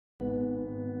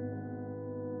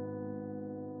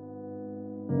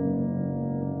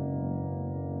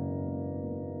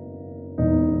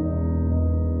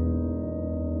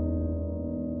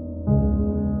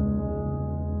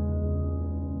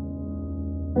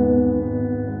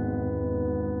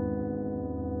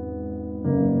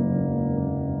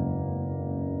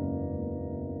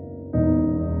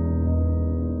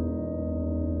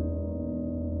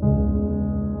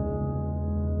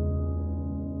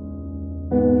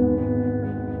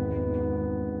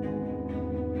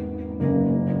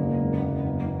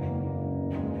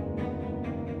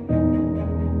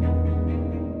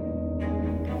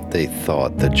They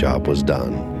thought the job was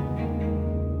done.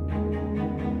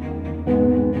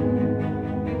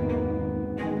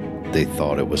 They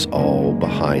thought it was all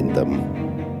behind them.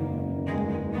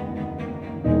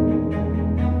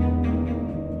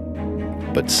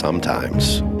 But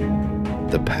sometimes,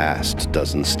 the past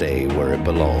doesn't stay where it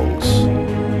belongs.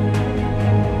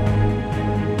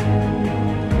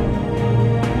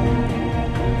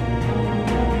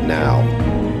 Now,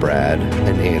 Brad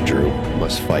and Andrew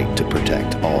must fight to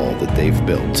protect all that they've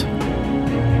built.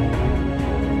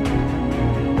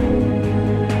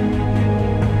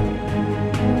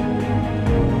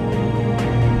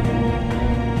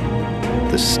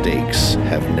 The stakes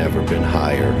have never been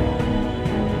higher.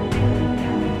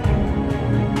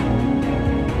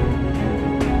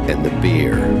 And the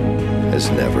beer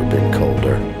has never been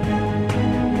colder.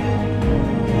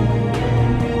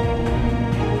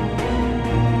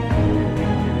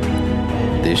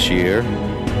 This year,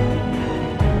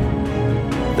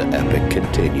 the epic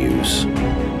continues.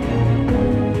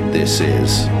 This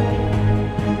is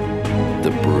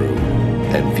the Brew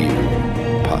and View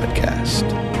podcast.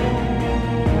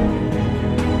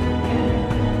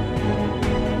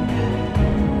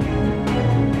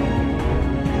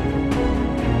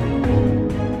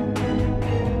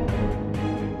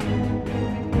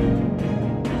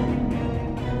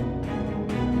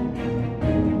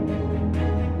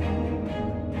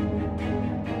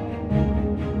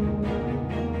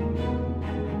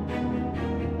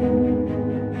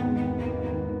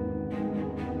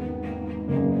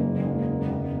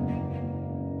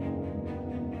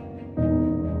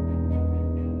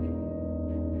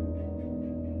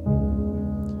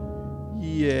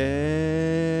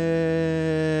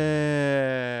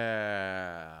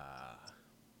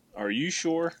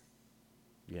 Sure.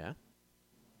 Yeah.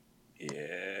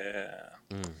 Yeah.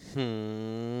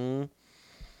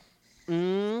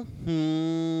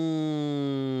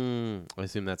 I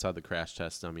assume that's how the crash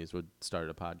test dummies would start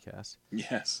a podcast.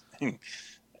 Yes.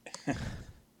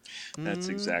 That's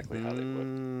exactly how they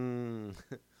would.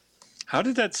 How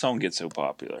did that song get so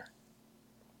popular?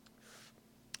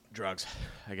 Drugs,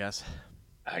 I guess.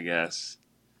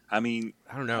 I mean,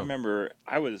 I don't know. I remember it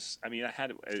had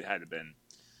to have been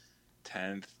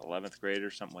 10th, 11th grade or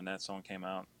something when that song came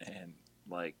out, and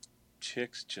like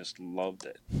chicks just loved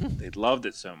it. They loved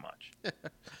it so much.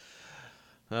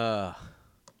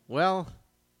 Well,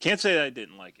 can't say that I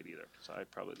didn't like it either, because I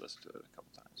probably listened to it a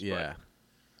couple times. Yeah.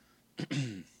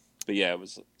 But yeah, it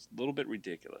was a little bit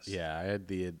ridiculous. Yeah, I had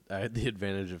the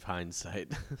advantage of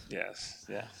hindsight. Yes.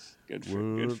 Good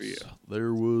for you.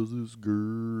 There was this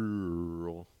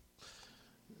girl.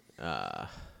 But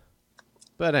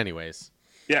anyways.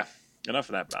 Yeah. Enough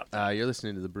of that about that. You're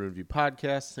listening to the Brew and View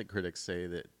podcast. The critics say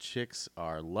that chicks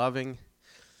are loving.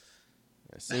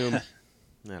 I assume. I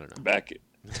don't know. Back at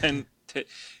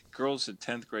girls in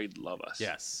 10th grade love us.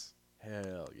 Yes.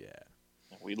 Hell yeah.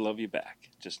 We love you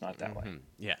back, just not that way.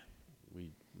 Yeah.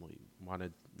 We want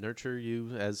to nurture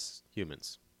you as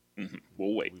humans. Mm-hmm.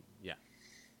 We'll wait.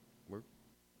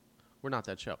 We're not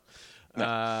that show.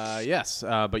 No. Yes,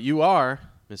 but you are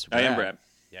Mr. Brad. I am Brad.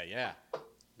 Yeah.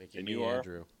 Making and me you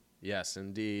Andrew. Yes,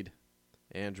 indeed.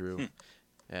 Andrew,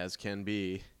 as can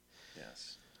be.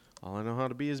 Yes. All I know how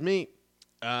to be is me.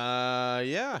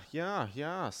 Yeah.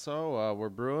 So we're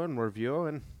brewing, we're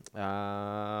viewing.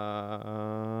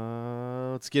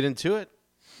 Let's get into it.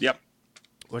 Yep.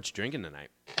 What you drinking tonight?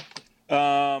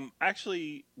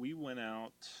 Actually, we went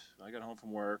out. I got home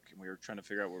from work and we were trying to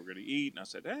figure out what we were going to eat. And I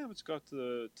said, "Hey, let's go out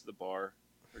to the bar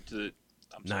or to the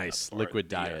nice bar, liquid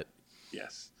diet."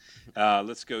 Yes.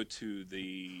 Let's go to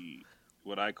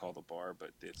what I call the bar,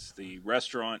 but it's the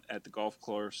restaurant at the golf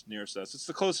course nearest us. It's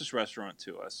the closest restaurant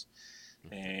to us.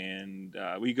 And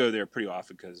we go there pretty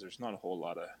often because there's not a whole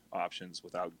lot of options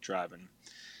without driving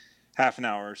half an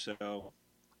hour or so.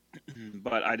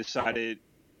 But I decided,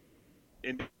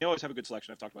 and they always have a good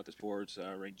selection. I've talked about this before. It's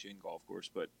Range Golf Course,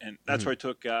 and that's where I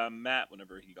took Matt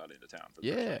whenever he got into town for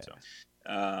the first time.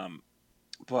 So,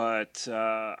 but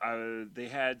they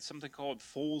had something called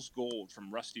Fool's Gold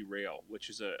from Rusty Rail, which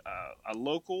is a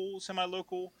local,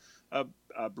 semi-local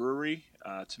brewery.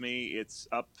 To me, it's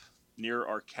up near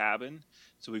our cabin,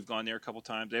 so we've gone there a couple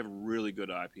times. They have a really good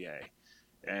IPA,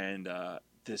 and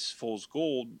this Fool's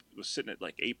Gold was sitting at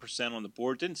like 8% on the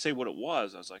board. Didn't say what it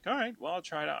was. I was like, all right, well, I'll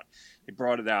try it out. They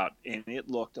brought it out, and it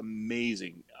looked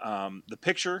amazing. The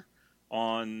picture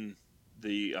on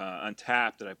the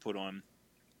Untapped that I put on,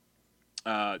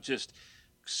 just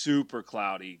super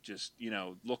cloudy, just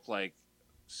looked like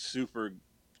super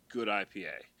good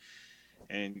IPA.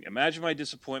 And imagine my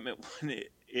disappointment when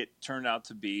it turned out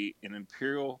to be an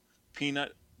Imperial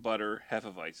peanut butter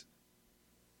Hefeweizen.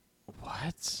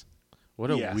 What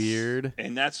a weird.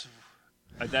 And that's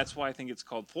why I think it's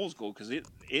called Fool's Gold, because it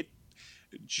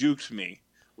juked me.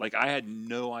 Like, I had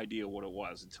no idea what it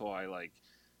was until I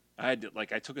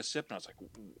took a sip and I was like,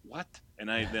 what? And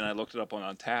then I looked it up on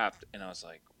Untapped and I was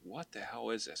like, what the hell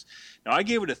is this? Now, I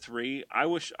gave it a 3. I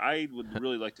wish I would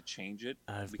really like to change it.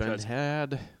 I've been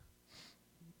had.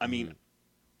 I mean,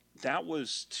 that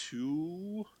was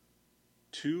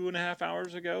 2.5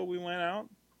 hours ago we went out.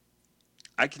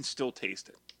 I can still taste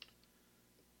it.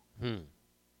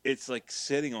 It's like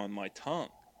sitting on my tongue.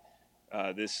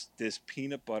 This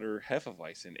peanut butter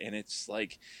Hefeweizen, and it's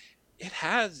like, it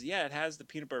has the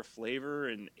peanut butter flavor,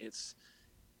 and it's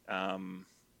did I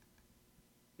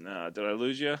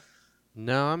lose you?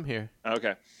 No, I'm here.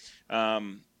 Okay.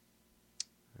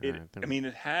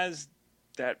 It has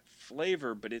that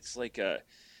flavor, but it's like it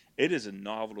is a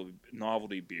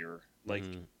novelty beer.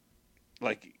 You've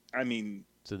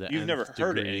never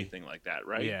heard of anything like that,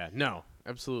 right? Yeah, no,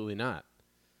 absolutely not.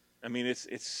 I mean, it's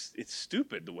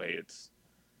stupid the way it's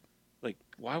like.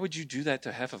 Why would you do that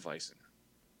to Hefeweizen?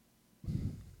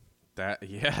 That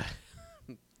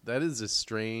is a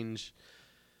strange.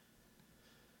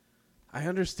 I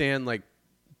understand, like,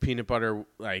 peanut butter,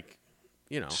 like,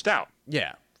 stout.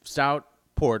 Yeah, stout,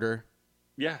 porter.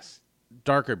 Yes.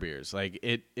 Darker beers, like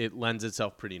it lends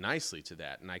itself pretty nicely to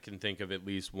that, and I can think of at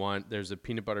least one. There's a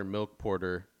peanut butter milk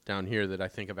porter down here that I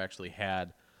think I've actually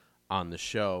had on the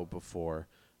show before.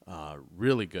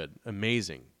 Really good,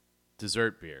 amazing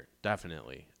dessert beer,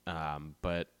 definitely.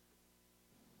 But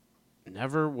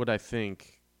never would I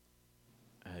think.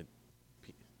 I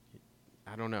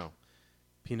don't know,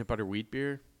 peanut butter wheat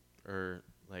beer, or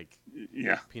like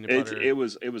peanut butter. It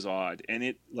was odd, and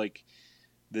it like.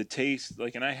 The taste,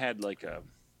 like, and I had like a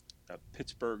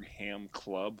Pittsburgh ham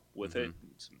club with it, and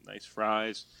some nice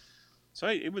fries. So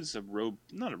it was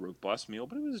not a robust meal,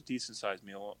 but it was a decent sized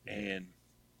meal. And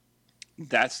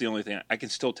that's the only thing I can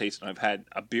still taste it. I've had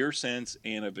a beer since,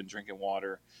 and I've been drinking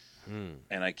water,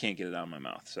 and I can't get it out of my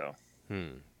mouth. So,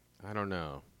 I don't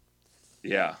know.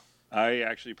 Yeah, I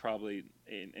actually probably,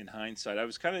 in hindsight, I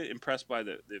was kind of impressed by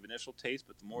the initial taste,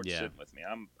 but the more it's sitting with me,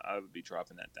 I would be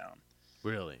dropping that down.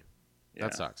 Really. Yeah.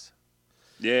 That sucks.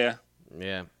 Yeah.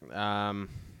 Yeah.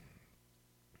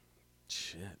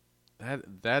 Shit.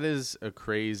 That is a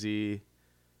crazy.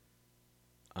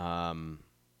 That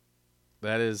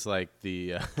is like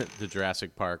the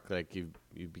Jurassic Park. Like, you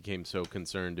became so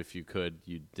concerned if you could,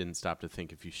 you didn't stop to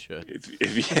think if you should.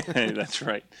 Yeah, that's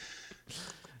right.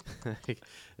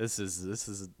 This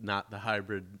is not the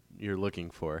hybrid you're looking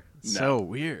for. No. So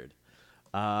weird.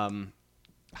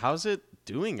 How's it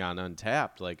doing on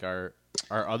Untapped? Like, are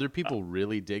other people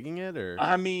really digging it, or?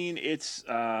 I mean, it's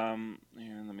let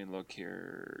me look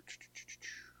here.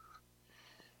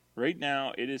 Right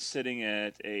now, it is sitting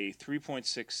at a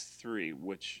 3.63,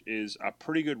 which is a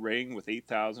pretty good rating with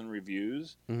 8,000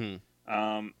 reviews. It's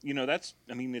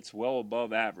well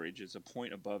above average. It's a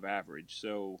point above average.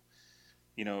 So,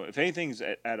 if anything's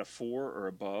at a 4 or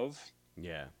above,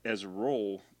 as a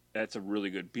roll, that's a really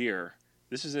good beer.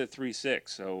 This is at 3.6,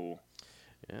 so.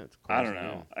 Yeah, it's I don't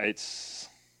know. It's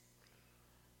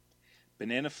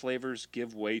banana flavors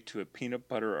give way to a peanut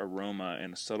butter aroma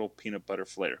and a subtle peanut butter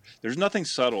flavor. There's nothing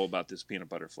subtle about this peanut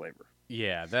butter flavor.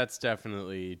 Yeah, that's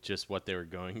definitely just what they were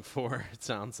going for. It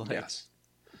sounds like. Yes.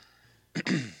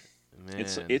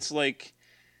 It's like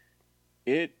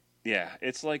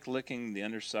it's like licking the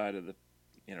underside of the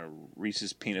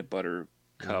Reese's peanut butter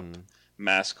cup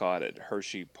mascot at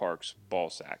Hershey Park's ball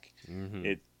sack.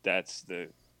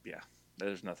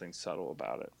 There's nothing subtle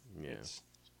about it. Yeah.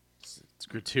 It's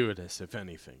gratuitous, if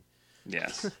anything.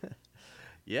 Yes.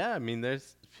 Yeah, I mean,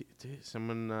 there's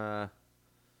someone. I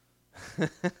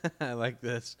like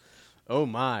this. Oh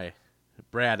my,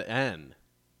 Brad N.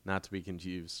 Not to be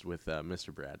confused with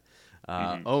Mr. Brad.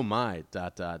 Oh my, ...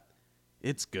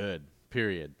 It's good.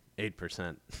 Period.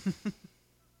 8%.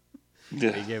 He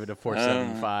gave it a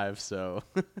 4.75. So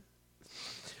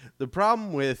The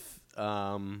problem with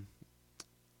the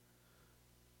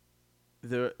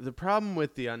problem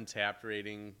with the Untapped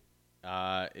rating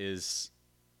is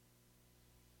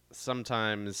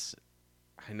sometimes,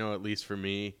 I know at least for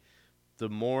me, the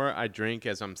more I drink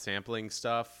as I'm sampling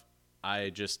stuff, I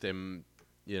just am,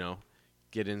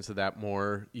 get into that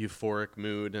more euphoric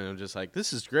mood, and I'm just like,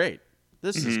 this is great.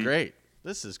 This is great.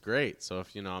 This is great. So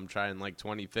if, I'm trying like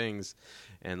 20 things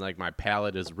and like my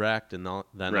palate is wrecked, and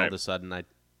then all of a sudden I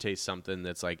taste something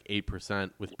that's like 8%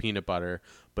 with peanut butter,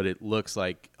 but it looks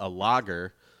like a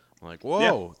lager, I'm like,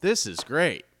 whoa, this is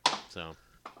great. So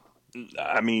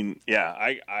I mean, yeah,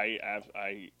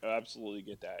 I absolutely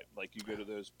get that. Like, you go to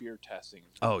those beer testings.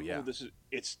 Oh yeah,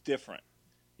 it's different.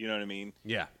 You know what I mean?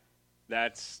 Yeah,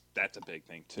 that's a big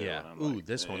thing too. yeah. And Ooh, like,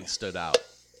 this one stood out.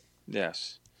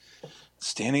 Yes,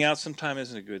 standing out sometimes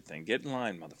isn't a good thing. Get in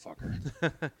line,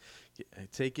 motherfucker.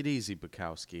 Take it easy,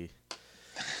 Bukowski.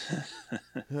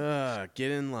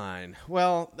 Get in line.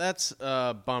 Well, that's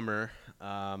a bummer.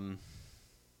 But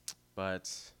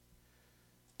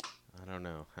I don't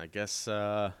know. I guess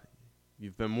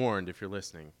you've been warned if you're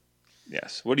listening.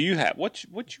 Yes. What do you have? What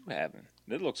you having?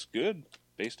 It looks good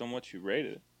based on what you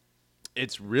rated it.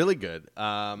 It's really good.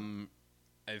 I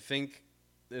think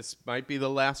this might be the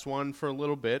last one for a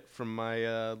little bit from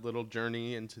my little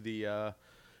journey into the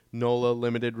NOLA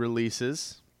limited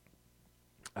releases.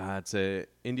 It's a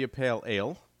India Pale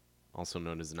Ale, also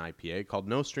known as an IPA, called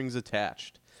No Strings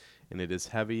Attached. And it is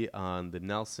heavy on the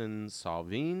Nelson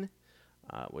Sauvin,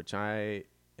 which I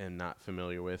am not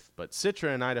familiar with. But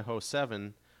Citra and Idaho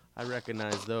 7, I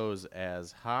recognize those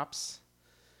as hops.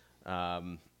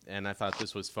 And I thought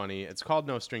this was funny. It's called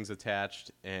No Strings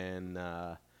Attached, and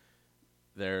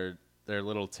their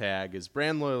little tag is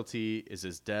brand loyalty is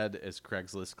as dead as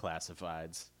Craigslist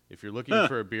classifieds. If you're looking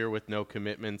for a beer with no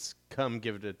commitments, come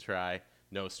give it a try.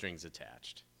 No Strings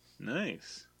Attached.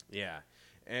 Nice. Yeah.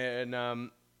 And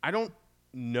I don't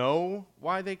know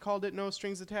why they called it No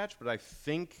Strings Attached, but I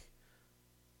think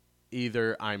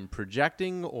either I'm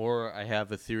projecting or I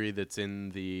have a theory that's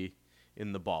in the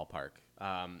ballpark.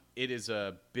 It is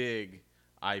a big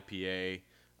IPA,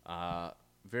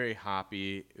 very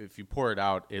hoppy. If you pour it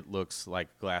out, it looks like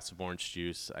a glass of orange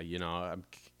juice. How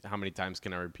many times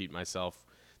can I repeat myself?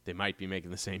 They might be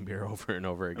making the same beer over and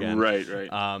over again.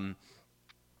 Right.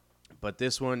 But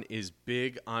this one is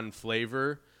big on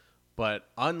flavor, but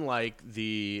unlike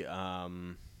the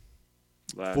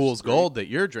Fool's Gold that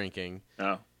you're drinking,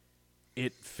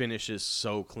 it finishes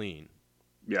so clean.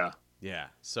 Yeah. Yeah.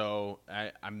 So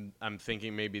I'm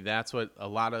thinking maybe that's what a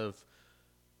lot of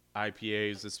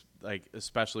IPAs, like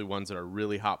especially ones that are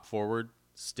really hop forward,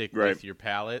 stick with your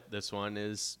palate. This one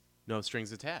is No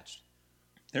Strings Attached.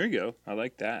 There you go. I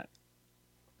like that.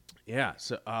 Yeah.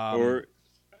 So or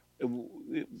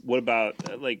what about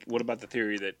the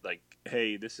theory that, like,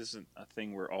 hey, this isn't a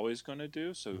thing we're always going to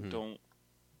do, so don't.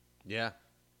 Yeah.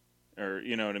 Or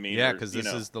you know what I mean? Yeah, because this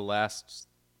is the last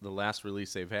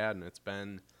release they've had, and it's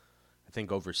been, I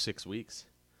think, over 6 weeks.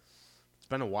 It's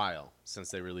been a while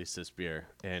since they released this beer,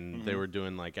 and they were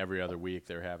doing like every other week.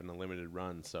 They were having a limited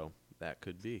run, so that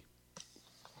could be.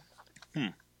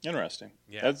 Interesting.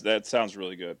 Yeah, that sounds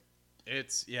really good.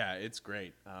 It's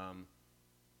great. And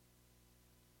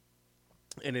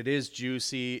it is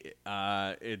juicy.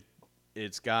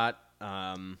 It's got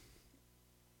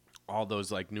all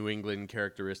those like New England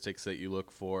characteristics that you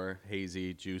look for: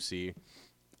 hazy, juicy,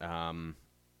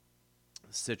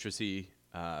 citrusy.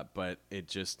 But it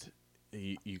just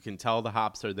you can tell the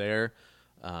hops are there,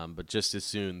 but just as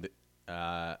soon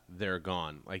they're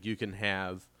gone. Like you can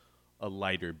have a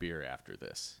lighter beer after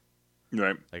this.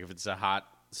 Right. Like if it's a hot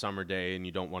summer day and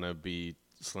you don't want to be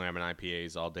slamming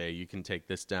IPAs all day, you can take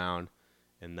this down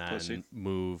and then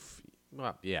move.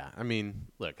 Well, yeah. I mean,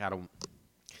 look, I don't.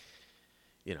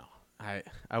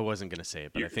 I wasn't gonna say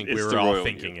it, but I think we were all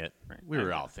thinking it. Right. We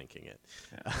were all thinking it.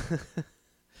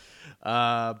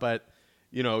 Yeah. But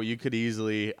you could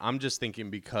easily. I'm just thinking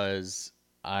because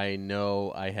I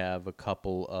know I have a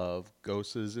couple of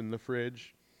Goses in the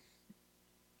fridge.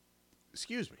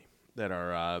 Excuse me. That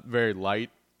are very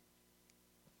light.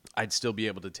 I'd still be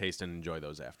able to taste and enjoy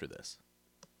those after this.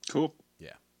 Cool.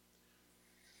 Yeah.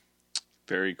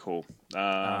 Very cool.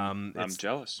 I'm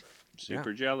jealous.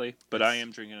 Super jelly. But I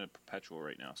am drinking a Perpetual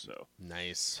right now, so.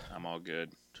 Nice. I'm all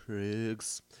good.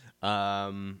 Triggs.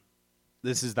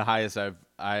 This is the highest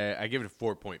I give it a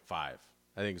 4.5. I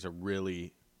think it's a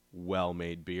really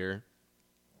well-made beer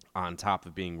on top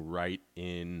of being right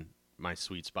in my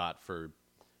sweet spot for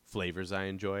flavors I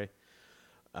enjoy.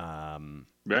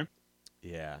 Right.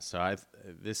 Yeah, so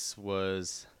this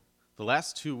was The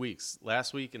last 2 weeks,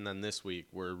 last week and then this week,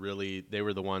 they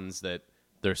were the ones that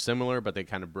they're similar, but they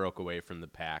kind of broke away from the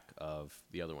pack of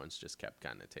the other ones. Just kept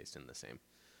kind of tasting the same.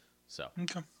 So,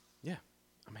 Okay. yeah,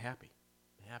 I'm happy.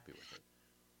 I'm happy with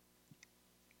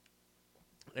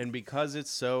it. And because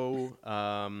it's so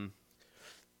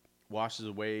washes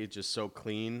away just so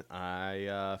clean,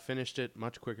 I finished it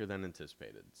much quicker than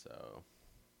anticipated. So,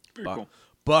 Very cool.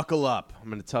 Buckle up. I'm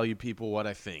going to tell you people what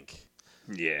I think.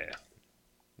 Yeah.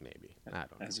 Maybe. I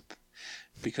don't know.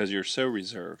 Because you're so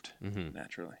reserved,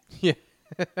 naturally. Yeah.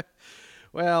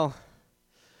 Well,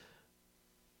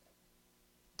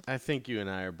 I think you and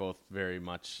I are both very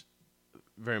much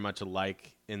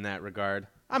alike in that regard.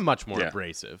 I'm much more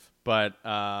abrasive, but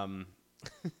we're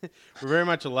very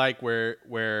much alike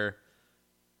where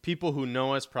people who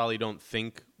know us probably don't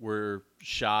think we're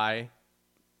shy.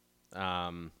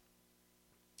 And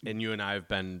you and I have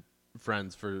been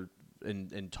friends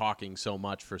and talking so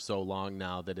much for so long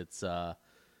now that it's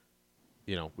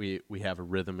we have a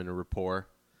rhythm and a rapport.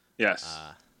 Yes.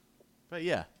 But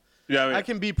yeah. Yeah, I mean, I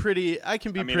can be pretty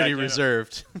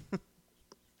reserved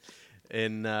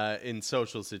in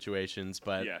social situations,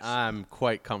 but Yes. I'm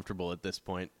quite comfortable at this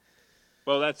point.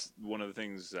 Well, that's one of the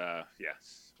things.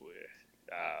 Yes,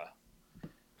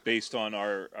 based on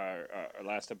our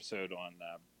last episode on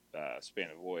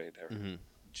Span and Void,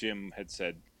 Jim had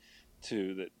said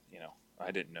too that I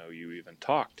didn't know you even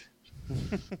talked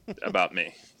about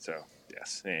me. So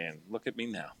yes, and look at me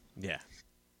now. Yeah.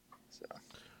 So,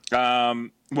 well,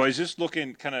 I was just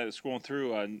looking, kind of scrolling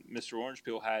through. Mr. Orange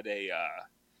Peel had a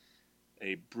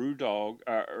BrewDog,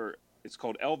 or it's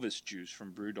called Elvis Juice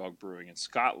from BrewDog Brewing in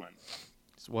Scotland.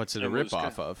 So what's it a rip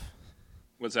off of?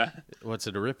 What's that? What's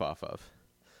it a rip off of?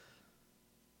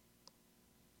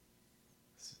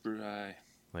 I'm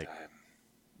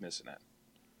missing it.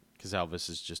 Because Elvis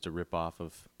is just a rip off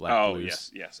of Black Blues.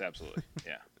 Yes, absolutely.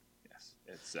 Yeah, yes,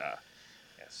 it's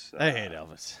yes. I hate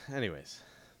Elvis. Anyways.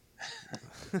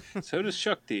 So does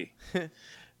Chuck D.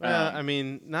 I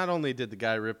mean, not only did the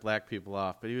guy rip black people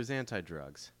off, but he was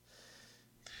anti-drugs.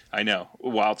 I know,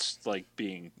 whilst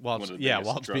being one of the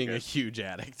biggest drug being addicts. a huge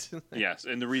addict. Yes,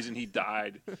 and the reason he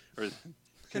died, or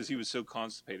because he was so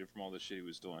constipated from all the shit he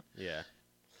was doing. Yeah.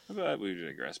 But we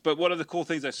digress. But one of the cool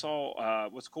things I saw,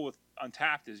 what's cool with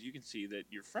Untapped is you can see that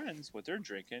your friends, what they're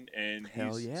drinking, and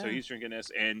so he's drinking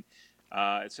this, and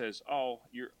it says,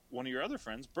 one of your other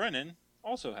friends, Brennan,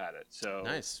 also had it. So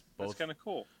nice. That's kind of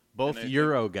cool. Both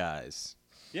Euro guys.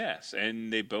 Yes,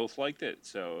 and they both liked it,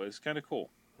 so it's kind of cool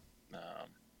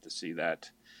to see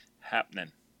that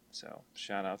happening. So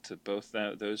shout out to both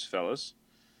those fellas.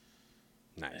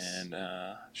 Nice. And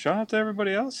shout out to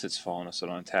everybody else that's following us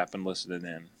on Tap and listening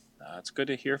in. It's good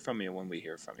to hear from you when we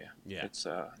hear from you. Yeah, it's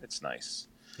nice.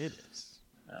 It is.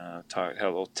 Had a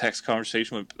little text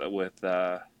conversation with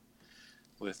Master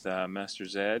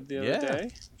Zed the other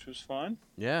day, which was fun.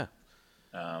 Yeah.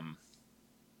 We're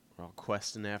all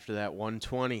questing after that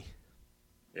 120.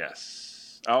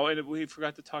 Yes. Oh, and we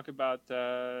forgot to talk about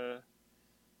Fredo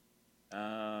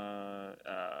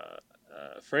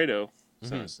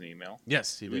sent us an email.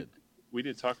 Yes, he did. We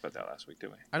did talk about that last week,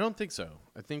 didn't we? I don't think so.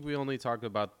 I think we only talked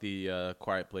about the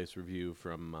Quiet Place review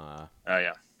from. Oh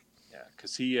yeah,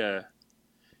 because Fredo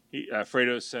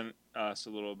sent us a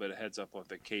little bit of heads up on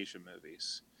vacation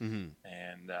movies, and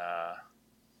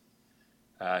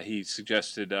he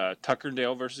suggested Tucker and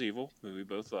Dale versus Evil, movie we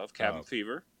both love, Cabin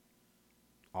Fever,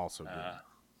 also good.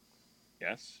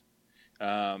 Yes,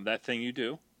 That Thing You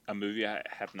Do, a movie I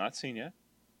have not seen yet.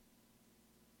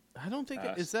 I don't think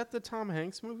is that the Tom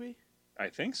Hanks movie? I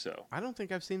think so. I don't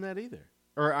think I've seen that either.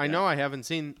 Or I know I haven't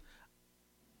seen.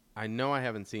 I know I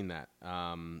haven't seen that.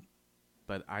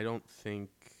 But I don't think.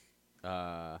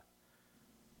 I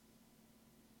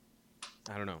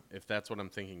don't know if that's what I'm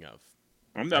thinking of.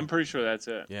 I'm pretty sure that's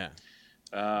it. Yeah.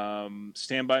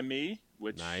 Stand By Me,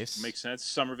 which nice. Makes sense.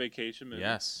 Summer vacation movie.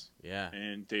 Yes. Yeah.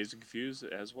 And Dazed and Confused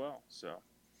as well. So.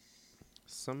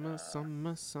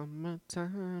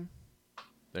 Summertime.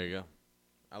 There you go.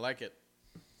 I like it.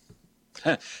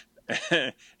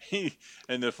 And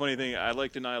the funny thing, I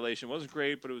liked Annihilation. It wasn't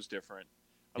great, but it was different.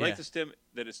 I like that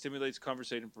it stimulates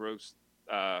conversation and provokes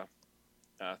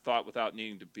thought without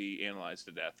needing to be analyzed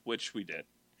to death, which we did.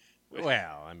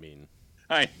 Well, I mean,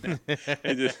 I know.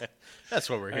 That's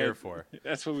what we're here for.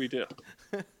 That's what we do.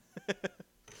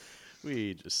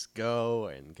 We just go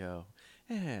and go.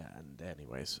 And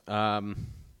anyways,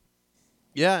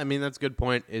 yeah, I mean that's a good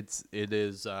point. It's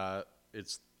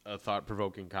a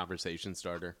thought-provoking conversation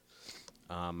starter.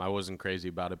 I wasn't crazy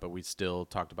about it, but we still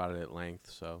talked about it at length.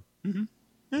 So yeah,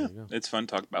 it's fun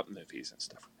to talk about movies and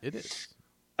stuff. It is.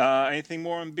 Anything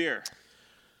more on beer?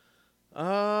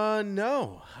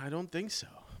 No, I don't think so.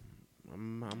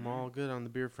 I'm all good on the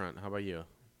beer front. How about you?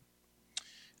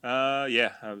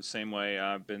 Yeah, I was the same way.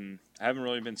 I haven't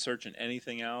really been searching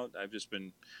anything out. I've just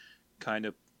been kind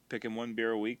of picking one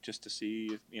beer a week just to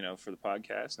see, for the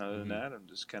podcast. And other than that, I'm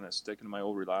just kind of sticking to my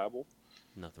old reliable.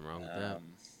 Nothing wrong with that.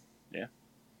 Yeah.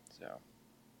 So,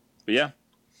 but yeah,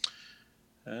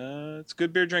 it's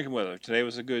good beer drinking weather. Today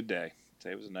was a good day.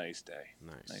 Today was a nice day.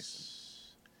 Nice.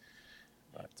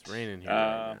 But, it's raining here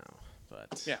right now,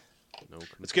 but yeah. No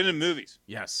complaints. Let's get into movies.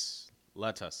 Yes,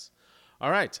 let us. All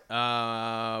right.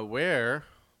 Where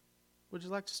would you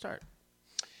like to start?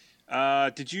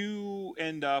 Did you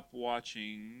end up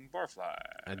watching Barfly?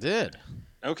 I did.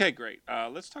 Okay, great.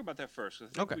 Let's talk about that first. I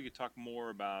think Okay. we could talk more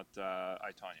about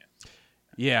I, Tonya.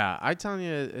 Yeah, I,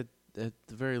 Tonya, at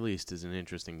the very least, is an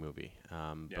interesting movie.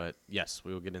 But yes,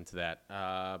 we will get into that.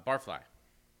 Barfly.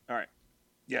 All right.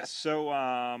 Yes. So,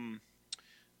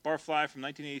 Barfly from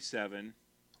 1987.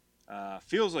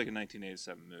 Feels like a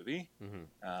 1987 movie.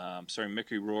 Starring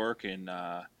Mickey Rourke and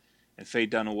Faye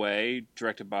Dunaway,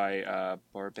 directed by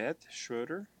Barbet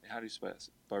Schroeder. How do you spell it?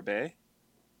 Barbet?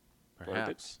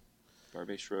 Perhaps.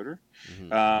 Barbet Schroeder.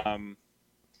 Written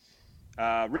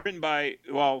by,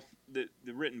 the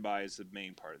written by is the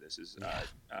main part of this, is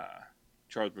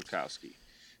Charles Bukowski.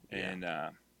 And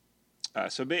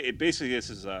so basically this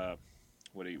is,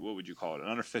 what would you call it? An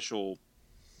unofficial...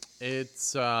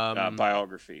 It's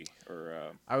biography, or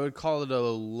I would call it a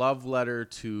love letter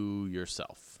to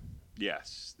yourself.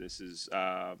 Yes, this is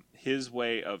his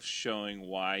way of showing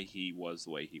why he was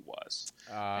the way he was.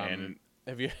 And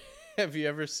have you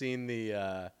ever seen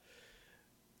the?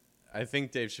 I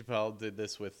think Dave Chappelle did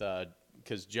this with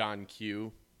because John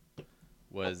Q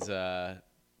was I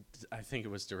think it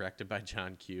was directed by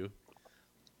John Q.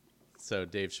 So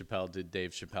Dave Chappelle did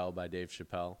Dave Chappelle by Dave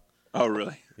Chappelle. Oh,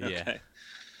 really? Yeah. Okay.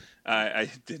 I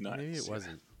did not. Maybe it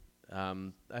wasn't.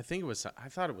 I think it was. I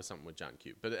thought it was something with John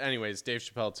Q. But anyways, Dave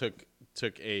Chappelle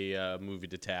took a movie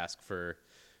to task for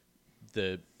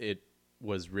it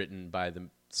was written by the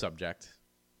subject,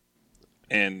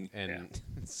 and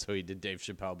so he did Dave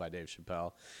Chappelle by Dave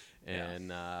Chappelle,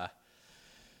 and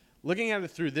looking at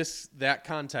it through that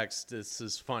context, this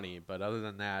is funny. But other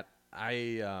than that,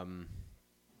 I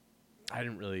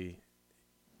didn't really.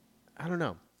 I don't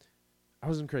know. I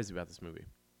wasn't crazy about this movie.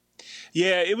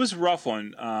 Yeah, it was a rough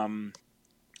one.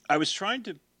 I was trying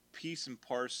to piece and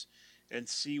parse and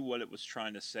see what it was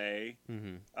trying to say.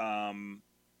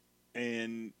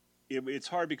 And it's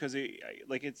hard because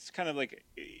it's kind of like,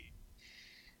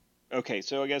 okay,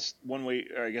 so I guess one way,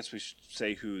 or I guess we should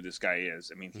say who this guy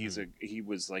is. I mean, he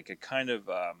was like a kind of,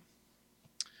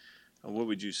 what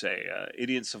would you say,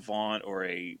 idiot savant, or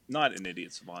not an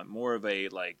idiot savant, more of a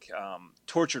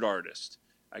tortured artist,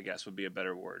 I guess would be a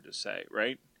better word to say,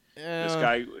 right? This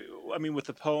guy, I mean, with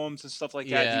the poems and stuff like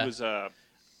that,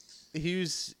 he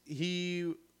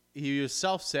was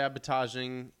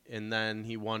self-sabotaging, and then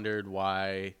he wondered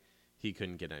why he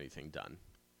couldn't get anything done.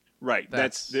 Right.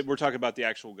 We're talking about the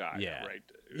actual guy. Yeah. Right.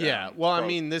 Yeah. Well, I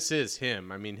mean, this is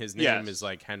him. I mean, his name is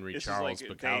like Henry Charles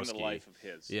Bukowski. Bukowski. The life of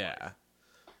his. Yeah. Life.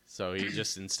 So he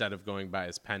just, instead of going by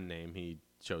his pen name, he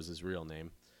chose his real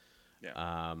name.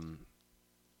 Yeah.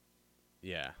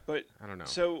 Yeah. But I don't know.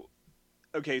 So,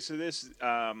 okay, so this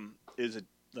is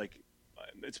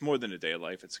it's more than a day of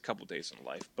life. It's a couple days in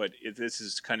life, but this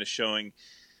is kind of showing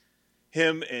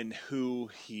him and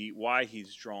why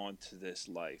he's drawn to this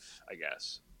life, I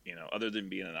guess, other than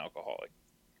being an alcoholic.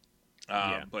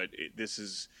 But this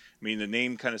is, I mean, the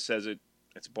name kind of says it.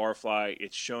 It's Barfly.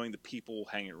 It's showing the people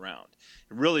hanging around.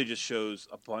 It really just shows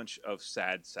a bunch of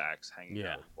sad sacks hanging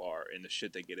out at the bar and the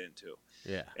shit they get into.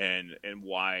 Yeah. And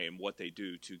why and what they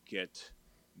do to get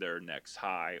their next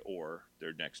high or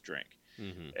their next drink.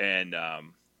 And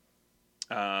I'm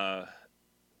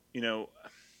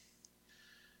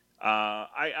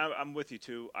with you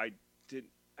too.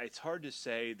 It's hard to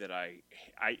say that I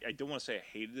don't want to say I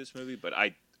hated this movie, but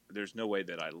there's no way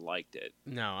that I liked it.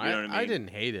 No, you know what I mean? I didn't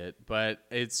hate it, but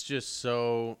it's just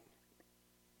so.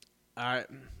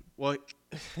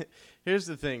 Here's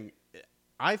the thing.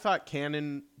 I thought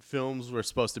Cannon films were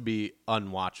supposed to be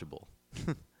unwatchable,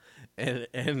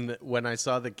 and when I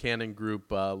saw the Cannon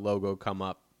Group logo come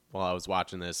up while I was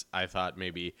watching this, I thought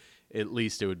maybe at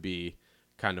least it would be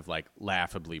kind of like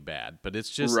laughably bad. But it's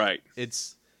just right.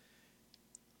 It's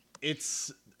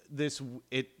this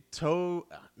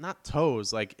not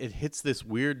toes, like it hits this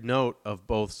weird note of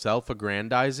both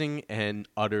self-aggrandizing and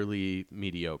utterly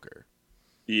mediocre.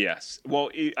 Yes. Well,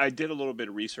 I did a little bit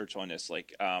of research on this.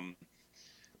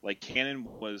 like Canon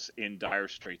was in dire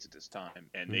straits at this time,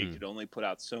 and they could only put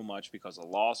out so much because of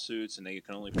lawsuits, and they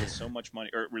could only put so much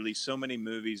money or release so many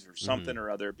movies or something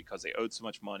or other because they owed so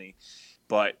much money.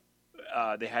 But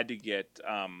they had to get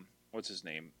what's his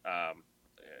name?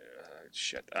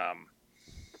 Shit.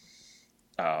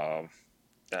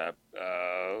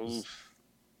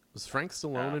 Was Frank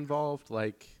Stallone involved?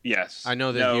 Like, Yes. I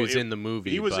know that he was in the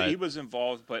movie. He but... was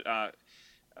involved, but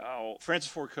Francis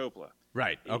Ford Coppola.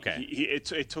 Right. Okay.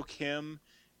 It took him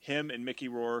and Mickey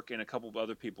Rourke and a couple of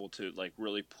other people to like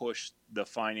really push the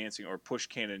financing or push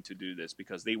Canon to do this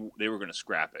because they were going to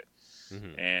scrap it.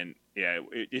 And yeah,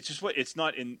 it's just it's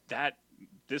not in that.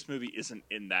 This movie isn't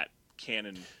in that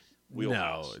Canon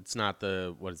wheelhouse. No, it's not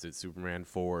the what is it, Superman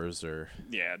 4s or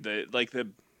the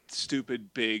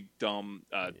stupid big dumb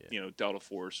Delta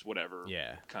Force whatever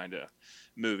kind of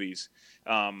movies.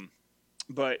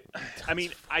 But I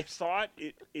mean, I thought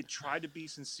it tried to be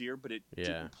sincere, but it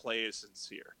didn't play as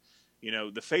sincere. You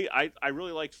know, I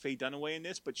really liked Faye Dunaway in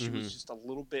this, but she was just a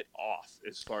little bit off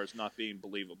as far as not being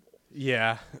believable.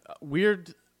 Yeah,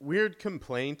 weird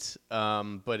complaint,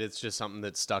 but it's just something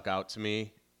that stuck out to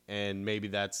me, and maybe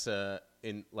that's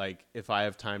in like if I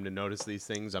have time to notice these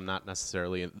things, I'm not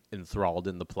necessarily enthralled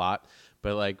in the plot,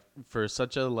 but like for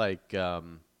such a like I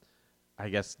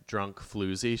guess drunk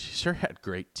floozy, she sure had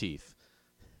great teeth.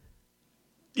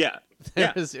 Yeah,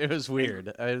 it was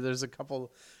weird. There's a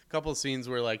couple scenes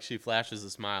where like she flashes a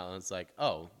smile, and it's like,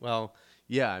 oh well,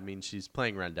 yeah. I mean, she's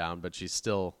playing Rundown, but she's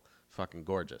still fucking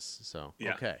gorgeous. So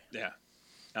okay, yeah.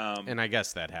 And I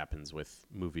guess that happens with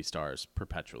movie stars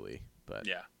perpetually, but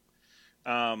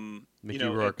Mickey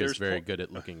Rourke is very good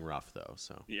at looking rough, though.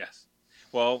 So yes,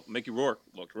 well, Mickey Rourke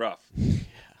looked rough.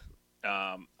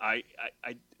 I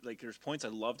like there's points I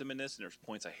loved him in this, and there's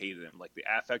points I hated him. Like the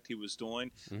affect he was doing.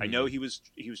 I know he was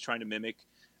trying to mimic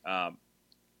Bukowski.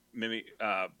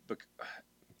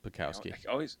 I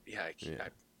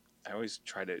always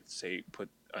try to put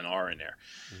an R in there.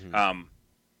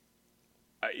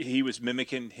 He was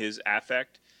mimicking his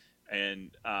affect,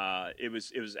 and it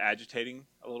was agitating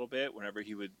a little bit whenever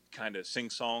he would kind of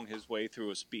sing song his way through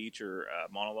a speech or a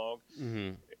monologue.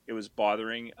 It was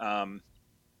bothering.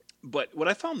 But what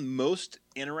I found most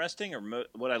interesting, or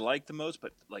what I liked the most,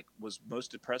 but like was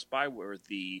most impressed by, were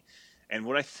and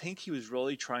what I think he was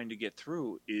really trying to get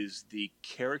through is the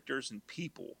characters and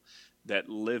people that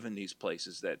live in these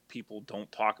places that people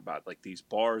don't talk about, like these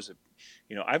bars.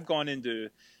 I've gone into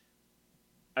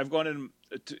a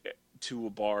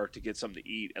bar to get something to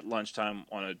eat at lunchtime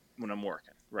when I'm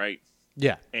working, right?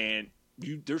 Yeah, and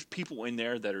there's people in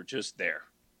there that are just there.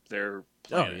 They're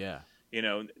playing. Oh yeah.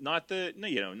 Not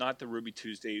the Ruby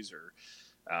Tuesdays or,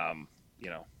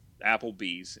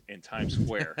 Applebee's in Times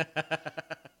Square.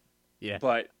 Yeah.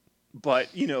 But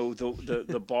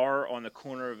the bar on the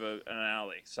corner of an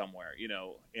alley somewhere, in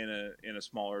a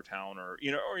smaller town or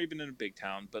even in a big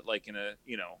town, but like in a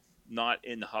not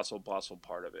in the hustle bustle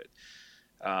part of it.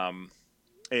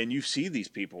 And you see these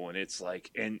people, and it's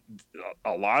like, and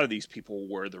a lot of these people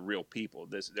were the real people.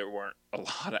 There weren't a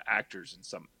lot of actors in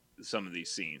some of these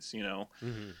scenes,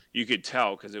 you could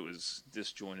tell because it was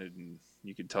disjointed, and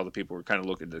you could tell the people were kind of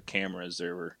looking at the camera as they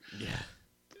were.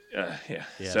 Yeah.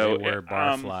 So they were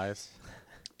barflies.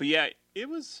 But yeah, it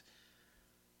was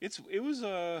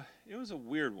a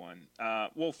weird one.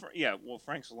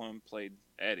 Frank Stallone played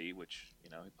Eddie, which he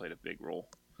played a big role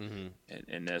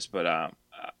in this. But I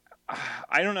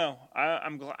don't know.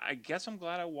 I guess I'm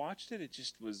glad I watched it. It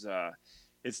just was.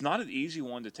 It's not an easy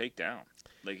one to take down.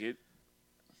 Like it.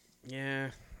 Yeah,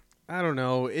 I don't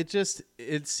know. It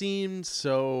seemed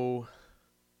so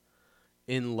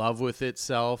in love with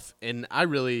itself, and I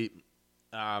really,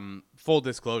 full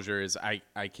disclosure is I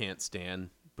can't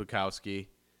stand Bukowski.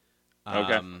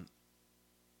 Okay.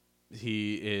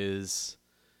 He is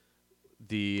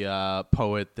the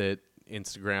poet that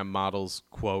Instagram models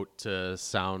quote to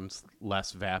sound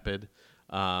less vapid.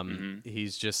 He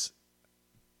just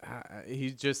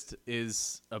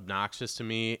is obnoxious to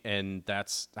me, and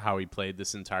that's how he played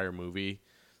this entire movie.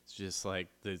 It's just like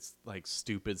this like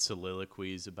stupid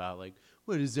soliloquies about like,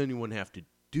 what does anyone have to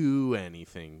do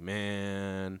anything,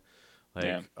 man?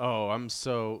 Like, oh, I'm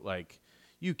so like,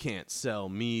 you can't sell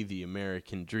me the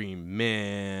American dream,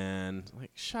 man. Like,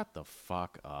 shut the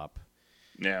fuck up.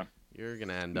 Yeah. You're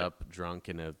gonna end up drunk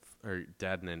or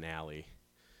dead in an alley.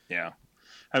 Yeah.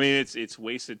 I mean, it's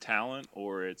wasted talent,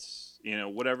 or it's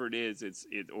whatever it is.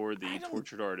 Or the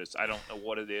tortured artist. I don't know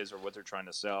what it is or what they're trying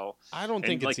to sell. I don't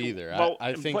think it's either.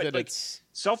 I think that it's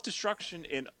self-destruction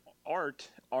and art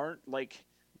aren't like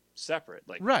separate.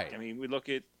 Like, right. I mean, we look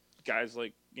at guys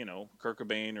like Kurt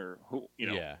Cobain or who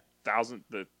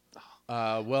the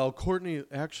Well, Courtney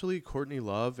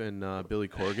Love and Billy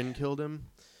Corgan killed him.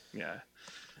 Yeah.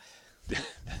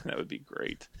 That would be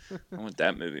great. I want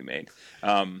that movie made.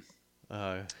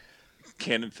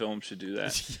 Canon Film should do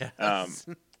that. Yes.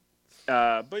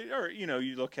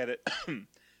 You look at it,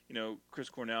 Chris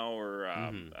Cornell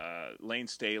or Lane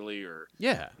Staley or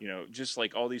just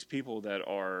like all these people that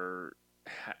are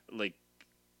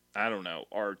I don't know,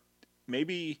 are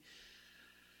maybe.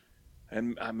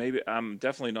 And maybe I'm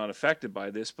definitely not affected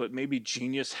by this, but maybe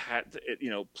genius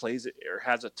plays it or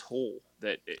has a tool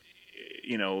that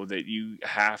that you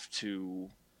have to.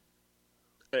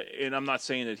 And I'm not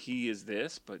saying that he is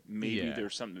this, but maybe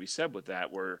there's something to be said with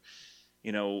that, where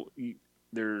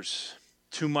there's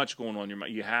too much going on in your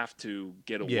mind. You have to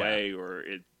get away, or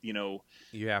you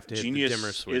have to hit genius the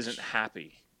dimmer switch. Isn't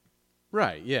happy,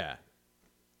 right? Yeah.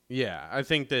 Yeah, I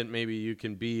think that maybe you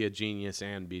can be a genius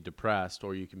and be depressed,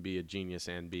 or you can be a genius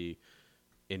and be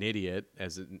an idiot,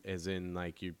 as in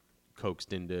like you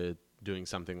coaxed into doing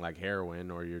something like heroin,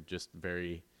 or you're just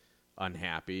very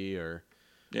unhappy, or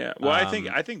Well,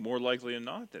 I think more likely than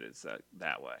not that it's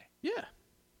that way. Yeah,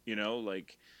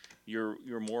 like you're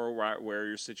more aware of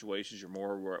your situations, you're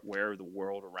more aware of the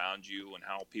world around you and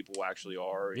how people actually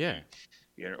are.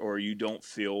 Or you don't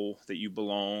feel that you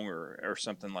belong or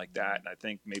something like that. And I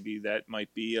think maybe that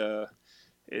might be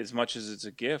as much as it's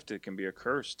a gift, it can be a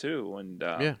curse too. And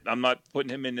I'm not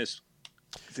putting him in this.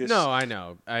 No, I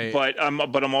know. But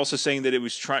I'm also saying that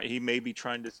he may be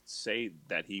trying to say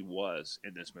that he was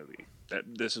in this movie. That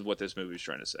this is what this movie is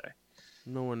trying to say.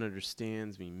 No one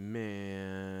understands me,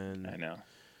 man. I know.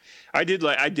 I did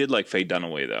like Faye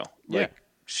Dunaway though.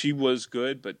 She was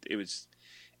good, but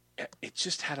it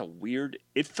just had a weird.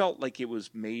 It felt like it was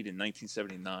made in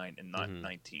 1979 and not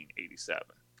 1987.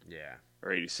 Yeah,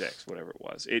 or 86, whatever it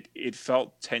was. It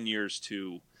felt 10 years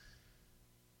too.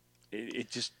 It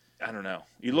just, I don't know.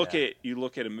 You look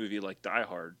at a movie like Die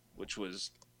Hard, which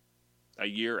was a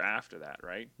year after that,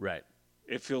 right? Right.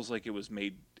 It feels like it was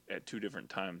made at two different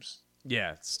times.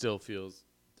 Yeah, it still feels.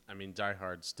 I mean, Die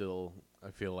Hard still,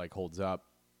 I feel like, holds up.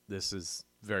 This is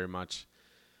very much.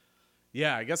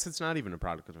 Yeah, I guess it's not even a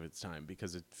product of its time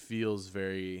because it feels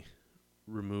very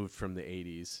removed from the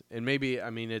 80s. And maybe, I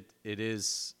mean, it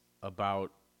is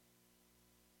about,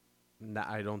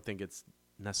 I don't think it's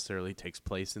necessarily takes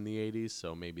place in the 80s,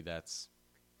 so maybe that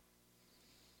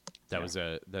was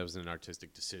an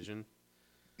artistic decision.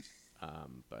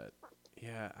 But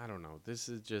yeah, I don't know. This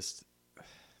is just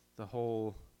the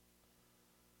whole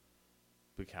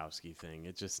Bukowski thing.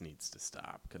 It just needs to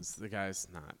stop because the guy's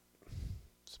not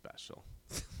special.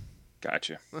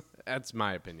 Gotcha. That's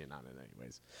my opinion on it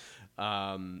anyways.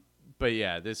 But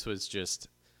yeah, this was just,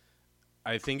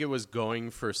 I think it was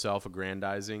going for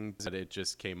self-aggrandizing, but it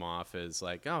just came off as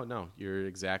like, oh no, you're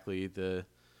exactly the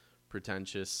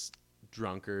pretentious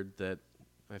drunkard that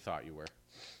I thought you were.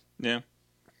 Yeah.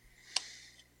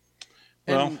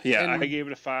 Well, I gave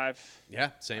it a 5. Yeah,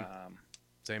 same.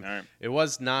 Same. All right. It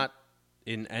was not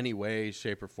in any way,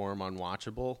 shape, or form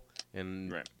unwatchable,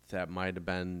 and that might have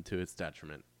been to its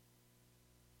detriment.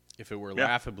 If it were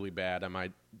laughably bad, I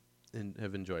might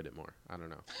have enjoyed it more. I don't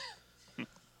know.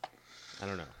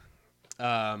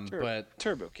 But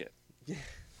Turbo Kid.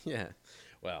 Yeah.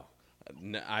 Well,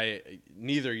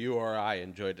 neither you or I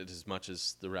enjoyed it as much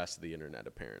as the rest of the internet,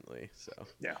 apparently. So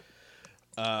yeah.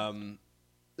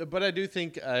 But I do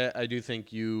think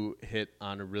you hit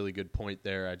on a really good point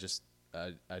there. I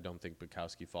don't think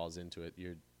Bukowski falls into it.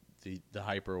 You're the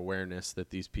hyper awareness that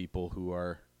these people who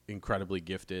are incredibly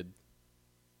gifted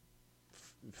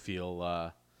feel.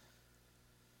 I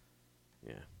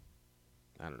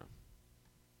don't know.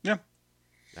 Yeah.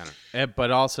 I don't know. But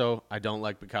also, I don't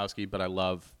like Bukowski, but I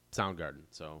love Soundgarden.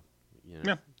 So,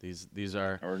 these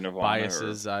are or Nirvana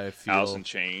biases. Or I feel. Alice in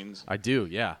Chains. I do.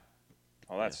 Yeah.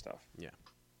 All that stuff. Yeah.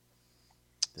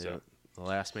 The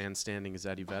last man standing is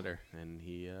Eddie Vedder, and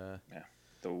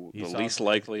the least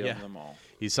likely of them all.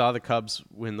 He saw the Cubs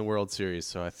win the World Series,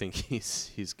 so I think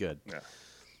he's good. Yeah.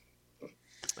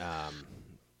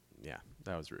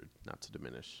 That was rude. Not to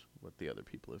diminish what the other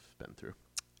people have been through.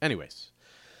 Anyways,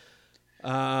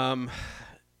 from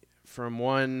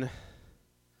one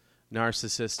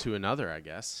narcissist to another, I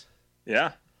guess.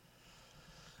 Yeah.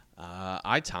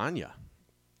 I, Tanya.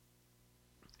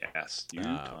 Yes, you,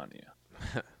 Tanya.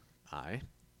 I,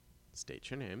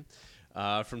 state your name.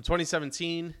 From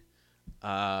 2017,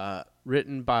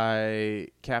 written by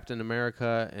Captain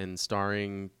America and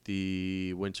starring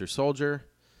the Winter Soldier.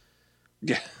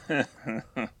 Yeah,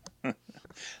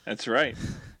 that's right.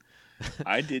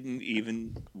 I didn't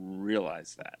even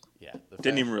realize that. Yeah,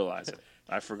 didn't even realize it.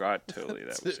 I forgot totally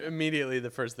that was immediately the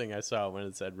first thing I saw when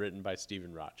it said written by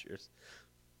Stephen Rogers.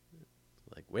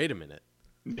 Like, wait a minute.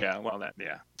 Yeah, well, that,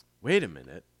 yeah. Wait a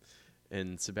minute.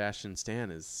 And Sebastian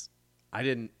Stan is,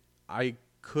 I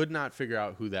could not figure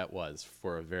out who that was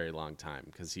for a very long time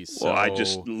because he's so. Well, I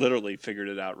just literally figured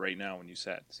it out right now when you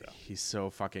said so. He's so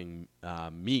fucking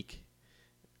meek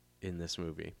in this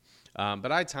movie.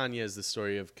 But I, Tanya is the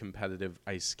story of competitive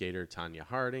ice skater Tanya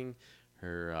Harding,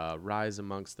 her rise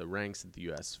amongst the ranks of the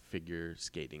U.S. figure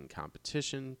skating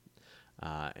competition,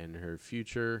 and her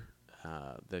future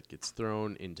that gets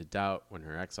thrown into doubt when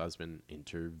her ex-husband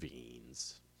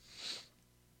intervenes.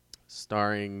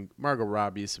 Starring Margot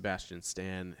Robbie, Sebastian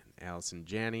Stan, and Allison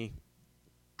Janney,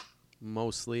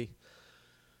 mostly.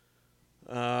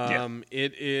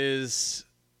 It is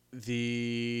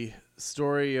the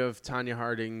story of Tanya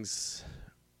Harding's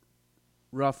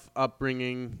rough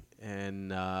upbringing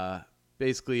and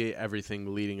basically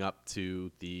everything leading up to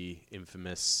the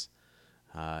infamous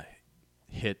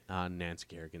hit on Nancy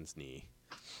Kerrigan's knee.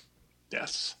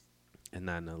 Yes. And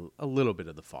then a little bit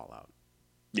of the fallout.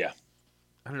 Yeah.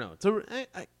 I don't know.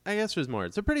 I guess there's more.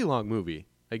 It's a pretty long movie,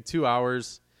 like 2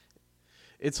 hours.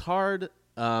 It's hard.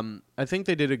 I think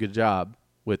they did a good job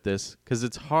with this because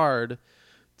it's hard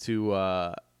to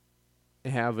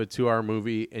have a 2-hour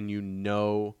movie and you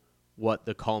know what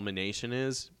the culmination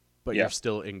is, but you're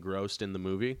still engrossed in the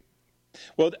movie.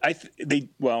 Well,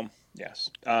 yes.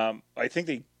 I think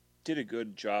they did a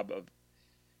good job of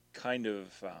kind of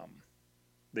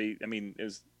it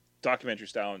was documentary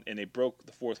style, and they broke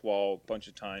the fourth wall a bunch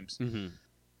of times. Mm-hmm.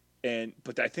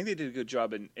 But I think they did a good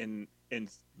job in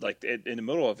like in the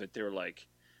middle of it. They were like,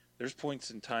 there's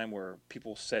points in time where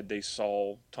people said they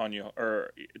saw Tanya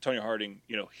Harding,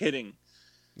 hitting.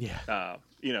 Yeah.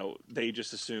 They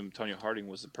just assumed Tanya Harding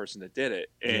was the person that did it,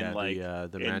 and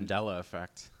the Mandela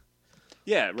effect.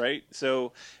 Yeah, right.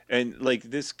 So, and like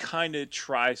this kind of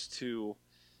tries to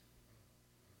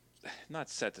not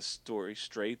set the story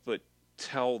straight, but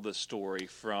tell the story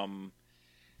from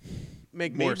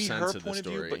make more sense of the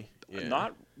story, but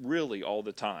not really all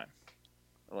the time.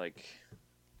 Like,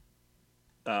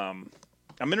 I'm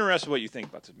interested in what you think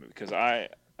about this movie because I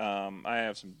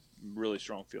have some really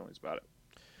strong feelings about it.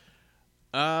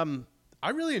 I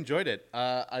really enjoyed it.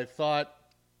 I thought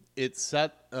it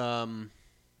set a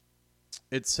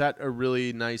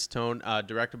really nice tone.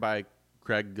 Directed by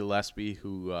Craig Gillespie,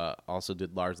 who also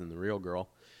did Lars and the Real Girl.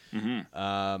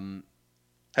 Mm-hmm.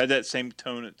 Had that same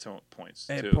tone at points.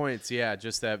 At points, yeah.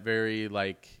 Just that very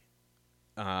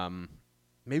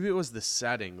maybe it was the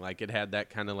setting. Like it had that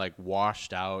kind of like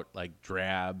washed out, like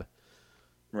drab,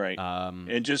 right?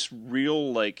 And just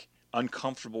real like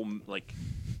uncomfortable like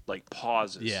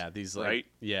pauses. Yeah, these right.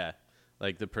 Yeah,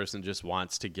 like the person just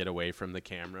wants to get away from the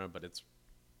camera, but it's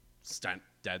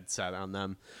dead set on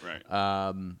them. Right.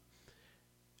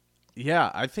 Yeah,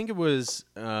 I think it was.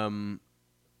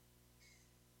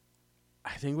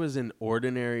 I think it was an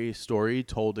ordinary story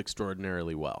told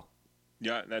extraordinarily well.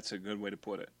 Yeah, that's a good way to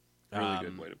put it. Really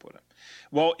good way to put it.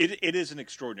 Well, it is an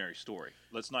extraordinary story.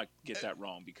 Let's not get that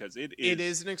wrong because it is. It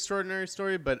is an extraordinary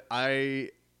story, but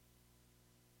I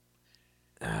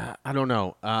don't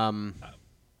know.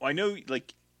 I know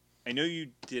you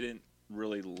didn't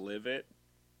really live it,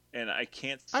 and I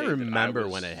can't say I remember that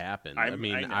when it happened. I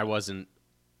I wasn't,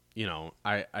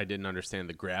 I didn't understand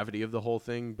the gravity of the whole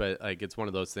thing, but like it's one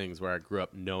of those things where I grew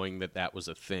up knowing that was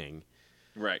a thing.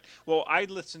 Right. Well, I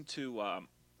listened to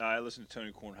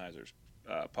Tony Kornheiser's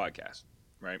podcast,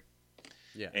 right?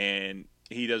 Yeah. And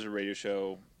he does a radio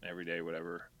show every day,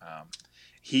 whatever.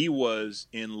 He was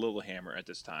in Lillehammer at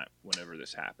this time whenever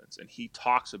this happens, and he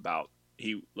talks about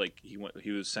he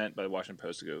was sent by the Washington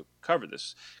Post to go cover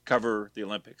the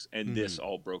Olympics, and this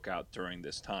all broke out during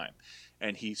this time,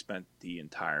 and he spent the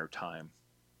entire time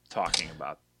talking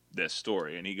about this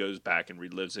story, and he goes back and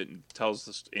relives it and tells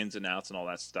the ins and outs and all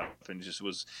that stuff, and it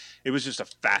was just a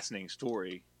fascinating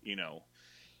story,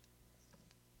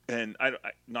 and I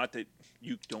not that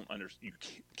you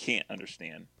can't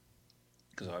understand,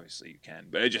 because obviously you can,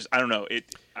 but I don't know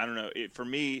it for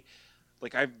me.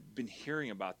 Like, I've been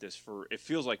hearing about this it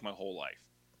feels like my whole life.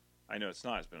 I know it's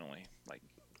not. It's been only like,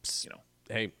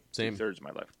 hey, same 2/3 of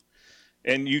my life,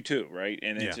 and you too, right?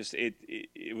 And it just it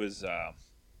was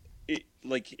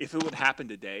like if it would happen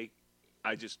today,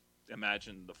 I just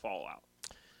imagine the fallout.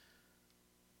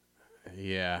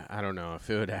 Yeah, I don't know if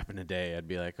it would happen today. I'd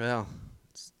be like, well,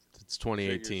 it's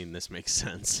 2018. Figures. This makes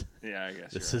sense. Yeah, I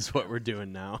guess this is what we're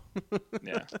doing now.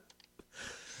 Yeah.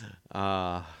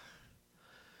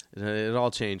 It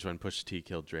all changed when Pusha T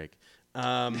killed Drake.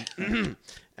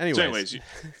 Anyways,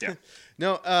 yeah.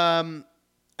 No,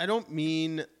 don't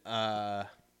mean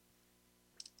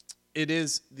it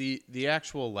is the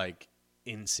actual like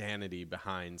insanity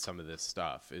behind some of this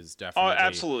stuff is definitely. Oh,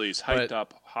 absolutely. It's hyped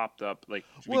up, hopped up, like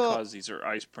Well, because these are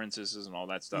ice princesses and all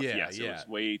that stuff. Yeah, Yes, it yeah. was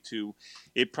way too.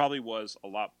 It probably was a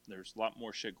lot. There's a lot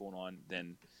more shit going on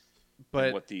than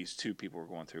but what these two people were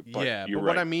going through. But yeah, you're but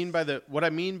right. what I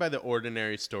mean by the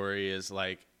ordinary story is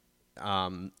like,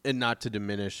 and not to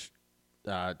diminish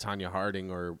Tanya Harding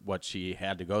or what she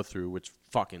had to go through, which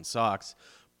fucking sucks,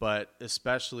 but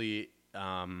especially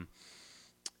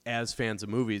as fans of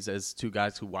movies, as two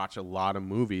guys who watch a lot of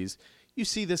movies, you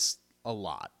see this a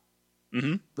lot.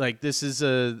 Mm-hmm. Like this is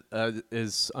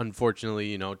is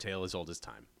unfortunately tale as old as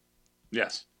time.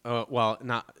 Yes. Well,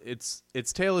 not it's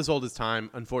tale as old as time.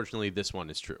 Unfortunately, this one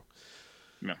is true.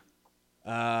 Yeah.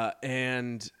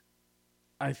 And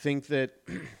I think that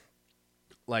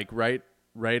like right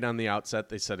on the outset,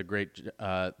 they set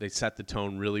they set the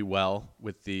tone really well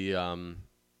with the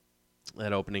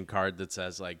that opening card that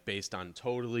says like based on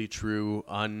totally true,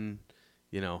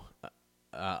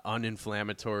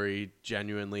 uninflammatory,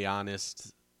 genuinely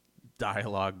honest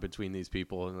dialogue between these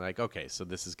people, and like, okay, so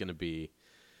this is going to be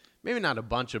maybe not a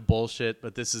bunch of bullshit,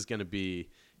 but this is going to be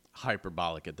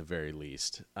hyperbolic at the very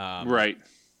least. Right.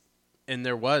 And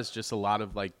there was just a lot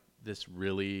of like this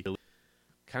really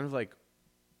kind of like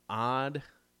odd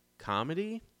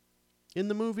comedy in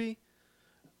the movie.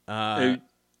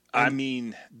 I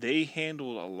mean, they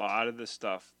handled a lot of the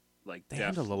stuff like They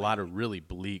handled a lot of really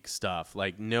bleak stuff.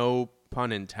 Like, no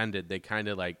pun intended, they kind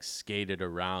of like skated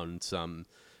around some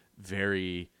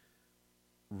very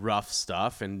rough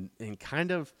stuff and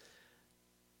kind of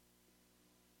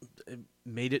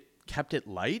kept it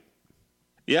light.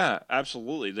 Yeah,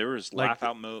 absolutely. There was Like-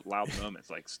 loud moments,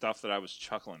 like stuff that I was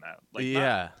chuckling at. Like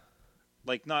Yeah.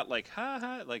 not like ha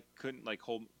ha, like couldn't like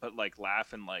hold, but like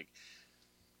laugh and like,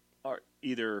 are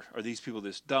these people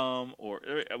this dumb or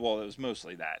well, it was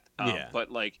mostly that. Yeah. But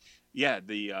like, yeah,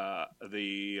 the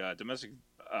domestic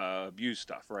abuse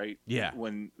stuff, right? Yeah.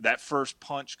 When that first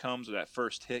punch comes or that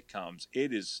first hit comes,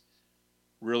 it is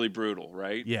really brutal,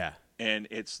 right? Yeah. And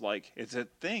it's like it's a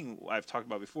thing I've talked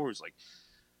about before. It's like,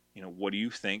 what do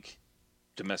you think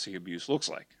domestic abuse looks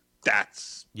like?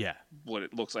 That's Yeah. what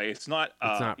it looks like. It's not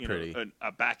pretty.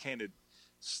 A backhanded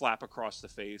slap across the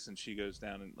face and she goes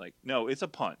down and like, no, it's a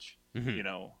punch.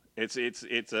 Mhm. It's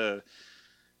a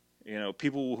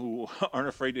people who aren't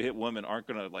afraid to hit women aren't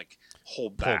gonna like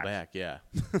hold Pull back, yeah.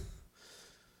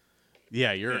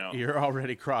 Yeah, you're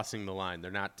already crossing the line. They're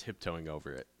not tiptoeing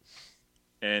over it.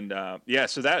 And so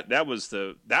that was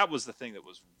the thing that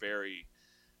was very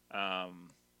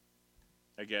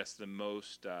I guess the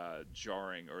most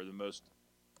jarring or the most,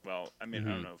 well, I mean,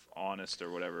 I don't know if honest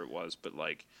or whatever it was, but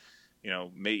like,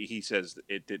 maybe he says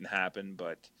it didn't happen,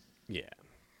 but Yeah.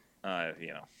 Yeah.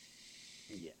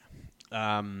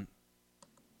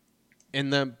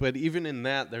 But even in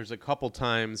that, there's a couple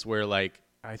times where like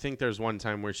I think there's one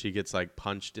time where she gets like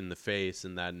punched in the face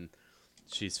and then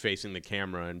she's facing the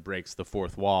camera and breaks the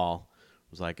fourth wall.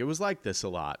 It was like this a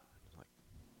lot. Like,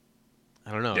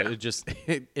 I don't know. Yeah. It just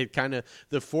it kind of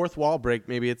the fourth wall break.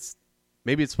 Maybe it's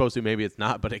supposed to, maybe it's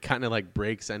not, but it kind of like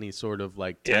breaks any sort of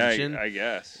like tension. Yeah, I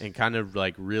guess. And kind of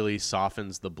like really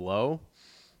softens the blow.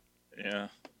 Yeah.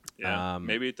 Yeah.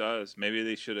 Maybe it does. Maybe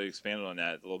they should have expanded on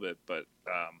that a little bit, but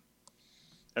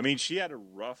I mean, she had a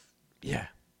rough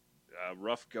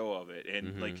go of it,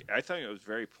 and like I thought it was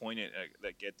very poignant.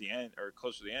 Like at the end or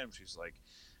close to the end, she's like,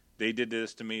 "They did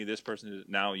this to me. This person did it.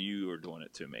 Now you are doing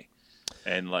it to me,"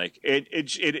 and like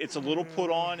it's a little put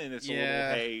on, and it's a little,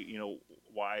 hey,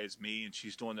 why is me? And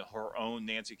she's doing her own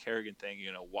Nancy Kerrigan thing.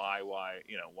 Why, why?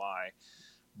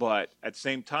 But at the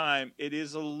same time, it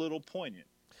is a little poignant.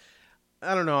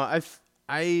 I don't know. I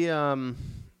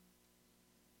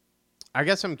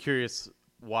guess I'm curious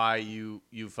why you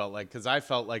felt like, because I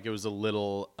felt like it was a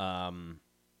little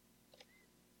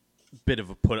bit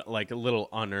of a little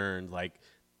unearned. Like,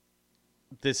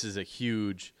 this is a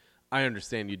huge. I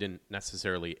understand you didn't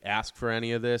necessarily ask for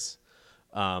any of this,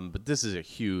 but this is a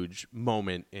huge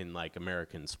moment in like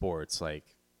American sports.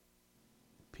 Like,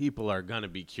 people are gonna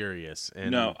be curious. And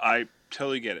no, I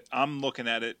totally get it. I'm looking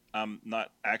at it. I'm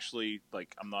not actually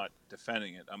I'm not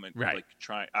defending it. I'm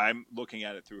looking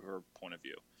at it through her point of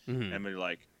view. Mm-hmm. And we're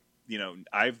like,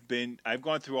 I've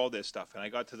gone through all this stuff, and I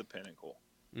got to the pinnacle,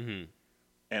 and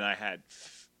I had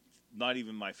not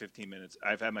even my 15 minutes.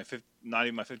 I've had not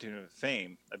even my 15 minutes of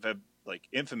fame. I've had like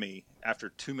infamy after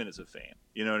 2 minutes of fame.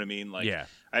 You know what I mean? Like, yeah.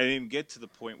 I didn't even get to the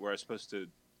point where I was supposed to,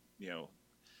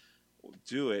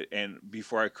 do it, and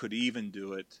before I could even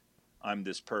do it, I'm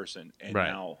this person, and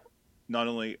now not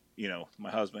only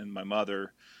my husband, my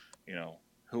mother,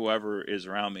 whoever is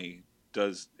around me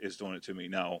is doing it to me.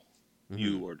 No, Mm-hmm.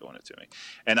 you are doing it to me.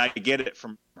 And I get it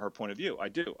from her point of view. I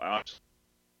do.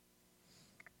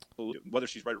 Whether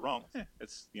she's right or wrong,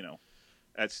 it's,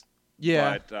 that's.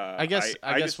 Yeah, But I guess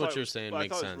just what thought you're saying I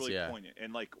makes thought it was sense. really Yeah, poignant,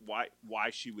 and like why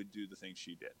she would do the things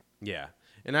she did. yeah,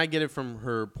 and I get it from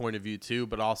her point of view too,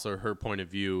 but also her point of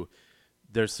view.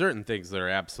 There's certain things that are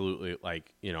absolutely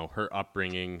like, her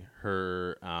upbringing,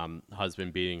 her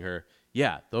husband beating her.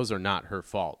 Yeah, those are not her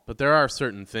fault. But there are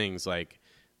certain things like,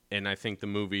 and I think the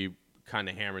movie kind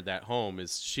of hammered that home,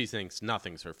 is she thinks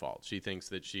nothing's her fault. She thinks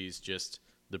that she's just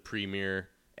the premier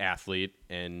athlete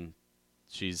and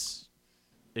she's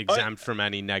exempt from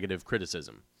any negative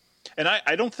criticism. And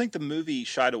I don't think the movie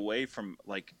shied away from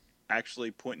like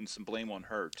actually pointing some blame on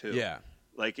her too. Yeah.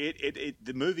 Like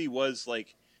the movie was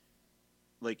like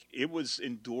it was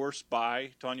endorsed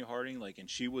by Tonya Harding, like, and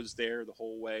she was there the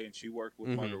whole way, and she worked with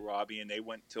Margot Robbie, and they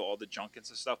went to all the junkets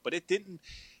and stuff. But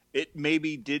it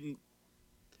maybe didn't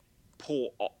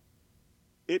pull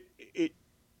it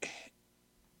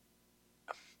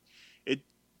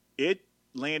it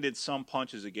landed some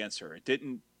punches against her. It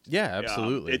didn't. Yeah,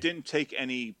 absolutely. It didn't take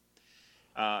any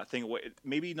thing away.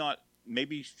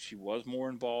 Maybe she was more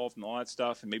involved and all that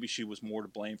stuff, and maybe she was more to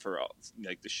blame for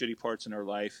like the shitty parts in her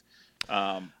life.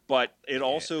 But it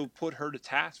also put her to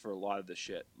task for a lot of the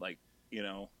shit, like,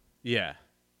 Yeah.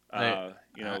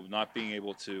 Not being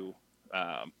able to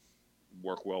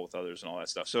work well with others and all that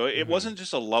stuff. So it wasn't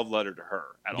just a love letter to her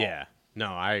at all. Yeah. No,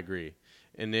 I agree.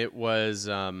 And it was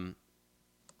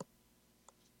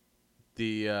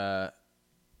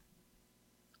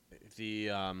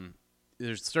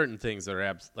there's certain things that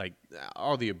are like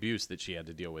all the abuse that she had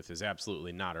to deal with is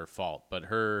absolutely not her fault, but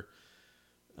her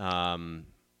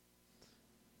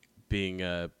being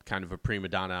a kind of a prima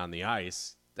donna on the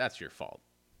ice, that's your fault.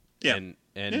 Yeah.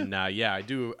 I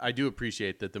do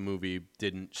appreciate that the movie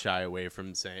didn't shy away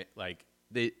from saying, like,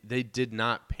 they did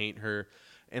not paint her.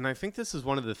 And I think this is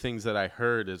one of the things that I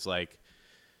heard is like,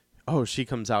 oh, she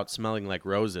comes out smelling like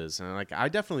roses. And I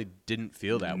definitely didn't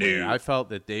feel that way. I felt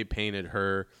that they painted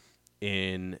her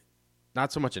in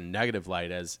not so much a negative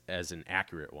light as an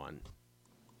accurate one.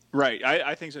 Right.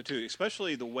 I think so too,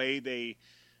 especially the way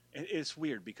it's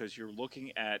weird because you're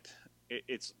looking at,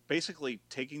 it's basically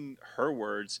taking her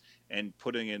words and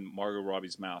putting in Margot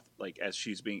Robbie's mouth, like as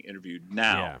she's being interviewed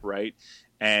now. Right.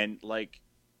 And like,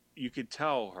 you could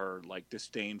tell her like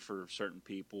disdain for certain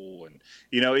people. And,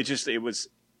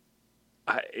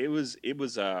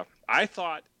 I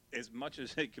thought as much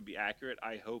as it could be accurate,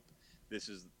 I hope this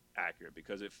is accurate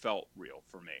because it felt real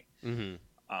for me.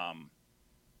 Mm-hmm.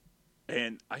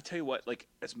 And I tell you what, like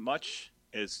as much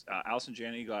as Allison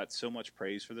Janney got so much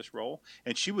praise for this role,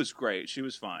 and she was great, she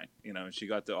was fine, and she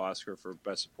got the Oscar for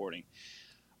Best Supporting.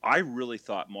 I really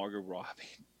thought Margot Robbie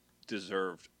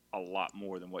deserved a lot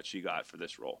more than what she got for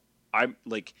this role. I'm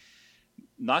like,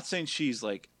 not saying she's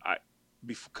like,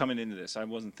 before coming into this, I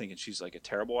wasn't thinking she's like a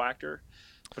terrible actor,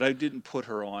 but I didn't put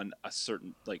her on a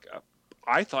certain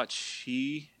I thought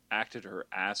she acted her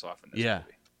ass off in this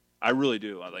movie. I really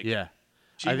do. I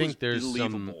think there's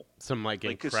some like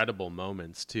incredible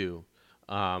moments too,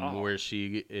 where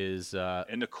she is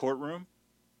in the courtroom.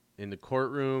 In the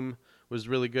courtroom was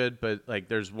really good, but like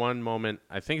there's one moment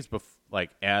I think it's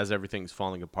like as everything's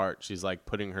falling apart, she's like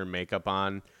putting her makeup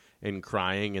on and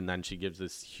crying, and then she gives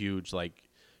this huge like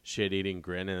shit-eating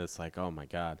grin, and it's like, oh my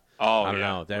god. I don't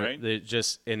know that right?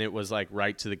 And it was like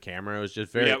right to the camera. It was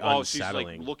just very unsettling. She's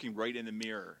like looking right in the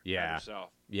mirror at herself.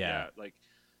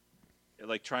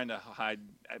 Like trying to hide.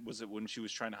 Was it when she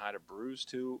was trying to hide a bruise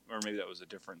too, or maybe that was a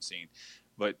different scene?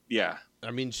 But yeah, I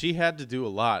mean, she had to do a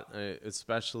lot,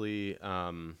 especially.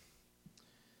 I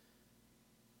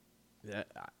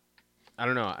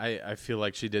don't know. I feel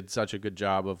like she did such a good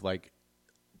job of like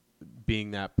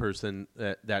being that person,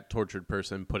 that tortured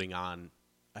person, putting on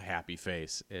a happy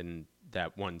face, and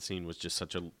that one scene was just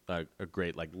such a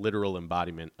great like literal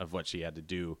embodiment of what she had to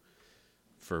do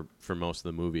for most of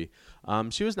the movie.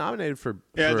 She was nominated for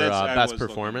best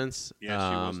performance. She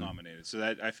was nominated, so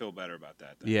that I feel better about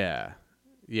that then.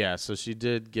 Yeah, so she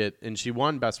did get, and she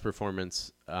won best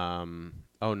performance.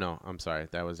 Oh no, I'm sorry,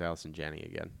 that was Allison Janney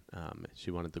again. She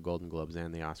won at the Golden Globes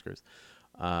and the Oscars.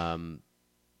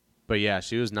 But yeah,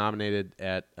 she was nominated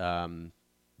at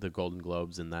the Golden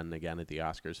Globes and then again at the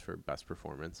Oscars for best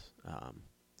performance.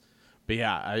 But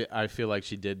yeah, I feel like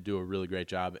she did do a really great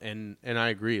job, and I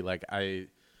agree. Like I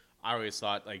always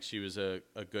thought like she was a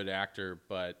good actor,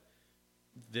 but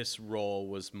this role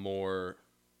was more,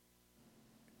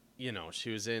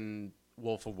 she was in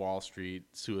Wolf of Wall Street,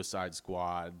 Suicide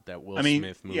Squad, that Will I mean,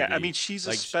 Smith movie. yeah, I mean, she's a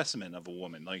like, specimen of a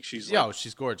woman. Like she's yeah, like,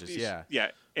 she's gorgeous. she's, Yeah.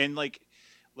 yeah, and like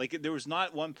there was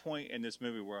not one point in this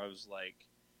movie where I was like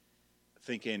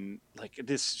thinking like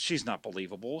this. She's not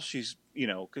believable. She's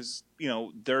because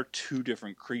they're two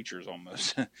different creatures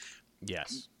almost.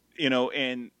 Yes.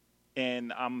 And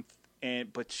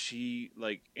but she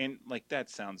that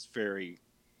sounds very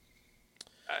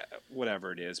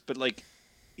whatever it is, but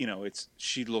it's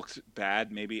she looked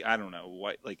bad. Maybe I don't know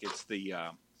what. Like it's the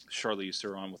Charlize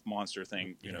Theron with monster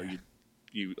thing.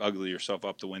 You ugly yourself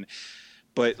up to win.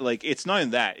 But it's not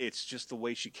in that. It's just the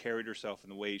way she carried herself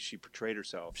and the way she portrayed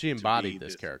herself. She embodied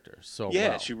this character so well.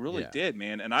 Yeah, she really did,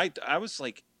 man. And I was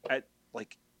like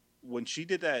when she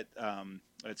did that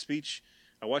speech.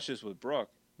 I watched this with Brooke.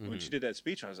 When she did that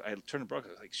speech, I turned to Brooke.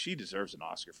 I was like, she deserves an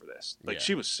Oscar for this.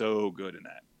 She was so good in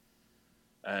that.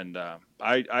 And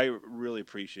I really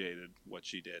appreciated what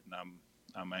she did, and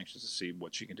I'm anxious to see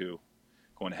what she can do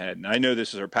going ahead. And I know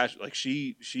this is her passion. Like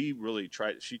she really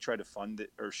tried. She tried to fund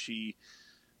it, or she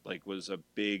was a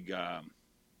big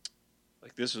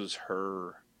this was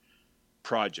her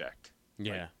project.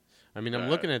 Yeah, I mean, I'm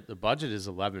looking at the budget is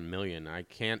 $11 million. I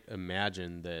can't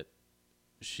imagine that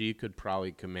she could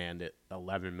probably command it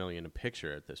 $11 million a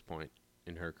picture at this point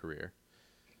in her career.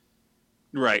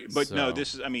 Right, but no,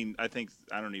 this is. I mean, I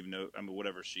don't even know. I mean,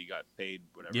 whatever she got paid,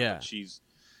 whatever. Yeah, but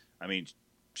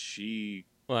she.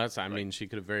 Well, that's. I mean, she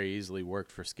could have very easily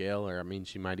worked for scale, or I mean,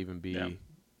 she might even be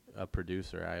a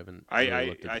producer. I haven't really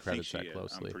looked at the credits that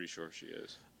closely. I'm pretty sure she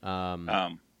is.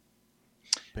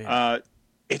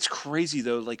 It's crazy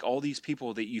though. Like all these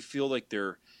people that you feel like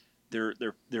they're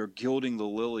gilding the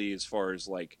lily as far as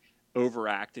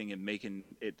overacting and making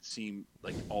it seem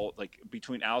all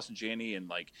between Allison Janney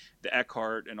and the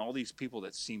Eckhart and all these people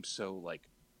that seem so like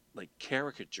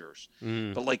caricatures,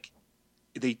 but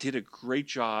they did a great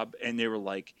job, and they were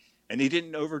and they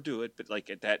didn't overdo it, but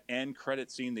at that end credit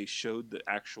scene they showed the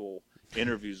actual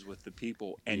interviews with the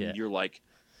people, and you're like,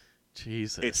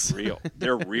 Jesus, it's real.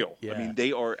 They're real. Yeah. I mean,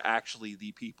 they are actually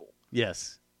the people.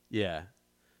 Yes. Yeah.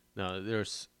 No,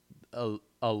 there's a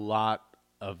lot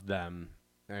of them.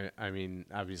 I mean,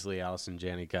 obviously, Allison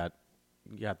Janney got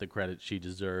the credit she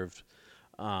deserved,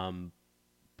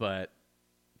 but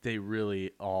they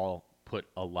really all put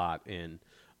a lot in.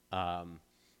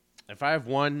 If I have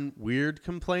one weird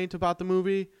complaint about the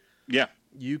movie,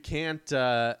 you can't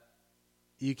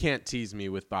tease me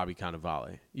with Bobby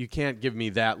Cannavale. You can't give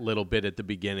me that little bit at the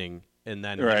beginning and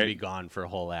then he'd be gone for a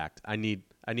whole act. I need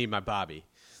my Bobby.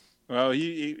 Well,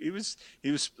 he was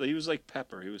like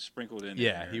pepper. He was sprinkled in.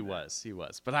 Yeah, he was.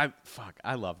 But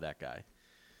I love that guy.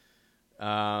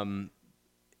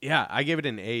 Yeah, I gave it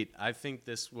an 8. I think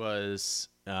this was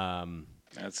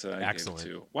that's excellent. I gave it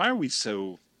too. Why are we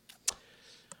so?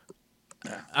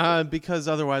 Because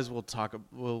otherwise we'll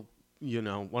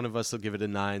one of us will give it a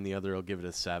 9, the other will give it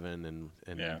a 7, and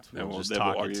we'll just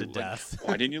talk it to death.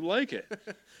 Why didn't you like it?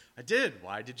 I did.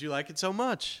 Why did you like it so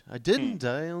much? I didn't.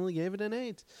 I only gave it an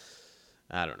 8.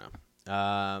 I don't know.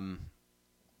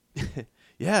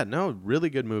 Yeah, no, really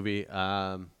good movie.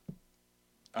 Brooke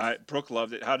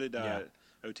loved it. How did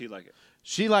OT like it?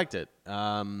 She liked it.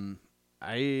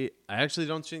 I actually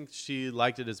don't think she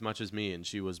liked it as much as me, and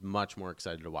she was much more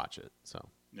excited to watch it. So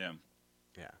yeah.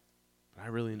 I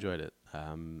really enjoyed it.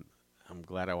 I'm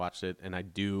glad I watched it, and I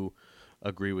do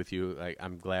agree with you.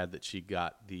 I'm glad that she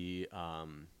got the.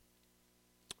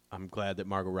 I'm glad that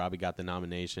Margot Robbie got the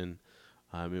nomination.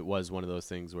 It was one of those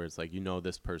things where it's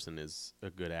this person is a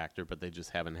good actor, but they just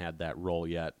haven't had that role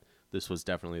yet. This was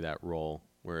definitely that role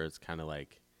where it's kind of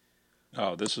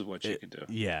oh, this is what she can do.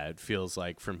 Yeah, it feels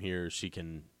like from here she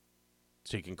can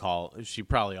call. She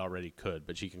probably already could,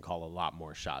 but she can call a lot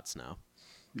more shots now.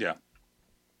 Yeah.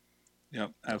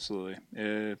 Yep, absolutely.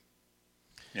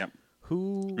 Yep.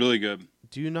 Who really good?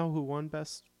 Do you know who won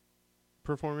Best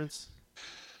Performance?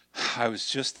 I was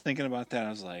just thinking about that. I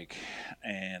was like,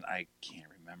 and I can't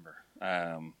remember.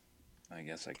 I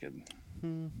guess I could.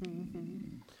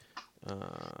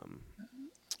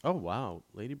 Oh wow,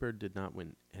 Lady Bird did not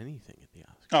win anything at the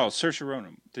Oscars. Oh, Saoirse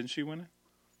Ronan, didn't she win it?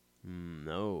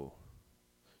 No,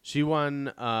 she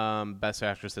won Best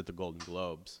Actress at the Golden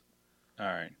Globes. All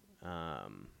right.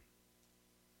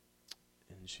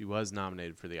 And she was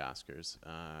nominated for the Oscars.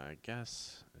 I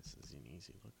guess this is an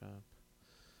easy look up.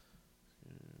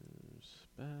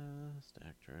 Best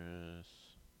Actress.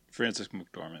 Frances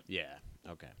McDormand. Yeah.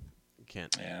 Okay.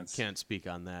 Can't speak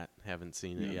on that. Haven't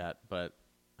seen it yet, but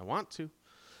I want to.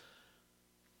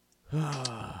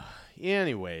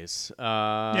 Anyways,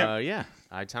 I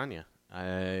Tonya.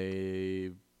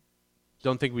 I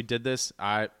don't think we did this.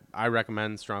 I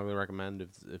strongly recommend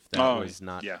if that was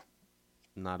not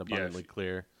abundantly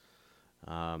clear.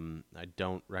 I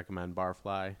don't recommend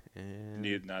Barfly, and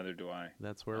Neither do I.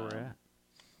 that's where we're at.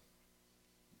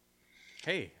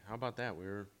 Hey, how about that?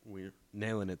 We're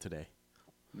nailing it today.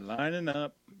 Lining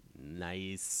up.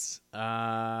 Nice.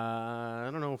 I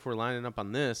don't know if we're lining up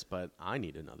on this, but I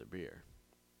need another beer.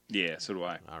 Yeah, so do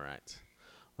I. All right.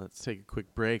 Let's take a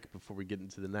quick break before we get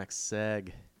into the next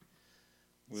seg.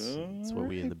 It's what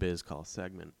we in the biz call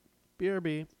segment.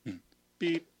 BRB.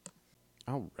 Beep.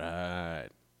 All right.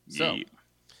 Yeah.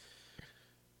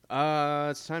 So,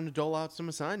 it's time to dole out some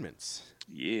assignments.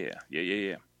 Yeah.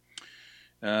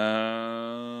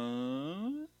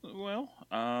 Well,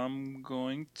 I'm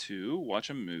going to watch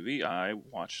a movie I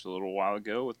watched a little while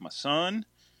ago with my son.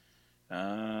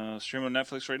 Stream on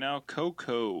Netflix right now.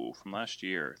 Coco from last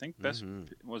year. I think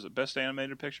was it best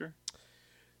animated picture?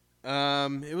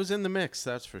 It was in the mix,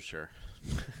 that's for sure.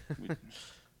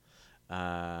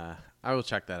 I will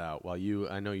check that out.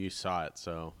 I know you saw it,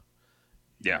 so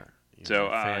yeah. You're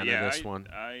a fan of this one.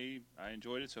 I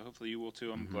enjoyed it, so hopefully you will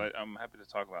too. I'm happy to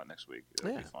talk about it next week.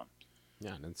 It'll be fun.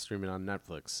 Yeah, and it's streaming on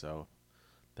Netflix, so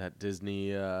that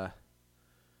Disney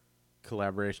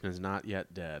collaboration is not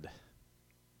yet dead.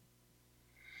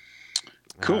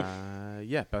 Cool.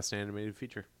 Yeah, best animated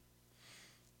feature.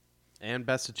 And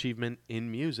best achievement in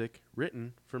music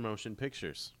written for motion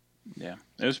pictures. Yeah,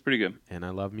 it was pretty good. And I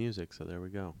love music, so there we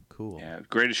go. Cool. Yeah,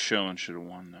 Greatest Showman should have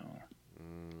won, though.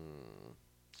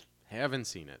 Haven't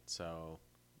seen it, so...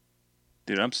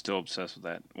 Dude, I'm still obsessed with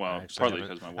that. Well, partly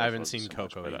because my wife I haven't loves seen it so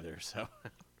Coco much, either, so...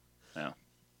 Yeah.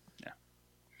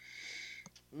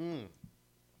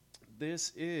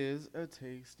 This is a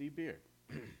tasty beer.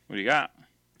 What do you got?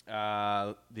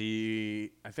 I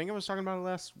think I was talking about it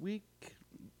last week.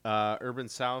 Urban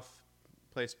South,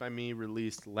 placed by me,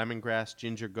 released Lemongrass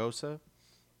Ginger Gosa.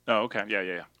 Oh, okay.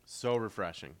 Yeah. So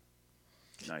refreshing.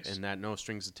 Nice. And that no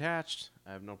strings attached.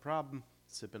 I have no problem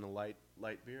sipping a light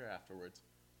beer afterwards.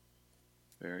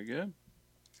 Very good.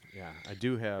 Yeah, I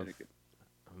do have. Very good.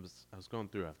 I was going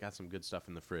through. I've got some good stuff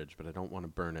in the fridge, but I don't want to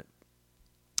burn it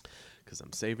because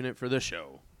I'm saving it for the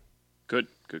show. Good.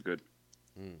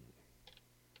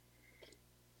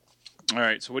 All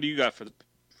right. So what do you got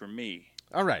for me?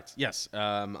 All right. Yes.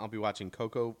 I'll be watching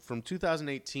Coco from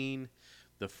 2018,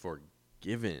 The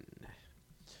Forgiven.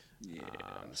 Yeah.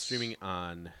 Streaming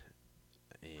on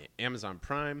Amazon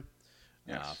Prime.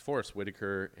 Yes. Forrest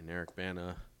Whitaker and Eric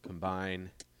Bana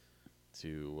combine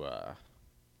to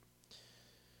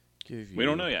give you We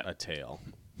don't know yet. a tale.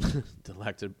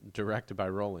 Directed by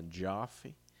Roland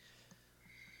Joffe.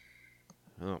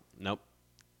 Oh, nope.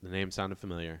 The name sounded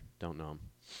familiar. Don't know him.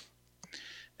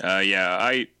 Yeah.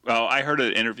 I heard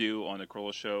an interview on the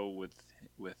Corolla show with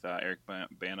Eric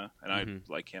Bana, and I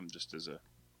like him just as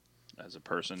a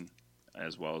person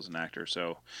as well as an actor.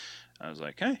 So I was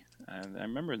like, hey, I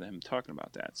remember them talking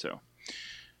about that. So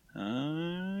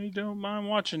I don't mind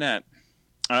watching that.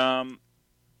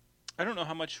 I don't know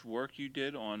how much work you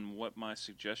did on what my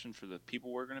suggestion for the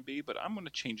people were going to be, but I'm going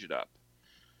to change it up.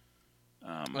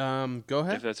 Go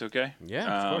ahead. If that's okay. Yeah,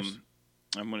 of course.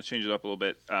 I'm going to change it up a little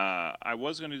bit. I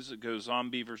was going to go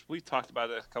zombie versus. We've talked about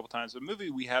it a couple times. A movie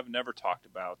we have never talked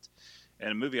about,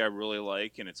 and a movie I really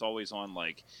like, and it's always on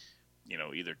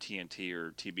either TNT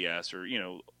or TBS or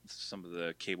some of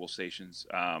the cable stations.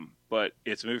 But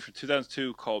it's a movie from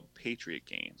 2002 called Patriot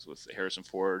Games with Harrison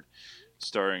Ford,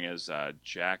 starring as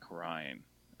Jack Ryan.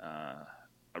 A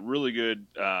really good,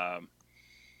 the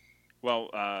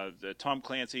Tom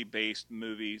Clancy based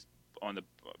movie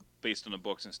based on the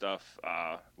books and stuff,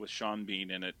 with Sean Bean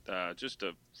in it. Just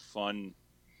a fun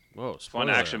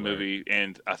action movie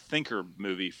and a thinker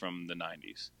movie from the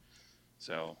 90s.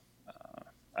 So,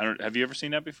 have you ever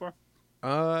seen that before?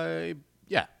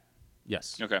 Yeah.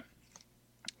 Yes. Okay.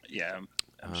 Yeah,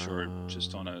 I'm sure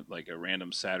just on a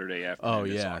random Saturday afternoon. Oh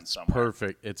yeah, it's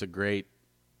perfect. It's a great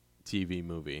TV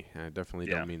movie. I definitely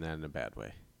don't mean that in a bad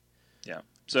way. Yeah.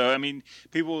 So, I mean,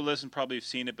 people who listen probably have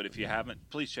seen it, but if you haven't,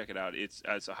 please check it out. It's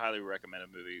a highly recommended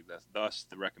movie. Thus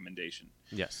the recommendation.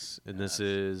 Yes, and this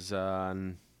is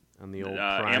on the old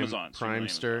Amazon.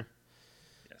 Primester.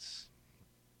 Yes.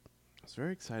 I was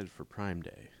very excited for Prime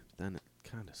Day. Then it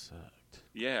kind of sucked.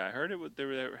 Yeah, I heard they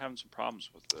were having some problems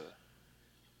with the...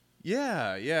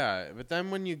 Yeah. But then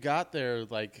when you got there,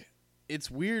 it's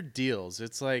weird deals.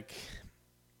 It's like...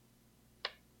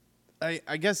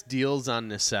 I guess deals on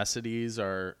necessities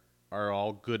are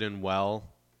all good and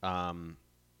well,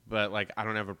 but I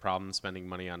don't have a problem spending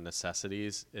money on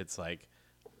necessities. It's like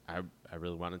I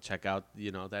really want to check out,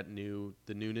 the new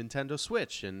Nintendo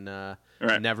Switch and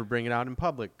Right. never bring it out in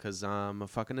public because I'm a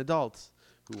fucking adult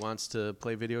who wants to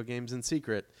play video games in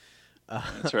secret.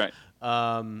 That's right.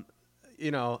 I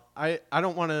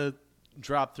don't want to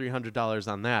drop $300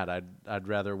 on that. I'd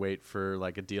rather wait for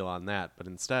like a deal on that. But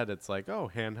instead, it's like,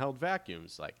 oh, handheld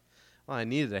vacuums. Like, well, I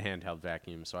needed a handheld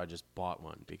vacuum, so I just bought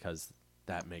one because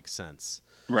that makes sense.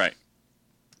 Right.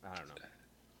 I don't know.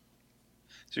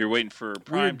 So you're waiting for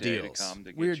Prime Weird Day deals. to come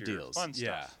to get Weird your deals. fun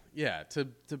stuff. Yeah.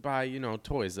 To buy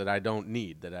toys that I don't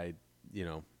need. That I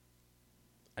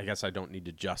I guess I don't need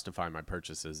to justify my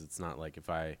purchases. It's not like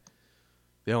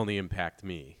they only impact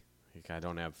me. Like I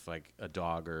don't have like a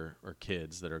dog or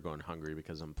kids that are going hungry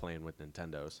because I'm playing with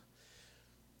Nintendos.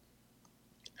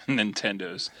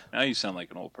 Nintendos. Now you sound like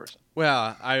an old person.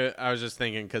 Well, I was just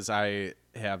thinking because I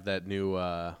have that new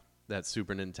that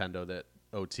Super Nintendo that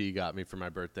OT got me for my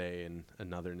birthday and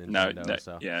another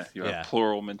Nintendo. You have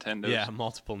plural Nintendos. Yeah,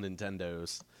 multiple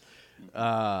Nintendos.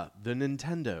 The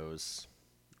Nintendos.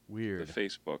 Weird. The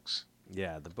Facebooks.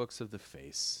 Yeah, the books of the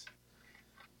face.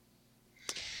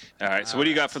 All right, so what do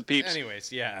you got for the peeps?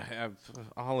 Anyways,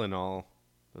 all in all,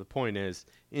 the point is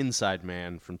Inside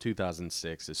Man from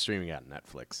 2006 is streaming out on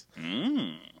Netflix.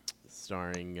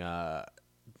 Starring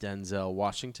Denzel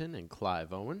Washington and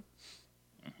Clive Owen.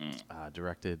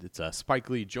 Directed, it's a Spike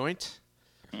Lee joint.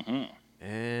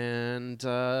 And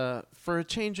for a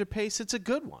change of pace, it's a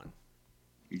good one.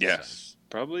 Yes,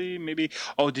 probably, maybe.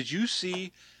 Oh, did you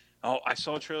see? Oh, I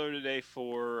saw a trailer today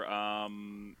for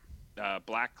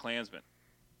Black Klansman.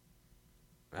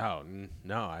 Oh,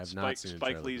 no, I have not seen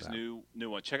Spike Lee's new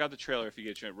one. Check out the trailer if you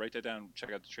get a chance. Write that down.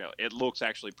 Check out the trailer. It looks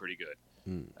actually pretty good.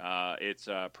 It's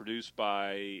produced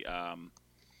by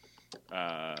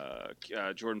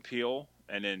Jordan Peele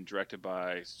and then directed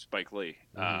by Spike Lee.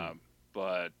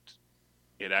 But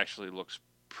it actually looks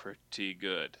pretty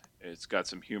good. It's got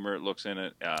some humor. It looks in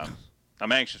it.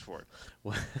 I'm anxious for it.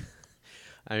 Well,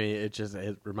 I mean,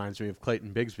 it reminds me of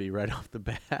Clayton Bigsby right off the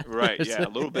bat. Right, yeah, a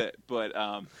little bit. But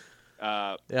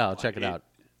I'll check it out.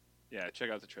 Yeah,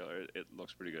 check out the trailer. It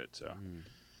looks pretty good. So,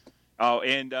 oh,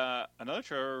 and another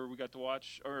trailer we got to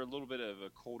watch, or a little bit of a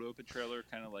cold open trailer,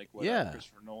 kind of like what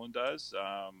Christopher Nolan does.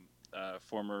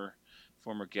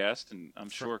 Former guest, and I'm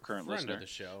sure current friend listener of the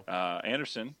show,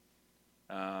 Anderson.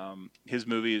 His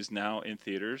movie is now in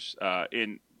theaters.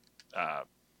 In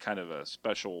kind of a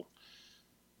special.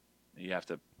 You have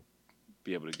to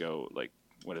be able to go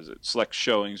select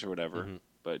showings or whatever.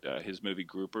 But his movie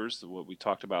Groupers, what we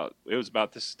talked about, it was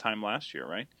about this time last year,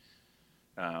 right?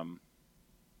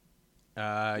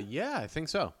 Yeah, I think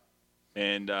so.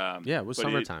 And it was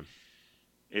summertime.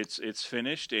 It's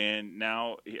finished, and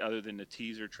now other than the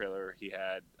teaser trailer he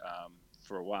had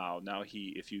for a while, now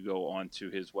if you go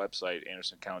onto his website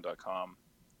andersoncowan.com,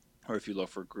 or if you look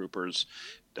for Groupers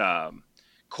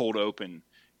cold open,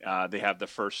 they have the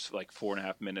first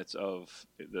 4.5 minutes of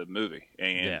the movie,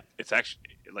 and it's actually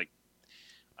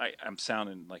I'm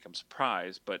sounding like I'm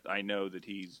surprised, but I know that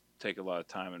he's taken a lot of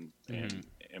time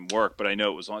and work. But I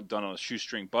know it was done on a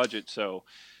shoestring budget, so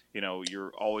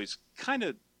you're always kind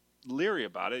of leery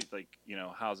about it.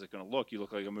 How's it going to look? You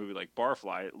look like a movie like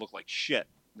Barfly. It looked like shit,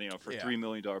 for $3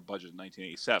 million budget in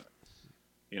 1987.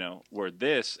 Where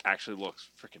this actually looks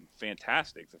freaking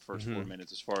fantastic. The first 4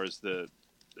 minutes, as far as the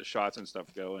shots and stuff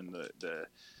go, and the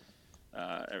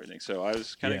everything. So I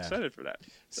was kind of excited for that.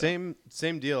 So.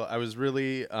 Same deal. I was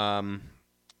really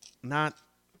not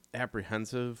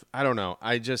apprehensive. I don't know.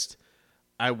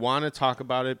 I want to talk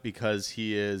about it because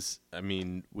he is. I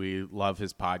mean, we love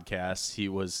his podcast. He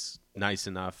was nice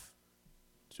enough.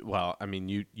 Well, I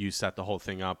mean, you set the whole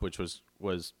thing up, which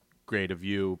was great of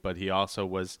you. But he also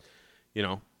was,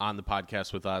 on the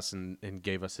podcast with us and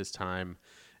gave us his time,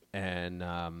 and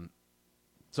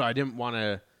so I didn't want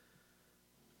to.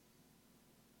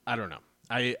 I don't know.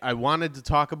 I wanted to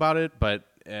talk about it, but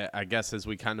I guess as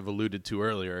we kind of alluded to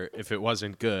earlier, if it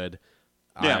wasn't good,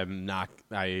 I'm not.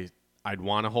 I'd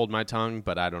want to hold my tongue,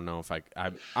 but I don't know if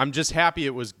I'm just happy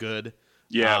it was good.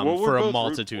 Yeah, for a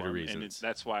multitude of reasons. And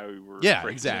that's why we were. Yeah,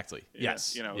 exactly.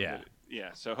 Yes. Yeah.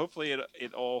 So hopefully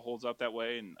it all holds up that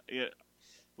way, and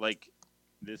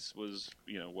this was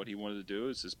what he wanted to do.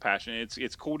 Is his passion.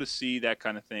 It's cool to see that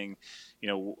kind of thing.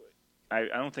 I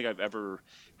don't think I've ever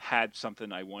had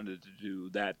something I wanted to do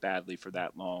that badly for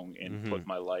that long and put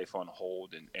my life on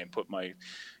hold and put my,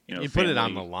 you family, put it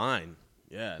on the line.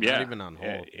 Yeah, not even on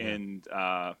hold. And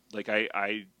I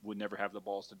would never have the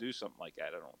balls to do something like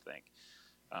that, I don't think.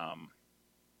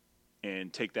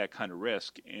 And take that kind of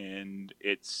risk, and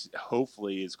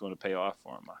hopefully it's going to pay off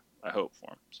for him. I hope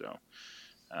for him. So,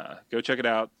 Go check it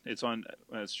out. It's on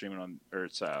streaming on, or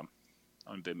it's on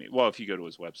Vimeo. Well, if you go to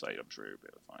his website, I'm sure you'll be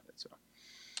able to find it. So,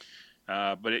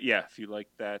 but if you like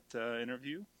that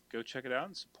interview, go check it out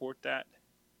and support that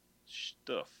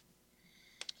stuff.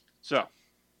 So,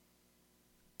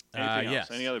 anything else?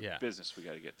 Any other business we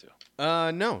got to get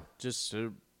to? No, just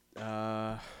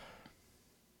I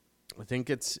think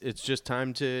it's just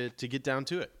time to get down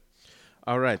to it.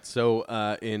 All right, so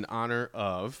in honor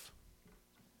of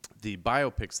the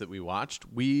biopics that we watched,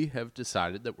 we have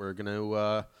decided that we're going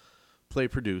to play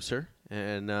producer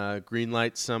and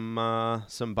greenlight some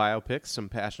biopics, some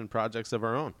passion projects of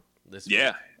our own. This week.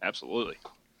 Absolutely.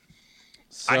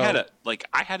 So, I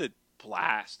had a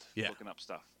blast looking up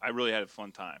stuff. I really had a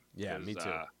fun time. Yeah, me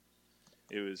too.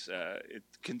 It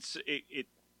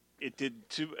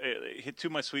hit two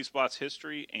of my sweet spots: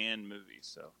 history and movies.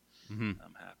 So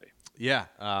I'm happy. Yeah,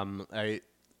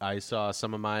 I saw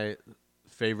some of my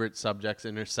favorite subjects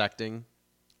intersecting.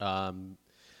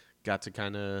 Got to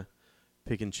kind of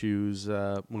pick and choose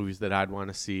movies that I'd want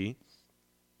to see.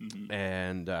 Mm-hmm.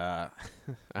 And I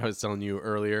was telling you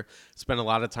earlier, spent a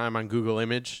lot of time on Google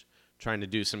Image trying to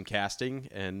do some casting,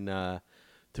 and to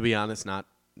be honest, not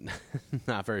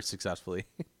very successfully.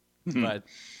 But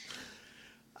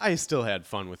I still had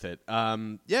fun with it.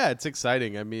 It's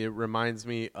exciting. I mean, it reminds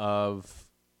me of,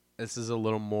 this is a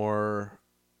little more,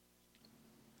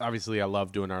 obviously I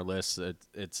love doing our lists.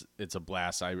 It's a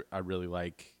blast. I really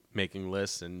like making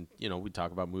lists, and we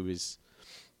talk about movies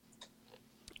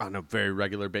on a very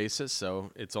regular basis,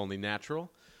 so it's only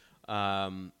natural.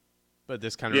 But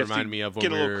this kind of reminded me of when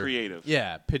get a little creative.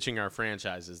 Yeah, pitching our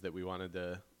franchises that we wanted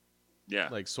to,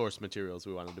 like source materials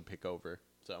we wanted to pick over.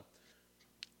 So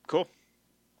cool.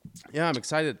 Yeah, I'm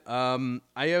excited. I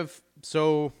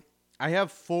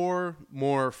have 4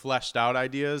 more fleshed out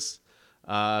ideas.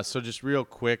 So just real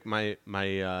quick, my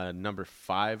number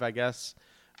 5, I guess.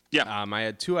 Yeah. I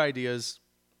had 2 ideas.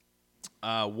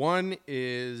 One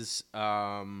is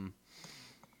the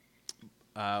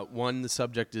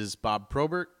subject is Bob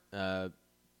Probert,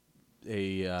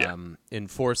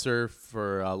 enforcer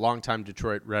for a longtime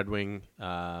Detroit Red Wing,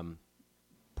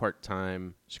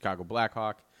 part-time Chicago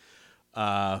Blackhawk,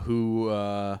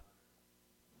 who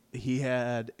he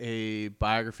had a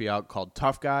biography out called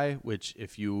Tough Guy, which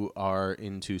if you are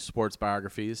into sports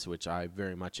biographies, which I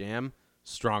very much am,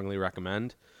 strongly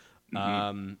recommend.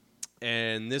 Mm-hmm.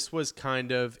 And this was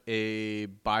kind of a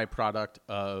byproduct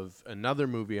of another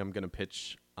movie I'm going to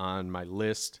pitch on my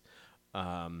list.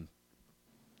 A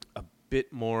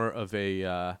bit more of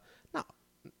a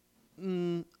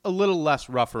little less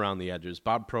rough around the edges.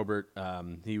 Bob Probert,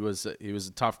 he was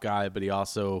a tough guy, but he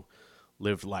also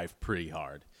lived life pretty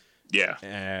hard. Yeah.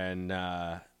 And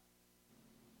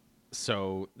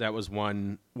so that was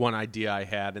one idea I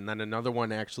had, and then another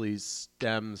one actually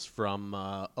stems from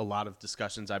a lot of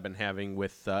discussions I've been having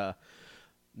with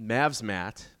Mavs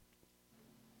Matt.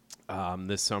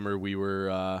 This summer we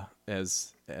were,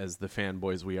 as the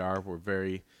fanboys we're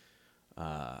very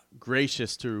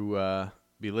gracious to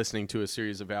be listening to a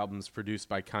series of albums produced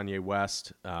by Kanye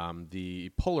West, the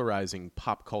polarizing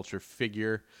pop culture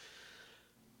figure.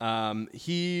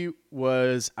 He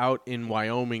was out in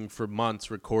Wyoming for months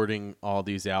recording all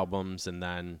these albums, and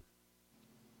then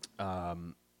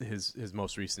his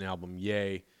most recent album,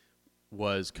 Yay,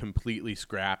 was completely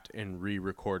scrapped and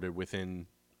re-recorded within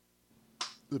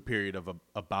the period of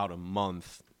about a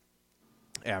month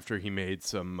after he made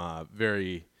some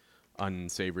very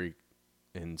unsavory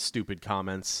and stupid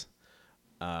comments.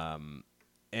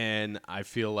 And I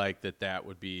feel like that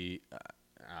would be...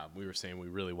 we were saying we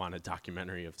really want a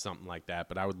documentary of something like that,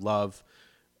 but I would love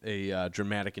a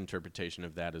dramatic interpretation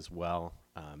of that as well,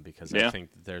 because I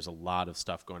think that there's a lot of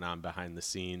stuff going on behind the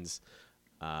scenes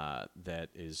that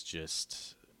is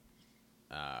just,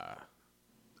 I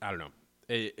don't know.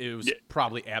 It was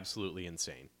probably absolutely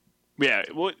insane. Yeah,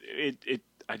 well,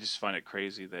 I just find it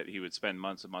crazy that he would spend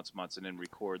months and months and months and then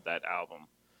record that album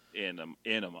in a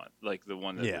month, like the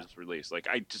one that was released. Like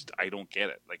I don't get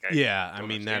it. Like I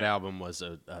mean that album was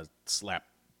a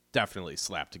definitely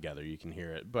slapped together. You can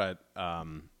hear it, but I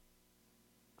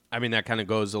mean that kind of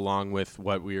goes along with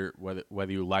what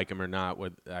whether you like him or not.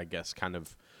 What I guess kind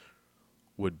of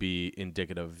would be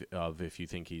indicative of if you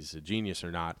think he's a genius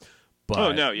or not.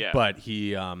 But, But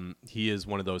he is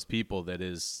one of those people that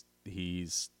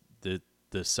he's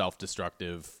the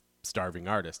self-destructive starving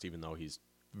artist, even though he's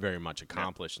very much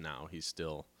accomplished now. He's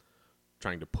still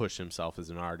trying to push himself as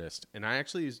an artist. And I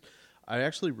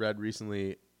actually read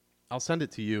recently, I'll send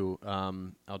it to you.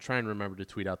 I'll try and remember to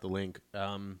tweet out the link.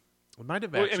 It might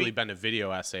have been a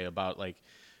video essay about like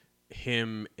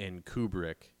him and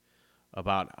Kubrick,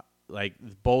 about like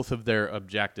both of their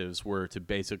objectives were to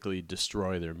basically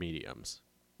destroy their mediums,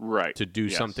 Right. to do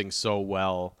something so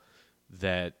well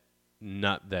that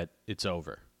it's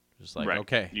over. Just like, right.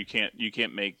 okay, You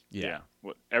can't make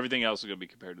everything else is going to be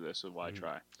compared to this, so why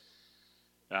try?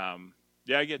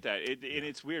 Yeah, I get that. And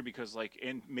it's weird because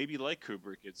and maybe like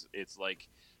Kubrick, it's like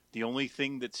the only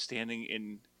thing that's standing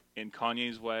in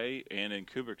Kanye's way and in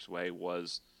Kubrick's way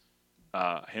was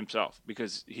himself,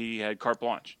 because he had carte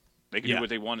blanche. They could do what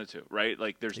they wanted to, right?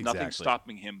 Like there's nothing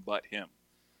stopping him but him.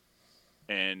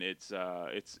 And it's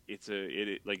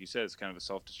like you said, it's kind of a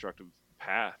self-destructive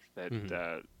path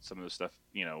that some of the stuff,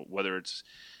 whether it's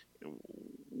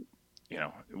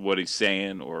what he's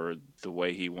saying or the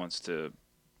way he wants to,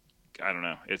 I don't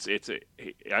know.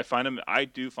 I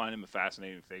do find him a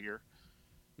fascinating figure.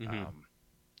 I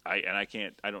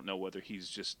don't know whether he's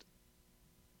just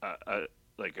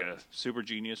like a super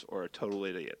genius or a total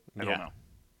idiot. I don't know.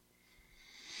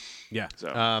 Yeah.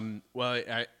 So. Well,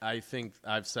 I think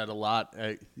I've said a lot.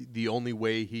 The only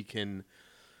way he can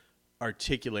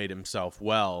articulate himself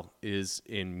well is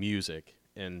in music.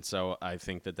 And so I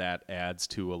think that adds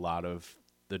to a lot of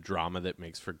the drama that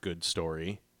makes for good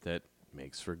story, that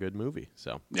makes for good movie.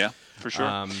 So yeah, for sure.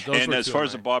 And as far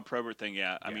as the Bob Probert thing,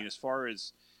 I mean, as far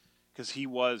as, because he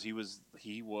was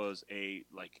a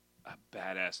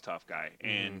badass tough guy,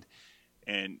 and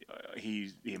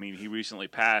he recently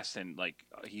passed, and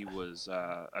he was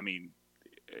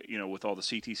with all the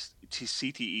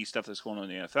CTE stuff that's going on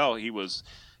in the NFL,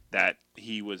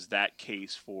 he was that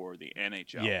case for the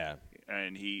NHL. Yeah.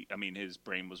 And his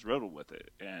brain was riddled with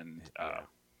it, and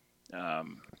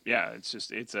it's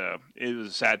just it was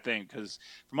a sad thing, because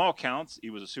from all accounts he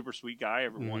was a super sweet guy.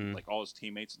 Everyone, all his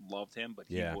teammates loved him, but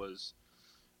he was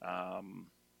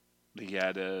he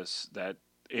had that,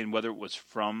 and whether it was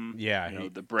from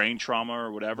the brain trauma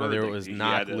or whatever, whether it was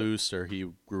knocked loose or he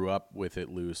grew up with it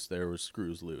loose, there were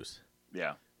screws loose.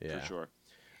 Yeah, for sure.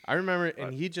 I remember,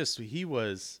 and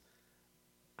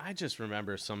I just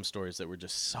remember some stories that were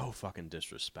just so fucking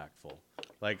disrespectful.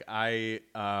 Like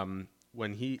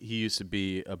when he used to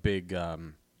be a big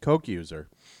coke user,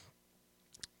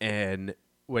 and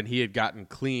when he had gotten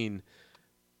clean,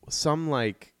 some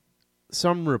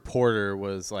reporter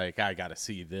was like, I gotta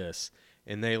see this,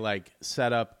 and they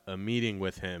set up a meeting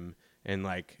with him and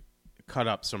cut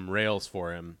up some rails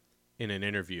for him in an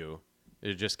interview.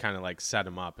 It just kind of set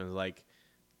him up, and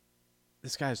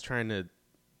this guy's trying to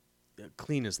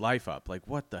clean his life up.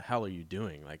 What the hell are you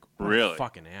doing? What really? A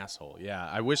fucking asshole. Yeah,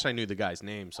 I wish I knew the guy's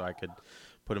name so I could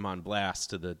put him on blast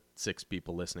to the 6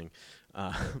 people listening.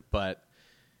 But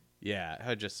yeah,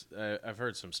 I've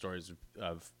heard some stories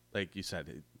of, like you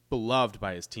said, beloved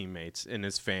by his teammates and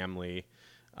his family.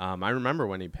 I remember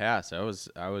when he passed, I was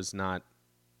not,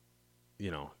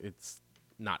 it's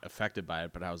not affected by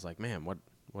it, but I was like, man, what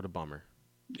a bummer.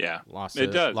 Yeah, lost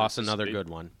another good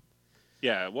one.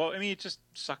 Yeah, well, it just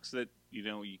sucks that you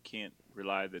can't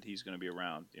rely that he's going to be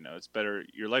around. It's better.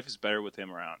 Your life is better with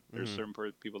him around. There's certain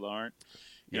people that aren't.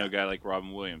 A guy like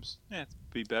Robin Williams. Yeah, it'd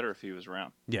be better if he was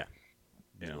around. Yeah,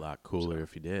 be a lot cooler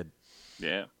if he did.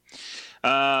 Yeah.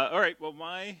 All right. Well,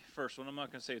 my first one, I'm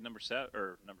not going to say number 7,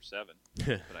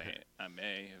 but I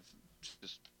may have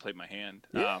just played my hand.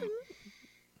 Yeah.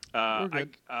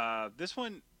 This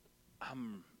one,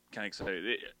 I'm kind of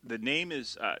excited. The name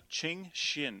is Ching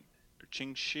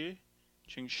Shi,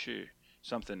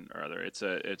 something or other. It's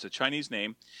a Chinese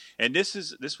name, and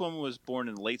this one was born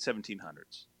in the late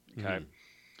 1700s. Okay,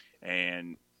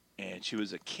 and she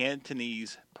was a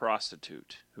Cantonese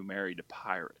prostitute who married a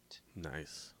pirate.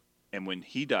 Nice. And when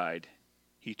he died,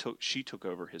 she took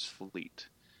over his fleet.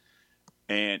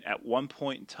 And at one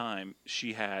point in time,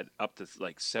 she had up to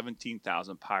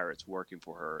 17,000 pirates working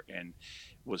for her, and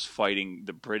was fighting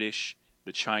the British,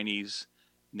 the Chinese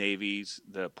navies,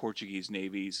 the Portuguese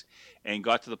navies, and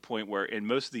got to the point where, in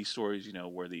most of these stories,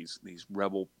 where these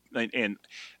rebel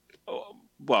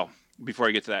well, before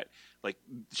I get to that,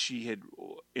 she had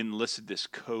enlisted this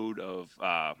code of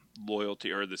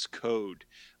loyalty, or this code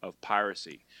of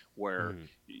piracy, where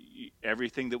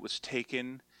everything that was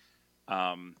taken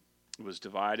was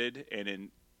divided, and in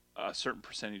a certain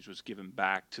percentage was given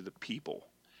back to the people.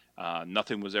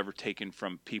 Nothing was ever taken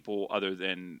from people other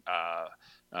than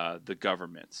the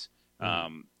governments.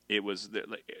 It was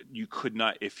you could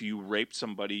not, if you raped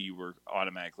somebody, you were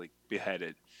automatically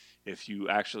beheaded. If you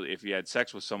had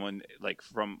sex with someone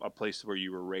from a place where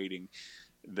you were raiding,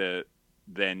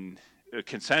 then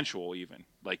consensual, even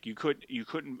you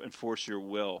couldn't enforce your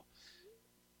will,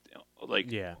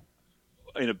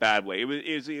 in a bad way.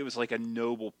 It was like a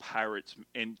noble pirate's,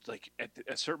 and at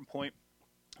a certain point,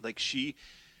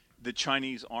 the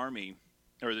Chinese army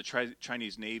or the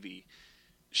Chinese Navy,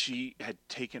 she had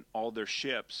taken all their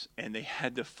ships and they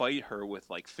had to fight her with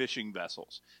like fishing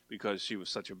vessels because she was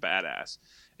such a badass.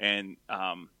 And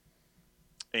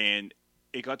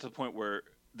it got to the point where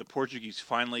the Portuguese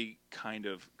finally kind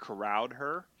of corralled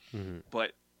her,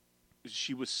 but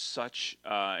she was such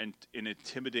an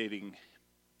intimidating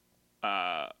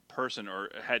person, or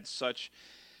had such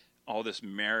all this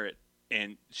merit,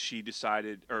 and she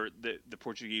decided, or the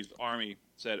Portuguese army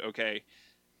said, okay,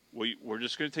 we're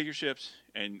just going to take your ships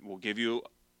and we'll give you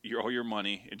all your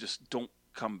money, and just don't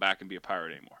come back and be a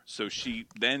pirate anymore. So she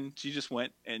just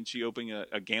went and she opened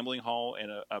a gambling hall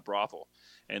and a brothel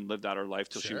and lived out her life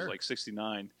till she was like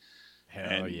 69.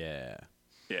 Hell yeah.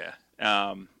 Yeah.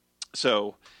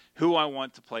 So who I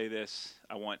want to play this,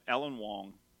 I want Ellen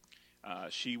Wong.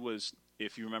 She was,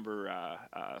 if you remember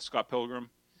Scott Pilgrim,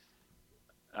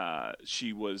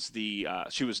 she was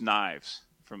Knives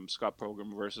from Scott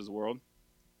Pilgrim versus the World.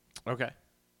 Okay.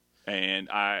 And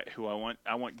I want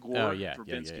Gore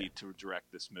Verbinski to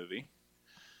direct this movie.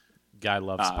 Guy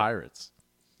loves pirates.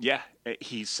 Yeah,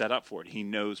 he's set up for it. He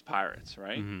knows pirates,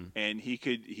 right? Mm-hmm. And he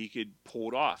could pull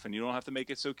it off. And you don't have to make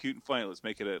it so cute and funny. Let's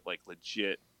make it a like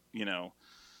legit. You don't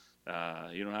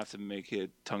have to make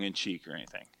it tongue in cheek or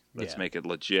anything. Let's make it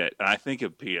legit. And I think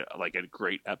it'd be like a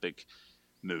great epic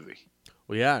movie.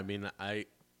 Well, yeah. I mean,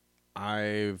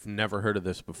 I've never heard of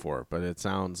this before, but it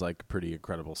sounds like a pretty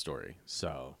incredible story.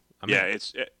 So.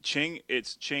 It's Ching.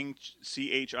 It's Ching,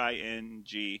 Ching, and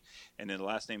then the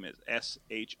last name is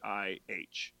Shih.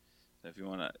 So if you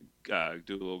want to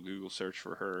do a little Google search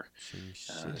for her,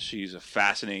 she's a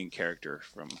fascinating character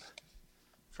from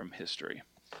history.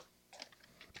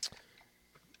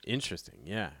 Interesting.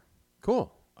 Yeah.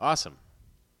 Cool. Awesome.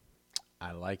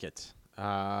 I like it.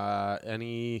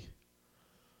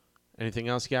 Anything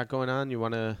else you got going on? You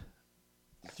want to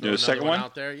throw the second one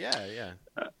out there? Yeah.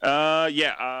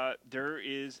 There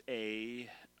is a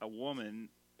woman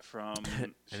from.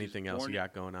 Anything else you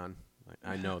got going on?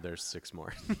 I know there's 6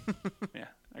 more. Yeah,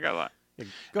 I got a lot. Yeah,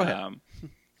 go ahead.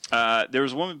 There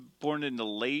was a woman born in the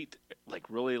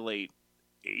really late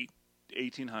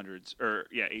 1800s,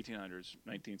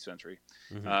 19th century.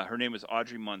 Mm-hmm. Her name was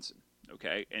Audrey Munson.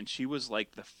 Okay, and she was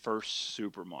like the first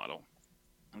supermodel.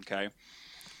 Okay.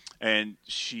 And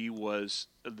she was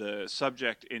the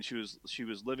subject, and she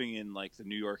was living in like the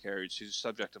New York area. She's the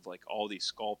subject of like all these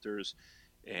sculptors,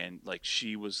 and like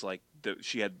she was like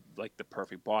she had like the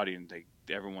perfect body, and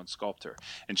everyone sculpted her.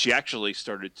 And she actually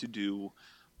started to do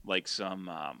like some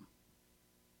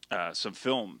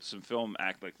film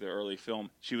act, like the early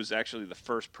film. She was actually the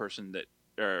first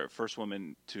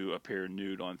woman to appear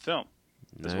nude on film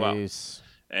as well.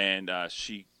 And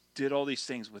she did all these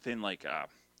things within like a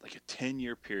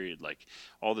 10-year period, like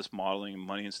all this modeling and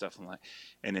money and stuff,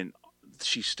 and then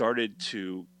she started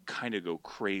to kind of go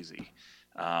crazy.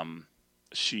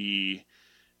 She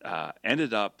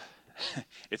ended up,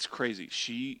 it's crazy.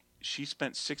 She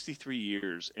spent 63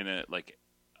 years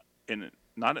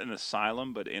not an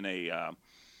asylum, but in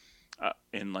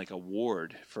like a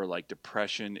ward for like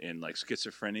depression and like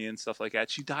schizophrenia and stuff like that.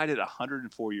 She died at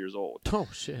 104 years old. Oh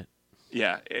shit.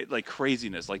 Yeah, like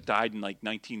craziness, like died in like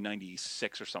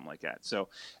 1996 or something like that. So,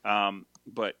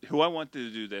 but who I wanted to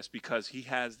do this because he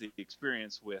has the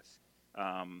experience with,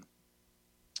 oh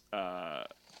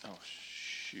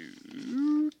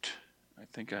shoot, I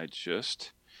think I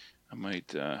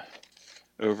might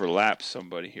overlap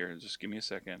somebody here. Just give me a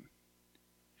second.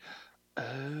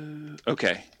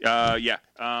 Okay, yeah.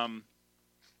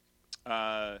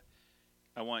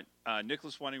 I want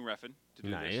Nicholas Winding Refn to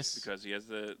do this because he has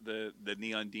the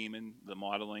Neon Demon, the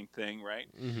modeling thing, right?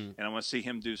 Mm-hmm. And I want to see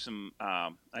him do some.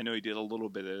 I know he did a little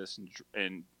bit of this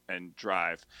and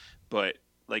Drive, but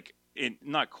like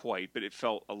not quite, but it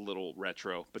felt a little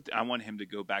retro. But I want him to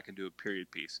go back and do a period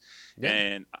piece,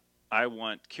 and I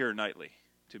want Keira Knightley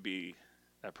to be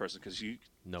that person because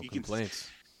no complaints.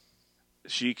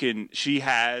 She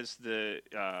has the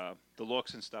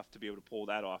looks and stuff to be able to pull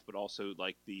that off, but also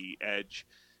like the edge,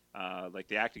 like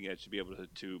the acting edge to be able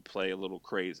to play a little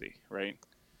crazy, right?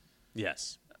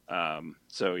 Yes.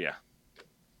 So yeah,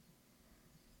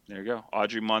 there you go.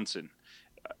 Audrey Munson,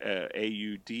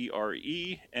 AudreyMunson.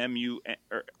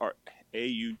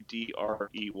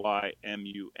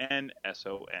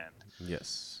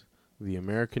 Yes, the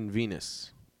American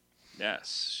Venus.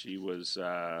 Yes, she was.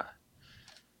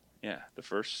 The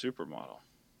first supermodel.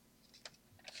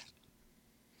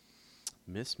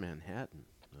 Miss Manhattan.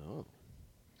 Oh.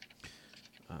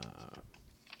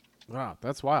 Wow,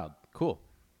 that's wild. Cool.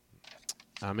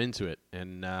 I'm into it.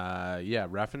 And,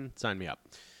 Refn, sign me up.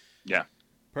 Yeah.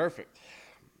 Perfect.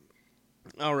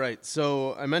 All right,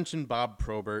 so I mentioned Bob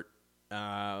Probert,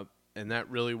 and that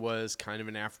really was kind of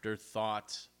an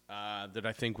afterthought that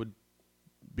I think would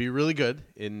be really good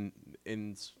in.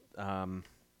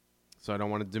 So I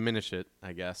don't want to diminish it,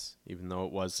 I guess, even though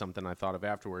it was something I thought of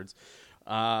afterwards.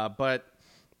 But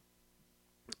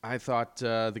I thought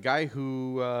the guy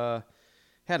who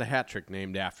had a hat trick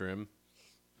named after him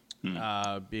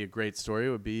be a great story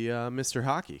would be Mr.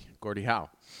 Hockey, Gordie Howe.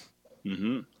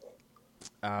 Mm-hmm.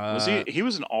 Was he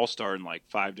was an all-star in like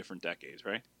 5 different decades,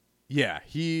 right? Yeah,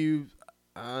 Yarmor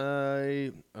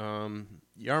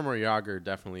Yager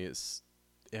definitely is.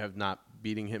 Have not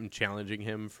beating him, challenging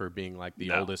him for being like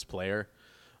the oldest player,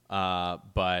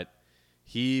 but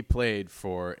he played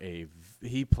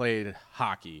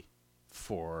hockey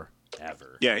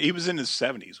forever. Yeah, he was in his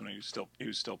 70s when he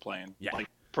was still playing, Yeah. like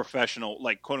professional,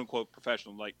 like quote unquote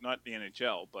professional, like not the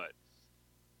NHL, but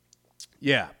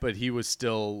Yeah, but he was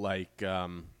still like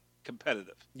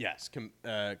competitive. yes,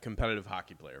 competitive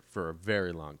hockey player for a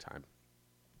very long time,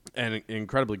 and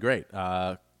incredibly great.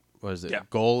 What is it? Yeah.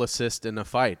 Goal, assist, in a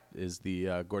fight is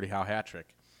the Gordie Howe hat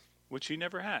trick. Which he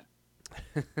never had.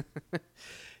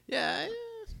 Yeah,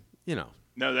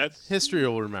 No, that's history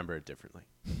will remember it differently.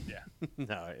 yeah.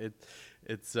 No,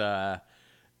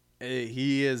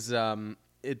 he is.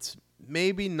 It's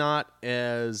maybe not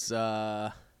as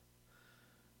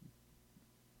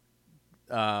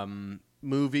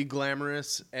movie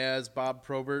glamorous as Bob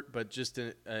Probert, but just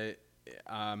an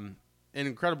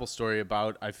incredible story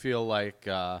about. I feel like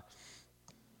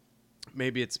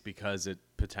maybe it's because it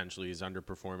potentially is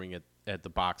underperforming at the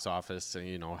box office.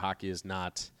 And, hockey is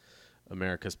not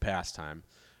America's pastime.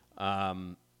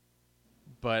 But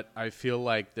I feel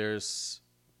like there's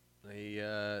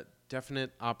a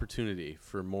definite opportunity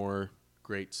for more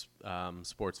great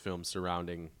sports films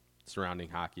surrounding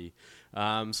hockey.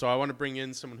 So I want to bring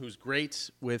in someone who's great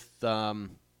with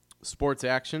sports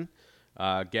action,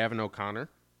 Gavin O'Connor.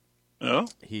 Oh,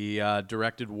 He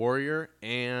directed Warrior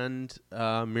and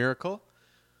Miracle.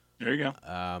 there you go.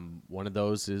 One of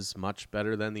those is much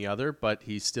better than the other, but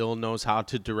he still knows how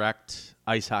to direct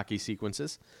ice hockey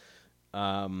sequences.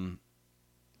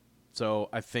 So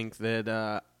I think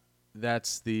that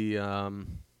that's the I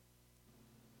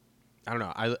don't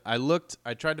know. I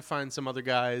tried to find some other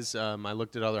guys. I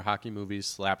looked at other hockey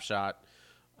movies, Slapshot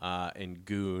and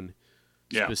Goon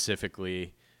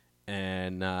specifically,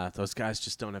 and those guys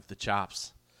just don't have the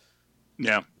chops.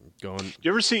 Yeah. Going. Do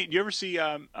you ever see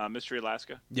Mystery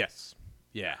Alaska? Yes.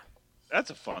 Yeah. That's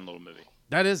a fun little movie.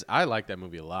 That is. I like that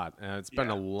movie a lot. It's been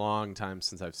Yeah. a long time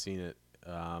since I've seen it,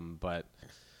 but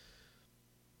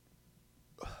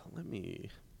let me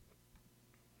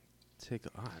take.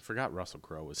 I forgot Russell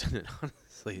Crowe was in it.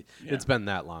 Honestly, It's been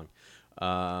that long.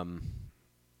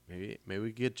 Maybe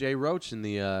we get Jay Roach in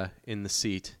the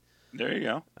seat. There you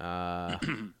go.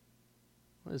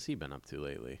 What has he been up to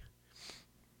lately?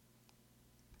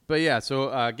 But yeah,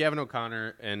 so Gavin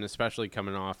O'Connor, and especially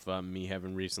coming off me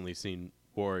having recently seen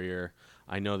Warrior,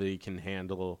 I know that he can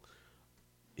handle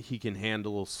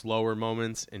slower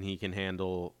moments, and he can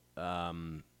handle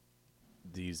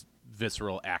these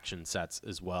visceral action sets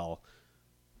as well,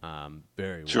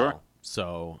 very well.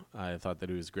 So I thought that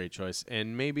he was a great choice,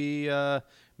 and maybe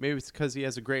it's because he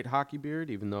has a great hockey beard,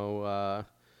 even though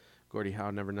Gordie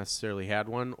Howe never necessarily had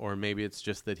one, or maybe it's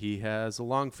just that he has a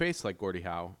long face like Gordie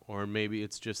Howe, or maybe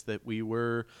it's just that we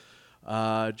were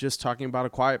just talking about A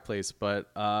Quiet Place. But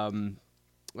I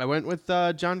went with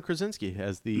John Krasinski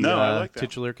as the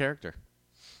titular character.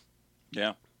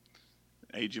 Yeah.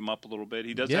 Age him up a little bit.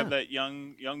 He does have that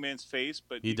young man's face,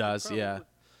 but he does,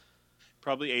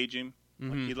 probably age him.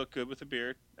 Mm-hmm. Like, he looked good with a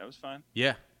beard. That was fine.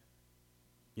 Yeah.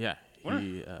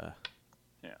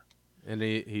 And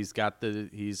he's got a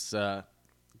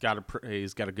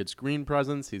good screen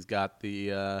presence. He's got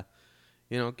the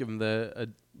give him a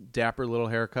dapper little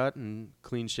haircut and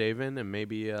clean shaven, and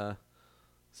maybe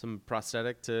some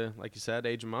prosthetic to, like you said,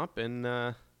 age him up,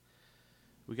 and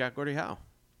we got Gordie Howe.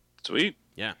 Sweet.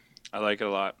 Yeah, I like it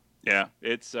a lot. Yeah,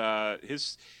 it's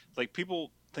his, like,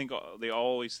 people think, they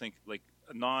always think like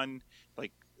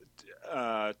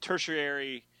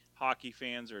tertiary hockey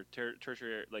fans or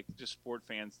tertiary, like, just sport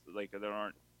fans, like, that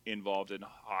aren't involved in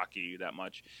hockey that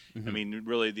much. Mm-hmm. I mean,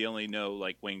 really, they only know,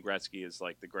 like, Wayne Gretzky is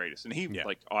like the greatest, and he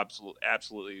like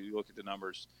absolutely. You look at the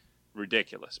numbers,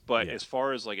 ridiculous. But as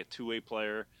far as like a two-way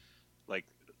player, like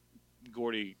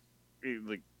Gordie,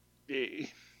 like,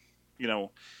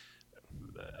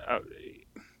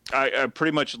 I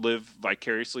pretty much live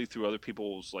vicariously through other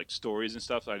people's, like, stories and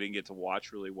stuff. So I didn't get to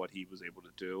watch really what he was able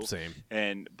to do. Same.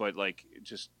 But like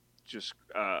just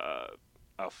a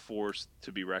force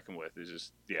to be reckoned with.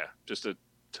 Is just a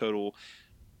total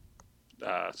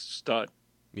stud.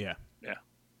 Yeah. Yeah.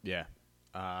 Yeah.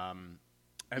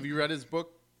 Have you read his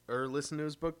book or listened to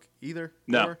his book either?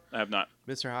 No, Or I have not.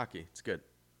 Mr. Hockey. It's good.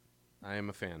 I am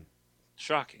a fan.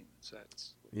 Shocking.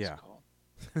 That's what Yeah. it's called.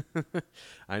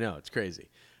 I know, it's crazy.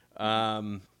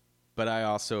 But I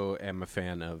also am a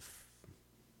fan of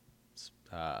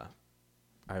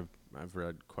I've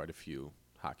read quite a few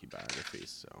hockey biographies,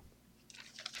 so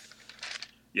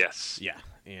Yes. yeah.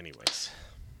 Anyways.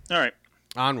 All right.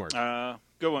 Onward.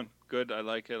 Good one. Good. I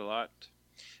like it a lot.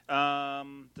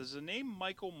 Does the name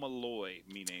Michael Malloy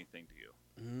mean anything to you?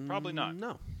 Probably not.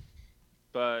 No.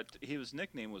 But his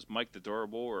nickname was Mike the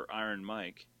Durable or Iron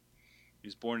Mike. He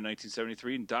was born in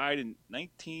 1973 and died in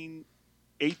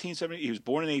 1870. He was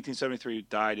born in 1873,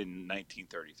 died in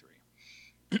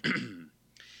 1933.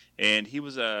 And he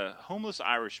was a homeless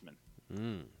Irishman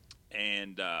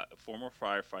and a former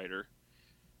firefighter,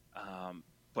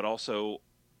 but also,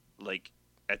 like,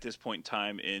 at this point in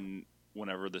time in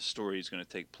whenever the story is going to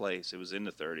take place, it was in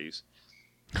the 30s,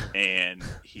 and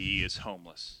he is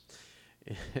homeless.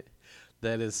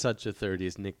 That is such a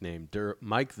 30s nickname.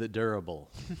 Mike the Durable.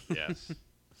 Yes.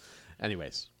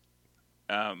 Anyways.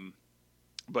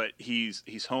 But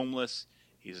he's homeless.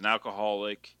 He's an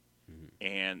alcoholic,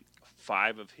 and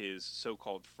 5 of his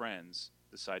so-called friends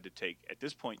decide to take. At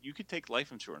this point, you could take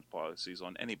life insurance policies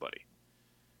on anybody,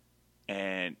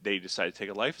 and they decide to take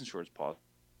a life insurance policy.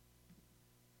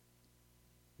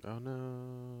 Oh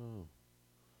no!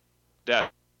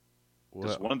 Death,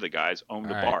 because one of the guys owned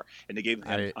a bar, and they gave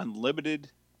him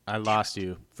unlimited. I lost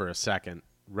you for a second,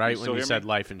 right when you said me?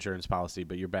 Life insurance policy,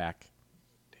 but you're back.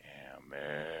 Damn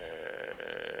it!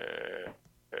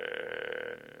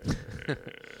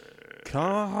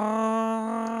 Come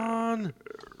on!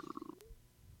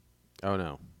 Oh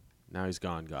no! Now he's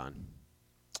gone.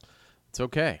 It's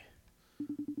okay.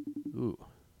 Ooh.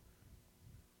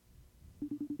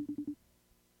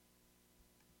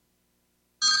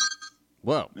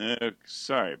 Whoa.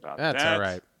 Sorry about that. That's all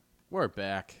right. We're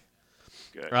back.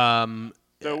 Good.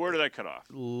 So where did I cut off?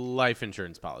 Life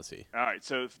insurance policy. All right.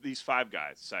 So these 5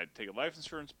 guys decided to take a life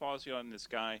insurance policy on this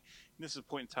guy. And this is a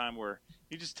point in time where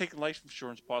you just take life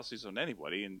insurance policies on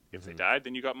anybody, and if they died,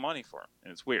 then you got money for them.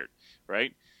 And it's weird,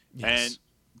 right? Yes.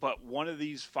 But one of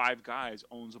these 5 guys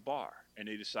owns a bar, and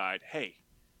they decide, hey,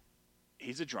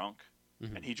 he's a drunk,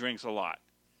 and he drinks a lot.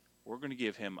 We're going to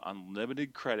give him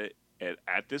unlimited credit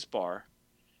at this bar,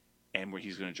 and where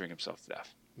he's going to drink himself to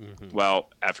death.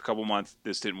 Well, after a couple months,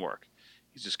 this didn't work.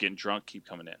 He's just getting drunk, keep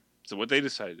coming in. So what they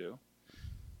decided to do,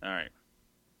 all right,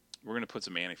 we're going to put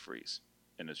some antifreeze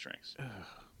in his drinks.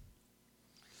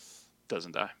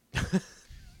 Doesn't die.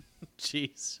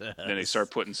 Jesus. Then they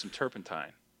start putting some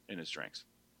turpentine in his drinks.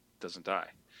 Doesn't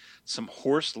die. Some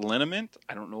horse liniment,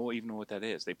 I don't even know what that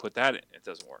is. They put that in, it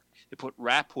doesn't work. They put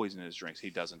rat poison in his drinks, he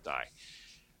doesn't die.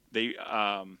 They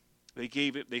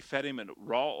fed him a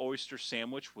raw oyster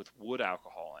sandwich with wood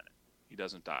alcohol in it. He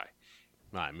doesn't die.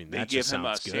 I mean, they give him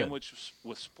a sandwich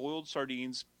with spoiled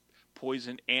sardines,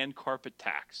 poison, and carpet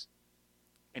tacks,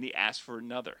 and he asked for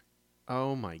another.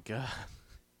 Oh my god!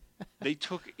 They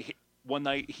took one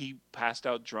night. He passed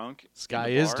out drunk. This guy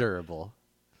is durable.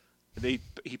 He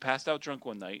passed out drunk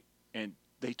one night, and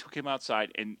they took him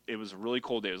outside, and it was a really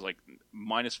cold day. It was like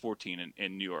minus 14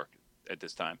 in New York at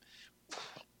this time.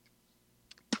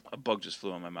 A bug just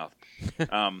flew in my mouth.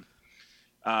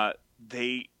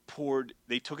 They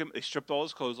stripped all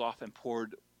his clothes off and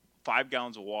poured 5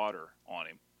 gallons of water on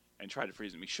him and tried to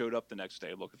freeze him. He showed up the next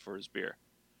day looking for his beer.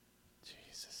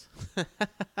 Jesus.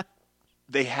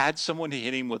 They had someone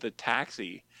hit him with a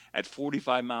taxi at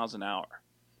 45 miles an hour,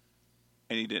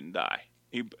 and he didn't die.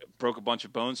 He broke a bunch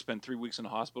of bones, spent 3 weeks in the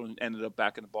hospital, and ended up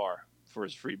back in the bar for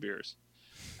his free beers.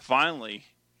 Finally,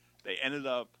 they ended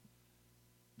up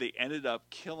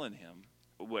killing him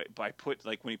by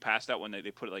when he passed out one night.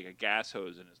 They put like a gas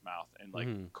hose in his mouth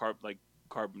and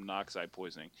carbon monoxide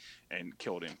poisoning, and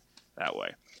killed him that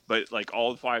way. But like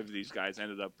all 5 of these guys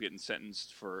ended up getting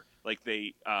sentenced for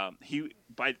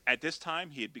at this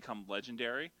time he had become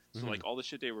legendary. So like all the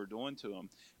shit they were doing to him,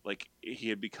 like he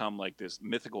had become like this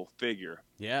mythical figure.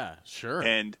 Yeah, sure.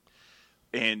 And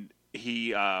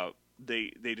he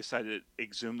they decided to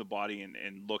exhume the body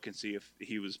and look and see if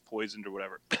he was poisoned or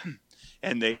whatever.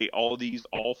 And all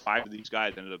 5 of these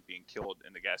guys ended up being killed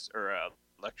in the gas or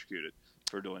electrocuted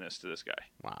for doing this to this guy.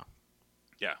 Wow.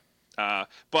 Yeah.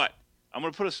 But I'm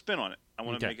going to put a spin on it. I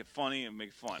want to make it funny and make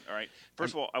it fun. All right.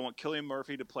 First of all, I want Cillian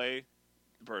Murphy to play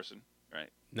the person,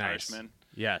 right? Nice. Irishman.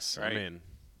 Yes, right? I'm in.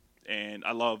 And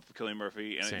I love Cillian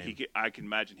Murphy, and Same. I can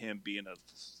imagine him being a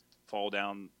fall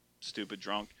down, stupid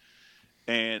drunk.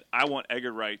 And I want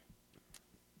Edgar Wright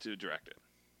to direct it.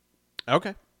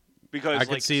 Okay. Because I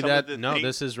could like, see some that. of the No, things,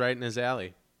 this is right in his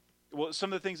alley. well,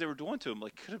 some of the things they were doing to him,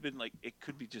 like, could have been like, it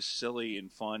could be just silly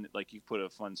and fun. Like, you put a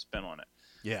fun spin on it.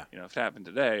 Yeah. You know, if it happened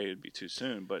today, it'd be too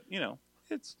soon. But you know,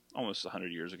 it's almost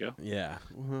 100 years ago. Yeah.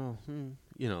 Well,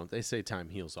 you know, they say time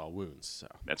heals all wounds. So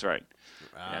That's right.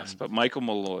 Yes, but Michael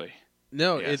Malloy.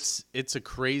 no, Yes. it's a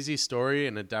crazy story,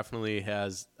 and it definitely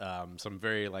has some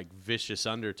very like vicious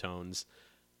undertones.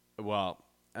 Well,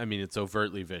 I mean, it's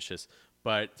overtly vicious.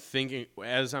 But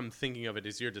as I'm thinking of it,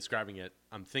 as you're describing it,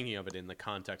 I'm thinking of it in the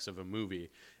context of a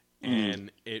movie,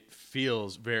 and it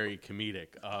feels very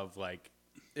comedic. Of like,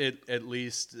 it at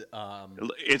least,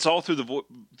 It's all through the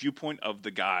viewpoint of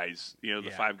the guys. You know, the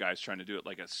Yeah. 5 guys trying to do it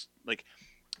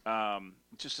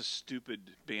just a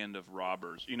stupid band of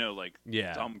robbers. You know, like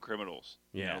Yeah. dumb criminals.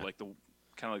 You Yeah. know, like the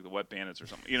kind of like the Wet Bandits or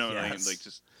something. You know what I mean? Yes. Like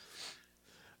just.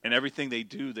 And everything they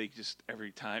do, they just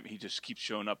every time he just keeps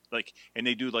showing up. Like, and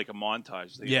they do like a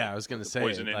montage. They, yeah, like, I was gonna put the say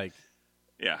poison in. like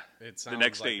Yeah, it the sounds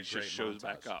next like a stage just great shows montage.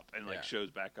 back up and like Yeah. shows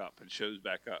back up and shows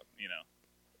back up. You know.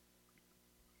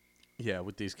 Yeah,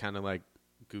 with these kind of like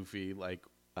goofy like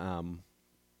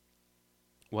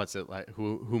what's it like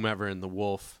whomever in the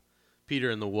wolf,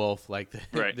 Peter and the Wolf, like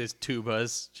Right. this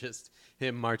tubas, just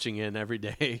him marching in every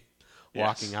day,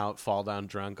 walking out, fall down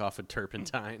drunk off a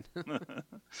turpentine.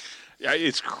 Yeah,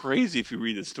 it's crazy if you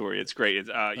read the story. It's great. It's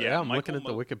Yeah, I'm Michael looking at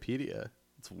the Wikipedia.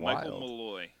 It's wild. Michael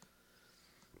Malloy.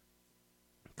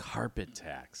 Carpet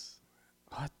tax.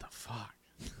 What the fuck?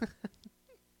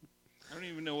 I don't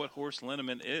even know what horse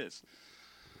liniment is.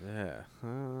 Yeah.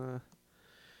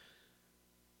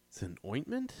 It's an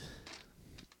ointment?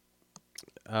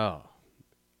 Oh.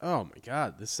 Oh my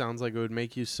god, this sounds like it would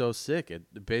make you so sick.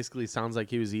 It basically sounds like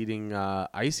he was eating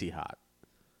Icy Hot,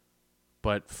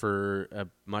 but for a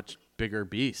much bigger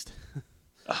beast.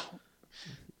 Oh,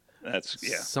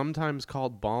 that's Sometimes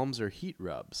called balms or heat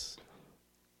rubs.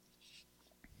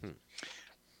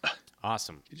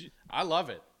 Awesome. I love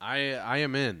it. I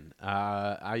am in.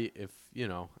 If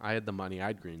I had the money,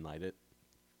 I'd greenlight it.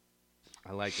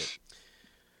 I like it.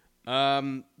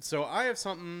 So I have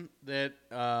something that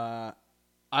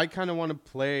I kind of want to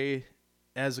play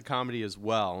as a comedy as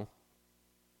well,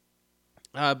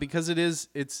 because it's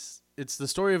the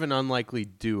story of an unlikely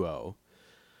duo.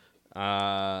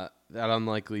 That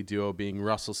unlikely duo being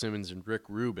Russell Simmons and Rick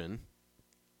Rubin,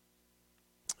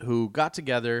 who got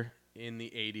together in the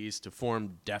 80s to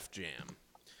form Def Jam,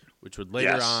 which would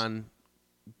later on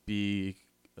be,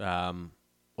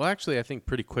 actually, I think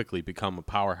pretty quickly become a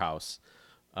powerhouse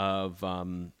of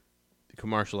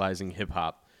commercializing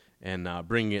hip-hop and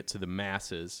bringing it to the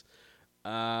masses.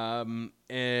 And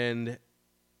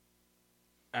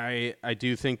I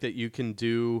do think that you can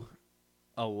do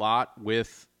a lot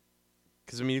with,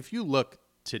 because, I mean, if you look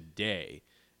today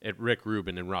at Rick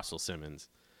Rubin and Russell Simmons,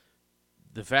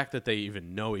 the fact that they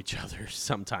even know each other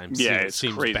sometimes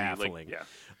seems crazy. baffling.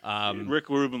 Like, Rick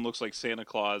Rubin looks like Santa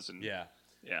Claus, and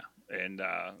and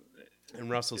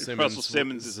Russell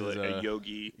Simmons is a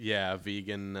yogi. Yeah,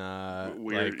 vegan,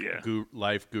 weird,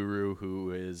 life guru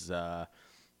who is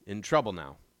in trouble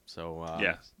now. So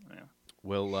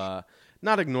we'll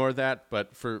not ignore that,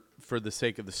 but for the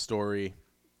sake of the story,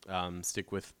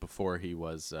 stick with before he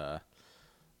was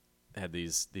had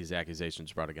these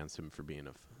accusations brought against him for being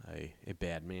a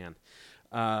bad man.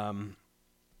 And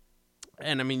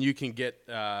I mean, you can get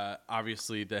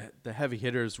obviously the heavy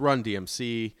hitters: Run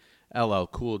DMC, LL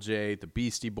Cool J, the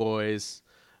Beastie Boys.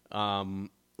 One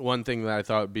thing that I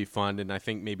thought would be fun, and I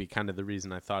think maybe kind of the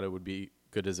reason I thought it would be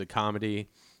good as a comedy,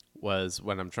 was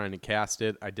when I'm trying to cast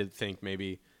it, I did think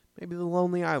maybe the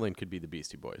Lonely Island could be the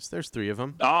Beastie Boys. There's 3 of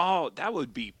them. Oh, that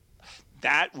would be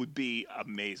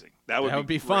amazing. That would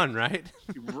be fun, right?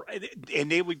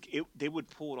 And they would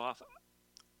pull it off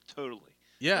totally.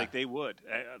 Yeah, like they would.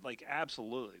 Like,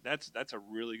 absolutely. That's a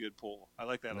really good pull. I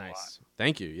like that a lot.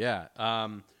 Thank you. Yeah.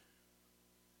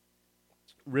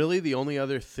 Really, the only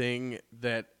other thing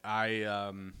that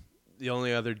the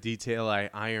only other detail I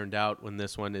ironed out when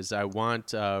this one is I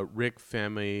want Rick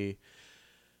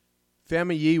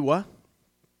Famuyiwa,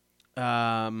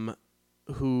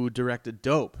 who directed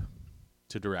Dope,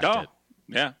 to direct it.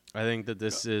 Yeah. I think that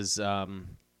this is a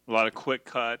lot of quick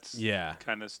cuts, yeah,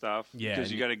 kind of stuff. Yeah,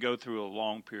 because you got to go through a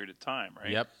long period of time,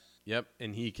 right? Yep.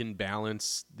 And he can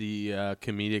balance the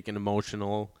comedic and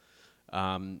emotional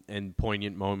and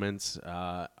poignant moments.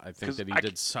 I think that he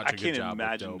did such a good job. I can't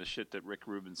imagine with the shit that Rick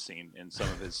Rubin's seen in some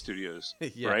of his studios,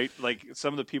 Yeah. right? Like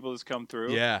some of the people that's come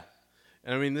through. Yeah,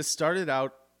 and I mean, this started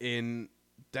out in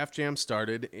Def Jam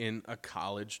started in a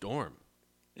college dorm.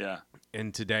 Yeah.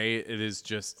 And today it is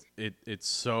just it's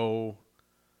so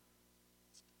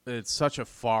it's such a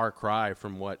far cry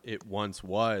from what it once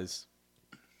was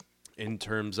in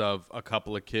terms of a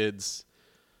couple of kids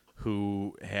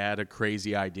who had a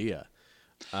crazy idea.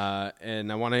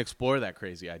 And I want to explore that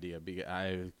crazy idea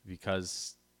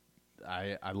because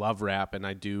I love rap, and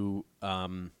I do.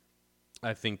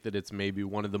 I think that it's maybe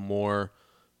one of the more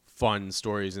fun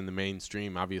stories in the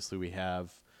mainstream. Obviously, we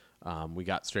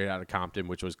got Straight Outta Compton,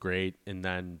 which was great, and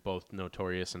then both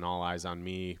Notorious and All Eyes on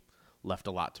Me left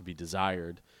a lot to be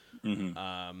desired.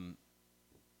 Mm-hmm.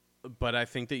 But I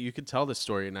think that you could tell this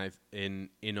story in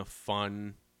a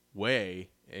fun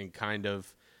way, and kind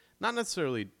of not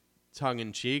necessarily tongue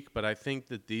in cheek, but I think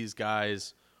that these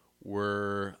guys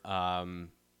were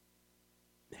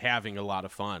having a lot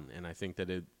of fun, and I think that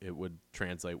it would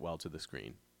translate well to the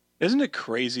screen. Isn't it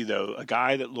crazy though? A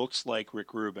guy that looks like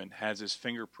Rick Rubin has his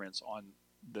fingerprints on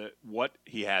what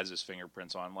he has his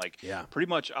fingerprints on, like pretty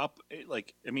much up.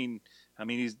 Like he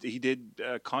did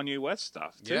Kanye West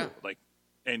stuff too. Like,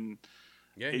 and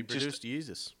he produced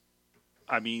Jesus.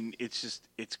 I mean, it's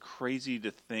crazy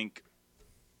to think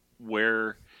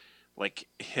where like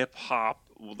hip hop,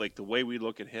 like the way we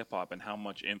look at hip hop and how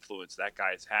much influence that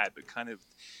guy's had, but kind of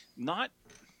not.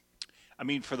 I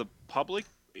mean, for the public,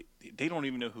 they don't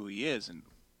even know who he is and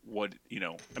what,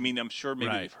 I mean, I'm sure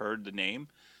maybe they've heard the name,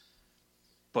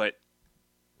 but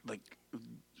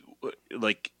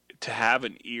like to have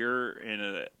an ear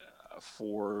and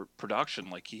for production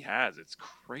like he has, it's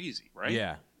crazy,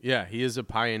 right? Yeah. He is a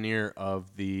pioneer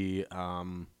of the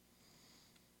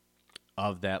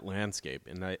of that landscape,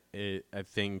 and I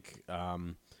think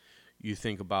you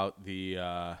think about the.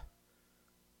 I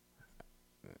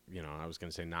was going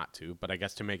to say not to, but I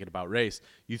guess to make it about race,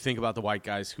 you think about the white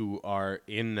guys who are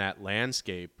in that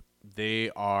landscape. They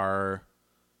are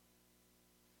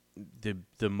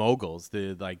the moguls,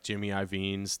 the like Jimmy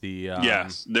Iovine's,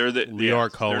 they're the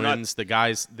Leor Cohen's, the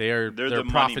guys. They're the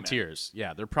profiteers.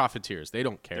 Yeah, they're profiteers. They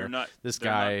don't care. They're not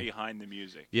behind the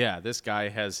music. Yeah, this guy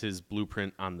has his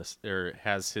blueprint on the, or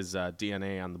has his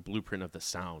DNA on the blueprint of the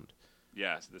sound.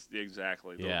 Yes,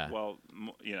 exactly. Yeah. Well,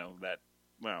 that.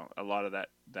 Well, a lot of that.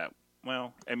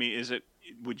 Well, I mean,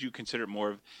 would you consider it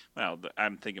more of? Well,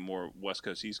 I'm thinking more West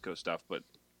Coast, East Coast stuff, but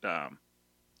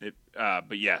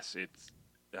but yes,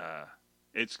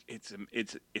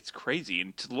 it's crazy.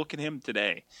 And to look at him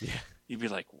today, you'd be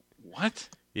like, what?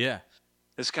 Yeah,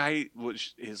 this guy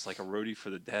is like a roadie for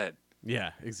the dead.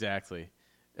 Yeah, exactly.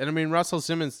 And I mean, Russell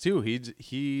Simmons too.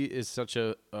 He is such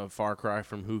a far cry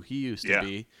from who he used to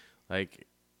be. Like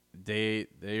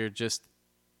they're just.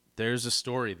 There's a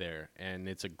story there, and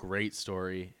it's a great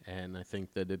story, and I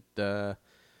think that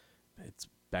it's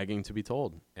begging to be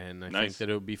told. And I think that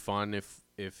it would be fun if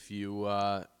you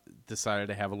decided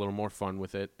to have a little more fun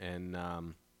with it. And I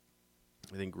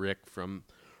think Rick from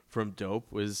Dope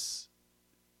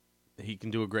he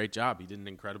can do a great job. He did an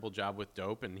incredible job with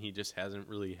Dope, and he just hasn't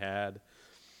really had.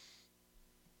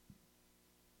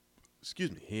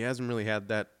 He hasn't really had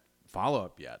that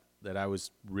follow-up yet that I was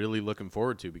really looking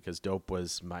forward to, because Dope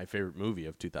was my favorite movie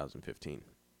of 2015.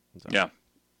 So. Yeah.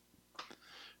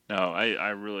 No, I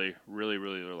really, really,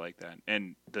 really like that.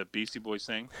 And the Beastie Boys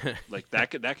thing, like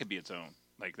that could be its own.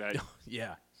 Like that.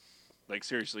 Yeah. Like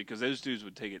seriously, because those dudes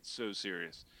would take it so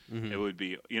serious. Mm-hmm. It would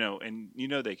be, and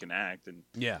they can act. And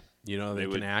yeah, they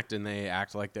can act, and they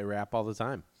act like they rap all the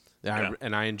time.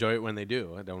 And I enjoy it when they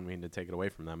do. I don't mean to take it away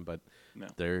from them, but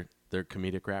they're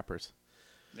comedic rappers.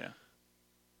 Yeah.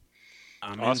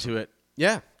 I'm into it.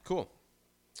 Yeah, cool.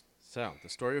 So, the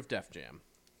story of Def Jam.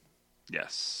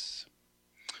 Yes.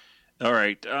 All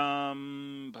right.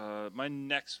 My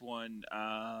next one,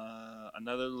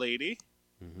 another lady.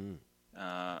 Mm-hmm.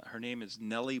 Her name is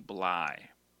Nellie Bly,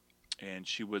 and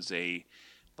she was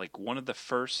one of the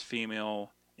first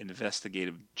female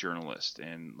investigative journalists,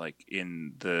 and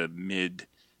in the mid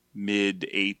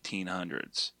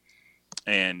 1800s,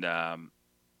 and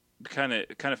kind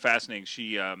of fascinating.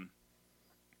 She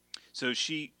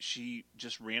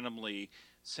just randomly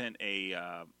sent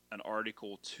an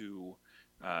article to.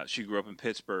 She grew up in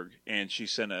Pittsburgh, and she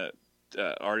sent a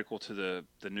article to the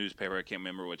newspaper. I can't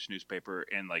remember which newspaper,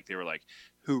 and they were like,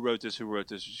 "Who wrote this? Who wrote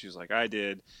this?" And she was like, "I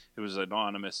did." It was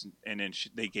anonymous, and then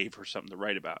they gave her something to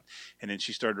write about, and then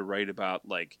she started to write about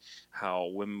how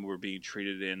women were being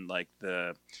treated in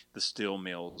the steel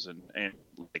mills, and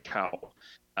how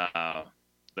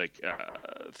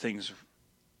things.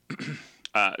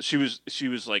 She was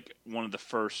one of the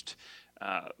first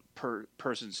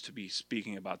persons to be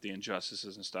speaking about the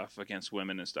injustices and stuff against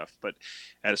women and stuff. But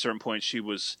at a certain point, she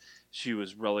was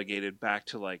relegated back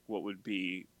to what would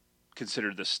be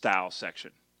considered the style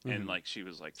section and like she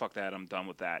was like, "Fuck that, I'm done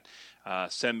with that.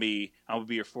 Send me. I will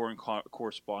be your foreign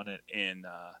correspondent in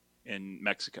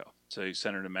Mexico." So he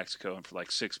sent her to Mexico, and for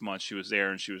like 6 months she was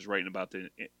there, and she was writing about the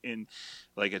in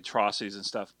like atrocities and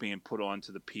stuff being put on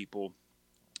to the people,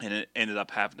 and it ended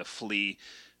up having to flee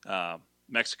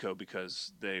Mexico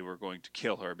because they were going to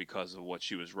kill her because of what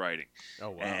she was writing. Oh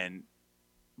wow. And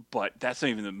but that's not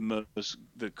even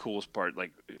the coolest part.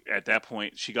 Like at that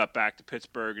point, she got back to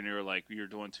Pittsburgh, and they were like, "You're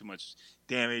doing too much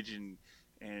damage," and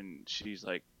she's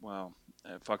like, "Well,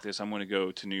 fuck this. I'm going to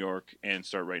go to New York and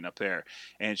start writing up there."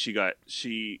 And she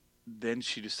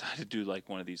decided to do like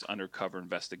one of these undercover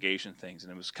investigation things,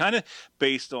 and it was kind of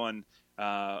based on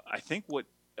I think what.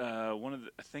 I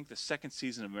think the second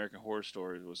season of American Horror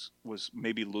Story was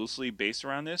maybe loosely based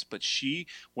around this, but she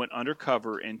went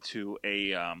undercover into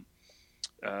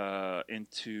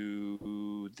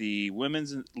into the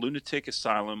women's lunatic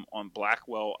asylum on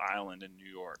Blackwell Island in New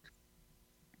York.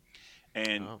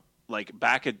 And like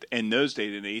back in those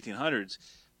days in the 1800s,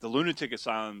 the lunatic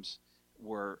asylums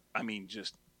were, I mean,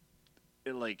 just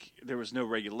like there was no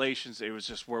regulations. It was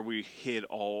just where we hid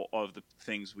all of the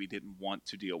things we didn't want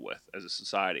to deal with as a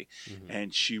society.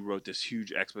 And she wrote this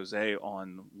huge expose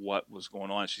on what was going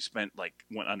on. She went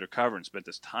undercover and spent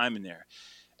this time in there.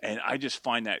 And I just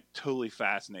find that totally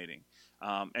fascinating.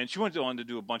 And she went on to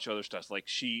do a bunch of other stuff. Like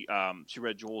she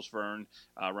read Jules Verne,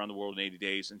 Around the World in 80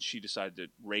 Days, and she decided to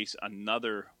race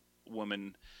another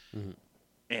woman,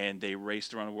 and they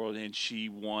raced around the world, and she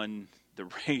won the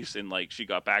race. And like she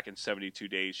got back in 72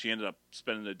 days. She ended up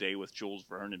spending a day with Jules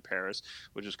Verne in Paris,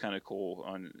 which is kind of cool.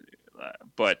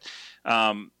 But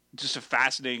just a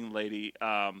fascinating lady.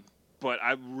 But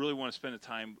I really want to spend the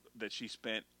time that she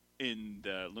spent in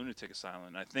the lunatic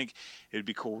asylum. I think it'd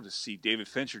be cool to see David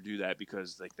Fincher do that,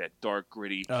 because like that dark,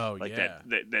 gritty,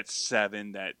 that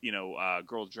Seven, that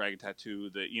Girl with Dragon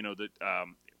Tattoo,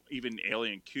 even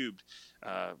Alien Cubed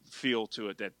feel to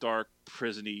it, that dark,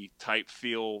 prison-y type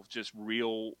feel, just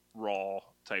real raw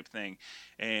type thing.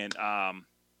 And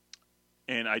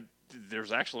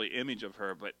there's actually an image of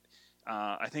her, but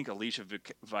I think Alicia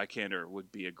Vikander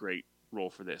would be a great role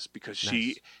for this, because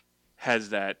she has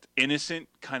that innocent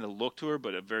kind of look to her,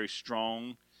 but a very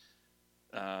strong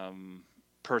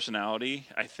personality,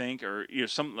 I think, or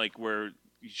something like where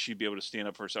she'd be able to stand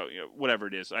up for herself, whatever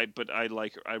it is. But I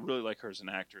like her. I really like her as an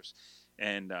actress,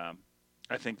 and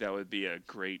I think that would be a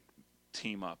great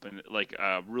team up, and like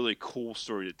a really cool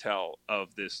story to tell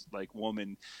of this like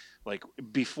woman, like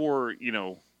before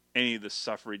any of the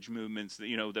suffrage movements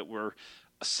that were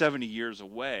 70 years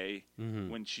away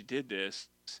when she did this.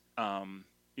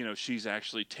 She's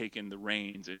actually taken the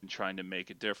reins and trying to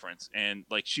make a difference. And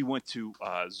like she went to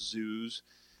zoos,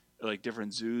 like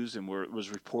different zoos, and was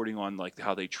reporting on like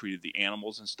how they treated the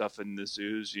animals and stuff in the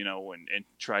zoos, and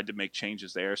tried to make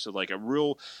changes there. So like a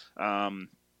real a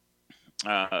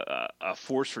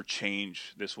force for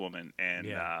change, this woman.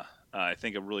 And I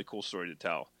think a really cool story to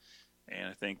tell. And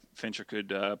I think Fincher could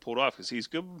pull it off, because he's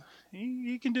good.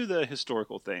 He can do the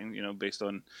historical thing, based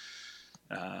on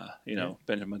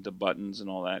Benjamin the Buttons and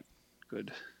all that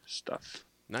good stuff.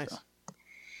 Nice. So.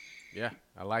 Yeah,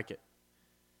 I like it.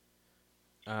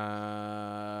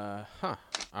 All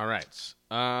right.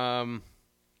 So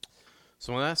my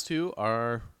last two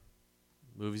are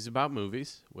movies about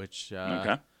movies, which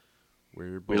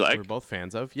we're both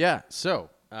fans of. Yeah. So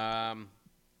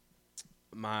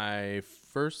my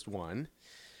first one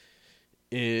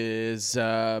is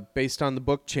based on the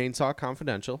book Chainsaw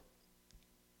Confidential.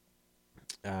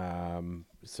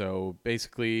 So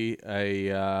basically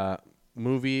a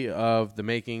movie of the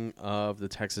making of the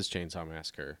Texas Chainsaw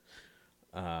Massacre.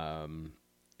 And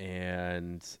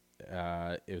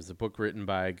it was a book written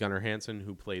by Gunnar Hansen,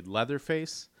 who played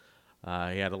Leatherface.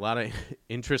 He had a lot of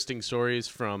interesting stories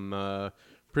from a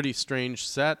pretty strange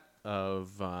set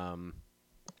of...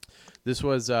 this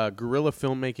was guerrilla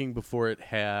filmmaking before it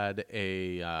had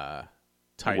a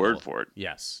title. Word for it.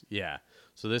 Yes, yeah.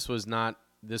 So this was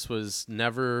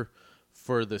never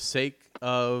for the sake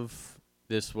of,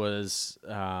 this was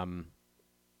like,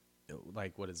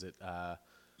 what is it?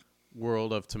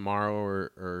 World of Tomorrow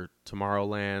or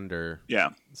Tomorrowland, or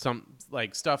some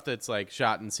like stuff that's like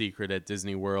shot in secret at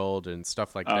Disney World and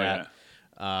stuff like that.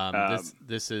 Yeah.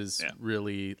 This is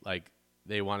really like,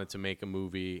 they wanted to make a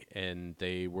movie and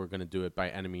they were going to do it by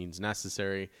any means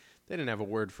necessary. They didn't have a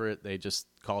word for it. They just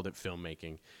called it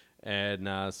filmmaking.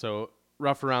 And so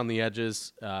rough around the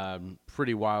edges,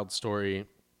 pretty wild story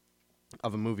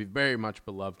of a movie very much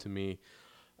beloved to me.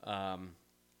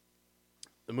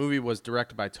 The movie was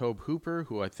directed by Tobe Hooper,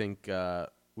 who I think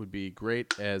would be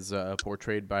great as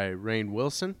portrayed by Rainn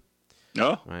Wilson.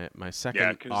 No. My Yeah, second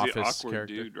because Office the awkward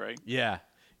character. dude, right? Yeah,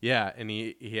 yeah, and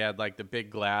he had like the big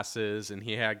glasses, and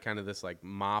he had kind of this like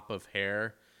mop of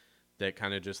hair that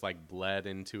kind of just like bled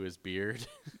into his beard.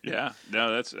 Yeah.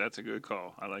 No, that's a good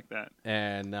call. I like that.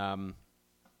 And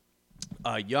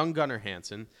young Gunnar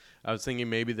Hansen. I was thinking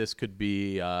maybe this could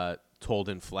be told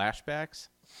in flashbacks,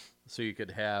 so you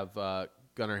could have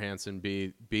Gunnar Hansen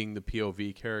being the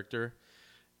POV character,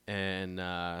 and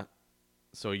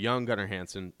so young Gunnar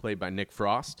Hansen played by Nick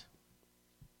Frost.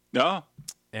 No.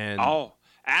 And Oh,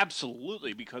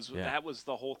 absolutely, because Yeah. that was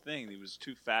the whole thing. He was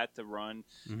too fat to run.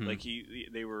 Mhm. Like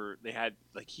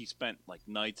he spent like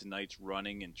nights and nights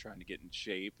running and trying to get in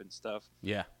shape and stuff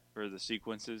yeah, for the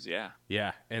sequences. Yeah,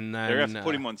 yeah, and they're gonna have then to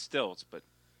put him on stilts, but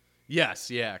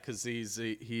yes, yeah, because he's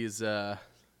you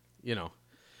know,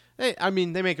 hey, I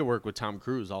mean they make it work with Tom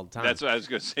Cruise all the time. that's what I was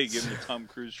gonna say. Give him the Tom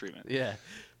Cruise treatment. Yeah.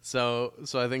 So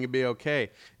I think it'd be okay.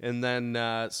 And then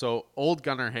so old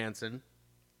Gunnar Hansen,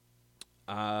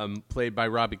 played by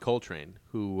Robbie Coltrane,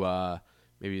 who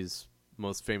maybe is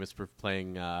most famous for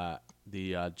playing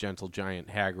the gentle giant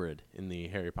Hagrid in the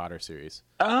Harry Potter series.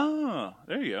 Oh,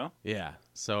 there you go. Yeah.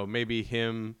 So maybe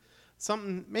him,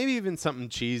 maybe even something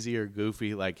cheesy or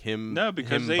goofy like him. No,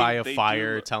 because him by a they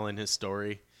fire do- telling his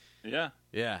story. Yeah,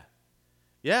 Yeah.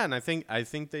 Yeah, and I think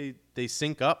they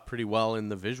sync up pretty well in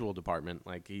the visual department.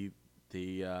 Like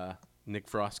Nick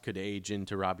Frost could age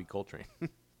into Robbie Coltrane.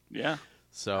 yeah.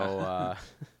 So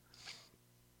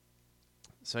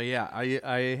so yeah,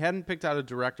 I hadn't picked out a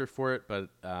director for it, but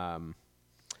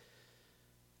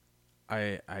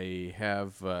I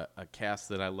have a cast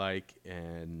that I like,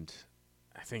 and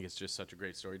I think it's just such a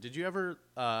great story. Did you ever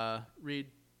read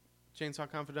Chainsaw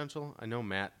Confidential? I know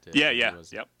Matt did. Yeah, He yeah,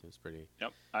 was- yep. He was pretty.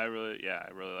 Yep. I really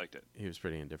liked it. He was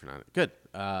pretty indifferent on it. Good.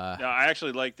 No, I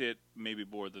actually liked it maybe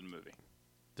more than the movie.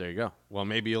 There you go. Well,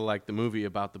 maybe you'll like the movie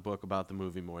about the book about the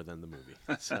movie more than the movie.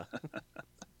 So,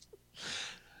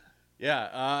 yeah,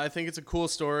 I think it's a cool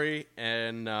story,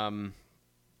 and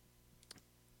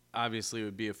obviously it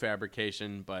would be a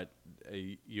fabrication, but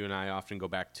you and I often go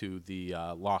back to the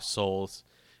Lost Souls,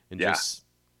 and Yeah. just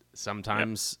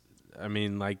sometimes, I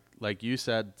mean, like you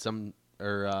said,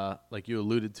 like you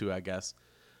alluded to, I guess.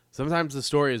 Sometimes the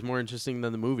story is more interesting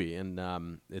than the movie,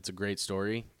 and it's a great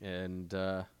story, and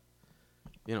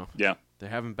Yeah. there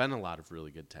haven't been a lot of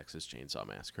really good Texas Chainsaw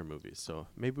Massacre movies, so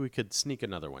maybe we could sneak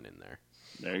another one in there.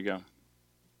 There you go.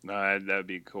 No, that'd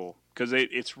be cool because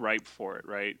it's ripe for it,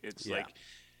 right? It's Yeah. like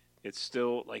it's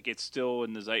still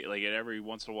in the zeit. Like every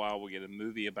once in a while, we get a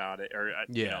movie about it, or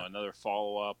Yeah. another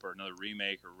follow up, or another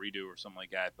remake, or redo, or something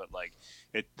like that. But like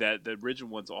that the original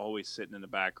one's always sitting in the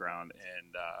background,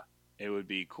 and it would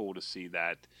be cool to see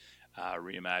that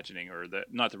reimagining, or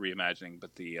not the reimagining,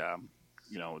 but the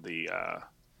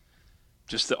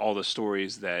just all the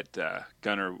stories that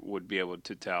Gunnar would be able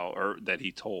to tell, or that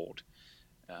he told,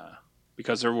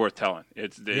 because they're worth telling.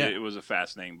 It was a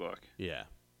fascinating book. Yeah.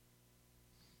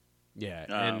 Yeah,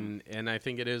 and I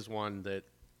think it is one that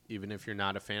even if you're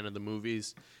not a fan of the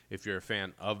movies, if you're a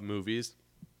fan of movies,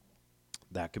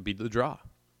 that could be the draw.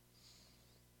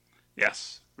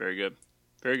 Yes, very good,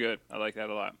 very good. I like that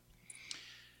a lot.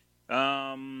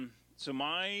 So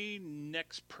my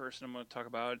next person I'm going to talk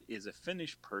about is a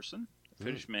Finnish person, a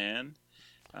Finnish man,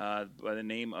 by the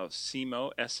name of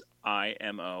Simo,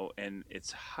 Simo, and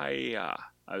it's Haya.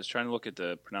 I was trying to look at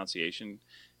the pronunciation,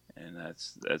 and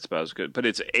that's about as good. But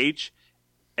it's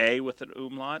H-A with an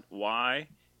umlaut,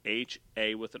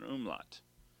 Y-H-A with an umlaut.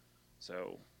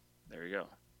 So there you go,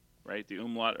 right? The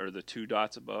umlaut or the two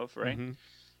dots above, right?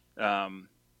 Mm-hmm.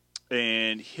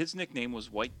 And his nickname was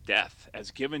White Death,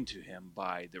 as given to him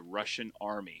by the Russian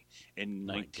army in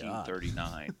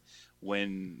 1939,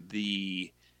 when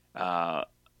the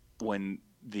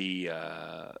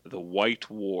White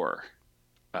War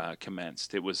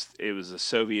commenced. It was the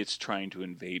Soviets trying to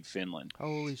invade Finland.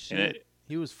 Holy shit!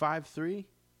 He was 5'3"?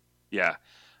 Yeah,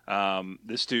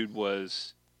 this dude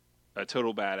was a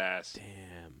total badass.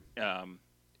 Damn.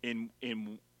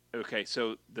 Okay,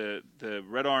 so the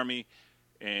Red Army.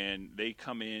 And they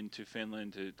come into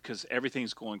Finland because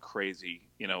everything's going crazy,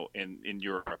 in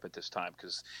Europe at this time,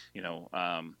 because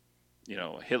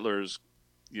Hitler's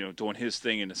doing his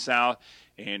thing in the south,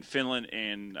 and Finland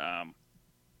and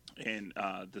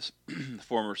this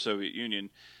former Soviet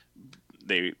Union,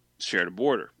 they shared a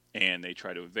border, and they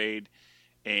try to invade,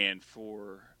 and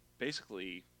for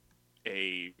basically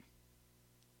it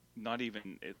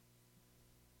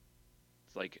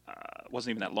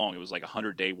wasn't even that long. It was like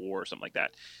 100-day war or something like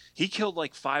that. He killed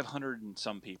like 500 and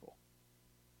some people.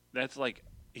 That's like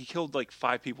he killed like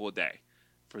 5 people a day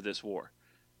for this war.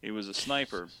 He was a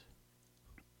sniper,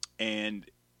 and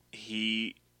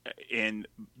he and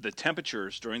the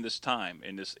temperatures during this time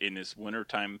in this winter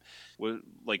time was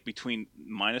like between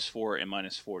 -4 and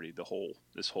 -40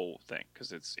 this whole thing,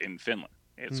 because it's in Finland,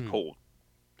 it's cold.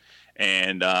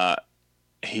 And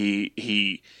he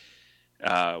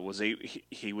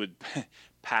he would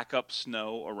pack up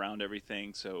snow around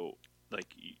everything, so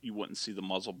like you wouldn't see the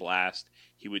muzzle blast.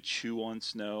 He would chew on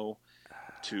snow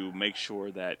to make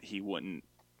sure that he wouldn't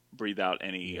breathe out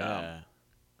any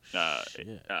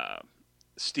Shit.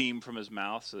 steam from his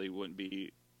mouth, so he wouldn't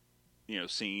be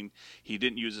seen. He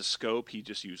didn't use a scope. He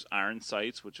just used iron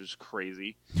sights, which was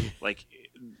crazy. Like,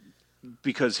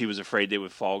 because he was afraid they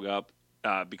would fog up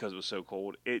because it was so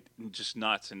cold. It just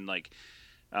nuts. And like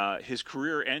his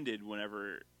career ended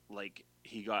whenever like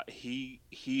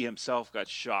he himself got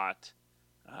shot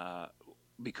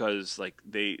because like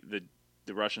the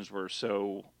Russians were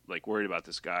so like worried about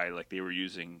this guy, like they were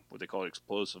using what they call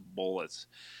explosive bullets,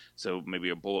 so maybe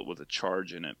a bullet with a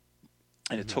charge in it,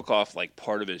 and it took off like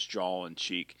part of his jaw and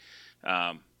cheek.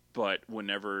 But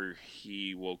whenever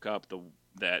he woke up,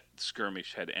 that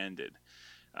skirmish had ended.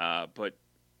 But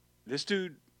this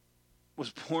dude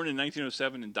was born in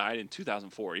 1907 and died in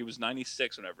 2004. He was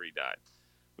 96 whenever he died,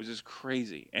 which is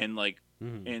crazy. And like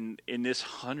in this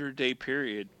 100-day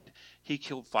period, he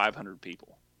killed 500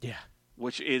 people. Yeah.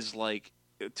 Which is like,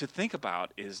 to think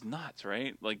about, is nuts,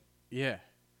 right? Like, yeah.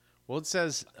 Well, it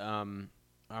says I'm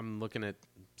looking at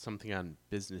something on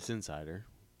Business Insider,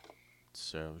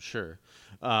 so sure,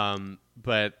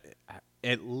 but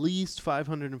at least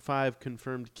 505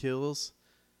 confirmed kills.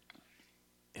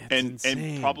 That's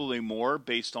and probably more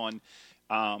based on,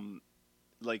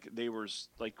 like they were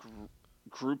like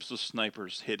groups of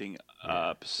snipers hitting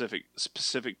a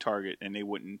specific target, and they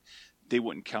wouldn't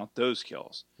count those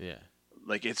kills. Yeah.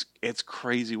 Like it's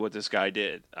crazy what this guy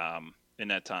did in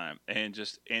that time, and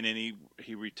then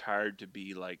he retired to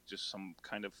be like just some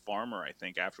kind of farmer, I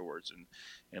think, afterwards,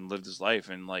 and lived his life.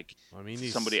 And like, I mean,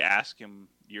 somebody asked him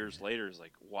years later, is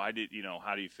like, why did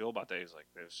how do you feel about that? He's like,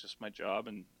 it was just my job,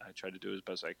 and I tried to do as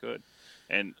best I could.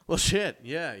 And well, shit,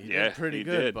 yeah, you did pretty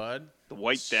good, did. bud. The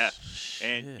White Death. Shit.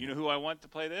 And you know who I want to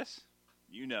play this?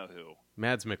 You know who?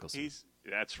 Mads Mikkelsen.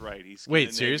 That's right. He's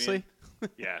Wait, Scandinavian. seriously?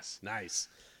 Yes. Nice.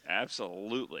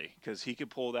 Absolutely, because he could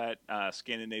pull that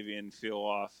Scandinavian feel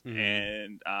off.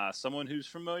 And someone who's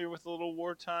familiar with a little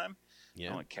wartime,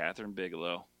 I want Catherine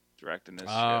Bigelow directing this.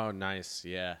 Oh, nice,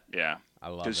 yeah, I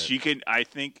love it. Because she can. I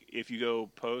think if you go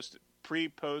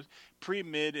pre,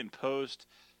 mid, and post,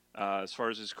 as far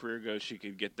as his career goes, she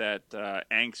could get that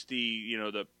angsty,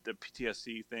 the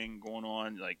PTSD thing going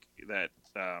on, like that.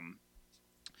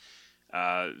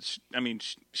 I mean,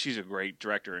 she's a great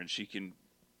director, and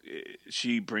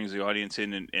she brings the audience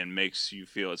in and makes you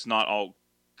feel it's not all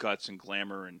guts and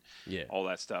glamour and all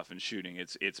that stuff and shooting.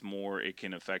 It's more, it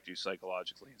can affect you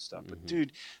psychologically and stuff. But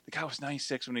dude, the guy was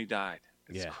 96 when he died.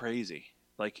 It's crazy.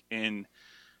 Like, and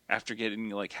after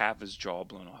getting like half his jaw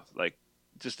blown off, like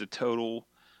just a total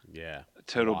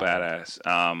badass.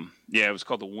 It was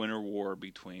called the Winter War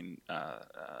between the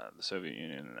Soviet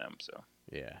Union and them. So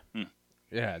yeah,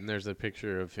 and there's a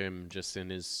picture of him just in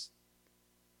his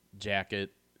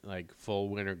jacket, like full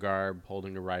winter garb,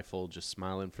 holding a rifle, just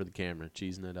smiling for the camera,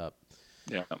 cheesing it up.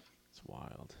 Yeah. It's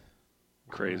wild.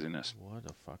 Craziness. What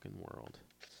a fucking world.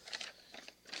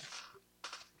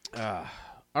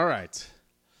 All right.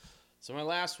 So my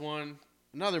last one,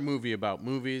 another movie about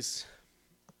movies.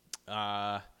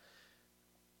 I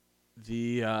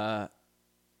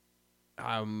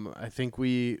think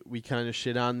we kind of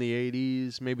shit on the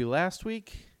 80s maybe last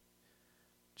week.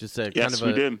 Just a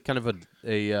kind of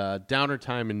a downer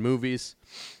time in movies.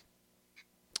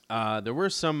 There were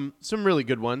some really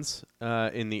good ones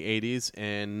in the 80s,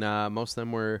 and most of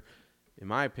them were, in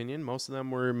my opinion,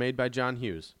 made by John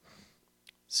Hughes.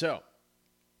 So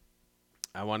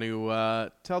I want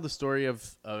to tell the story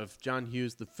of John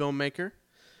Hughes, the filmmaker,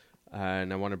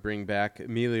 and I want to bring back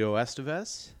Emilio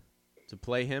Estevez to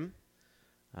play him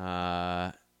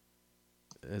as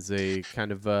a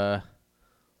kind of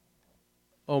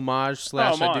homage /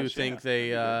 I do think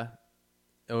they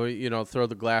throw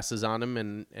the glasses on him,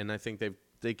 and I think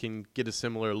they can get a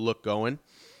similar look going.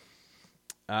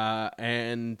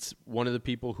 And one of the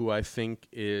people who I think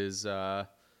is a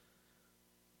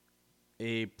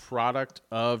product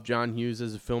of John Hughes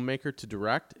as a filmmaker to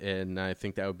direct, and I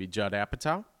think that would be Judd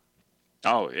Apatow.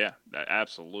 Oh yeah,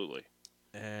 absolutely.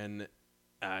 And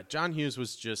John Hughes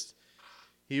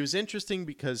he was interesting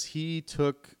because he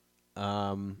took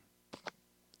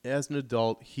as an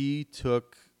adult, he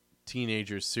took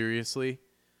teenagers seriously,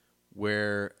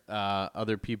 where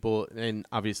other people, and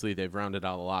obviously they've rounded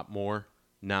out a lot more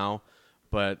now,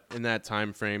 but in that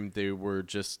time frame, they were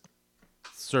just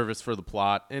service for the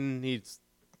plot. And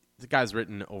the guy's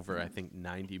written over, I think,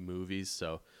 90 movies,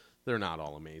 so they're not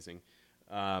all amazing.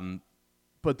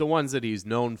 But the ones that he's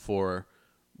known for,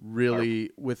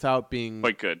 really, without being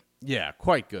quite good. Yeah,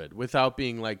 quite good. Without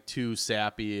being like too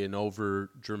sappy and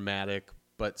over dramatic,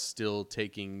 but still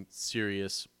taking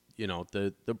serious,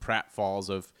 the pratfalls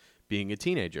of being a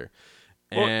teenager.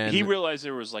 Well, And he realized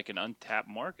there was like an untapped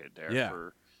market there Yeah.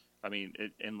 for, I mean,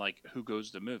 and like who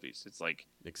goes to movies? It's like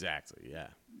exactly, yeah.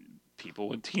 people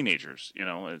with teenagers,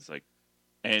 it's like,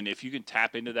 and if you can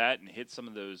tap into that and hit some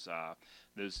of those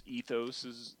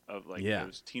ethoses of like Yeah.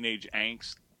 those teenage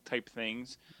angst type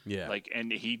things, Yeah. like,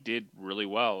 and he did really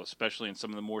well, especially in some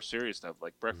of the more serious stuff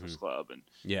like Breakfast Club and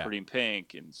Yeah. Pretty in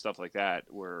Pink and stuff like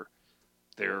that, where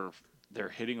they're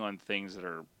hitting on things that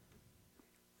are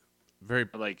Very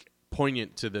like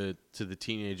poignant to the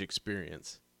teenage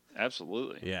experience.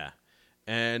 absolutely. Yeah.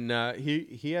 And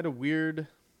he had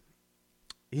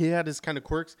he had his kind of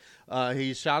quirks.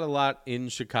 He shot a lot in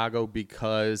Chicago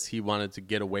because he wanted to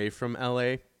get away from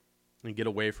LA and get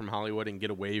away from Hollywood and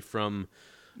get away from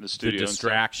The studio the and stuff.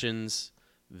 distractions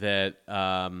that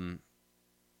I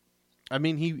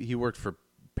mean, he worked for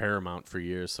Paramount for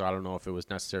years, so I don't know if it was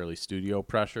necessarily studio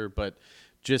pressure, but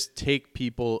just take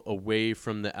people away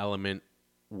from the element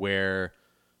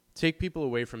take people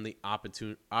away from the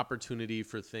opportunity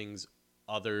for things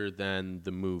other than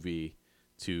the movie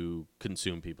to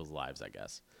consume people's lives, I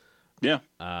guess. Yeah.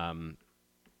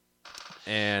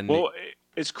 And Well,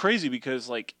 it's crazy because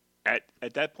like at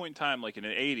that point in time, like in the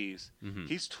 80s, Mm-hmm.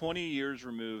 he's 20 years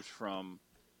removed from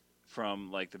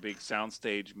like the big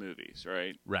soundstage movies,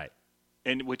 right? right.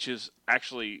 And which is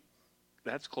actually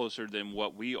that's closer than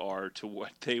what we are to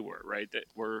what they were, right? That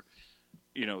we're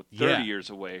 30 Yeah. years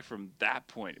away from that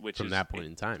point, which From is that point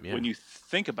in time, yeah. when you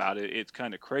think about it, it's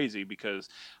kind of crazy because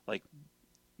like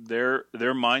their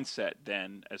mindset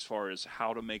then as far as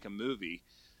how to make a movie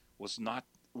was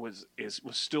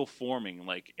still forming,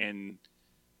 like, and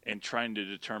trying to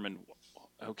determine,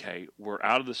 okay, we're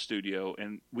out of the studio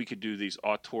and we could do these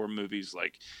auteur movies,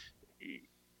 like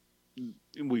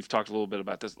we've talked a little bit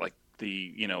about this, like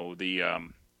the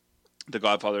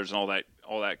Godfathers and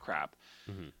all that crap,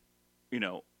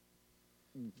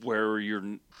 where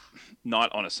you're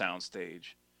not on a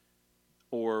soundstage,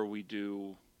 or we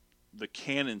do the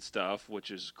canon stuff, which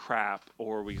is crap,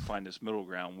 or we find this middle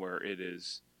ground where it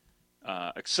is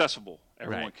accessible,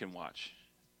 everyone Right. can watch,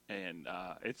 and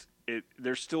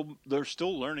they're still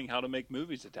learning how to make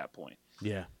movies at that point,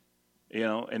 Yeah.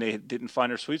 and they didn't find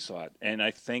their sweet spot, and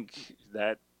I think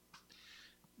that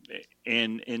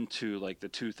into like the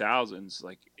 2000s,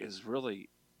 like is really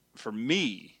for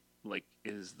me like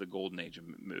is the golden age of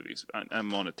movies.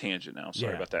 I'm on a tangent now.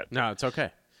 Sorry about that. No, it's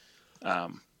okay.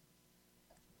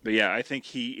 But yeah, I think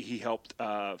he helped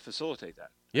facilitate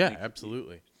that. Yeah,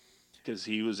 absolutely. Because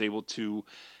he was able to.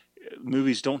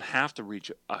 Movies don't have to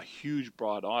reach a huge,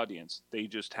 broad audience. They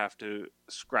just have to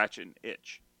scratch an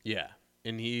itch. Yeah,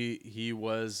 and he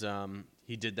was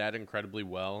he did that incredibly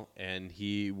well, and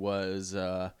he was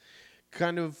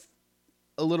kind of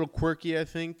a little quirky, I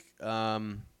think.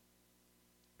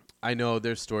 I know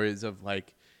there's stories of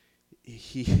like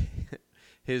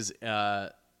his I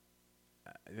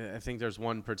think there's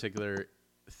one particular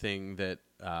thing that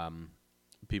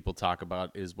people talk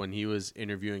about is when he was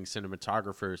interviewing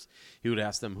cinematographers, he would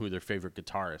ask them who their favorite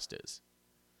guitarist is.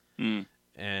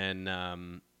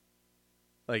 And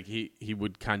like he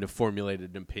would kind of formulate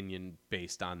an opinion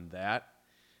based on that.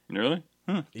 Really?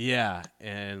 Yeah,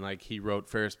 and like he wrote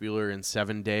Ferris Bueller in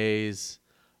 7 days.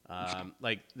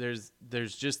 Like there's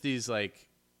just these like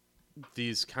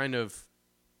these kind of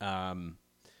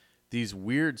these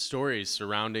weird stories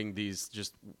surrounding these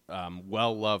just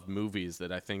well-loved movies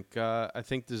that I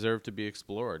think deserve to be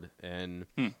explored. And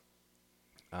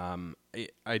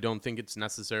I don't think it's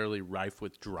necessarily rife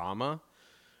with drama,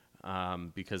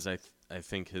 because I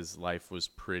think his life was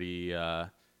pretty.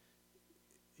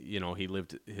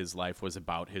 His life was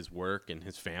about his work and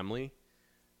his family.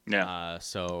 Yeah.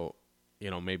 So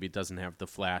maybe it doesn't have the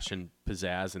flash and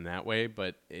pizzazz in that way,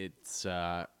 but it's.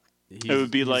 It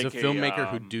would be he's like a filmmaker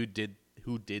who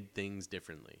who did things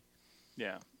differently.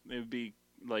 Yeah, it would be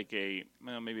like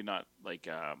maybe not like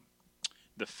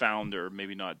the Founder,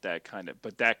 maybe not that kind of,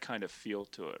 but that kind of feel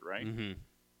to it, right?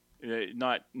 Mm-hmm.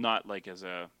 Not like as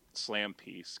a slam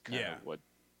piece, kind Yeah. of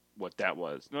what that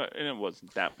was, and it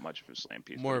wasn't that much of a slam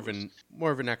piece. More of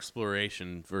an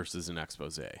exploration versus an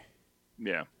expose.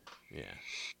 Yeah, Yeah.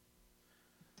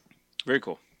 very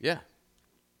cool. Yeah.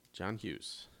 John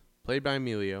Hughes, played by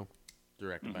Emilio,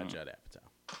 directed by Judd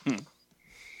Apatow.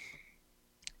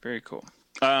 Very cool.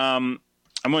 I'm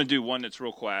going to do one that's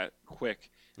real quick.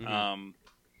 Mm-hmm.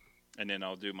 And then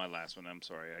I'll do my last one. I'm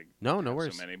sorry, I No have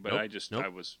worries. so many, but Nope. I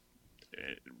was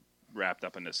wrapped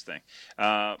up in this thing.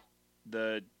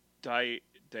 The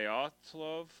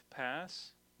Dyatlov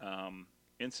Pass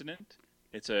incident.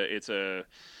 It's a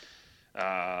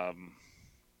um,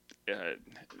 uh,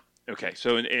 okay.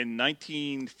 So in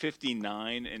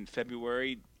 1959, in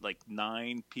February, like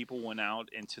 9 people went out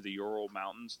into the Ural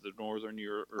Mountains, the northern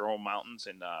Ural Mountains,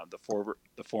 in the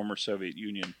former Soviet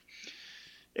Union,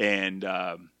 and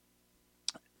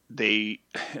they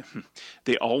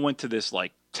they all went to this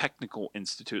like technical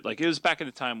institute. Like, it was back in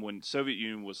the time when Soviet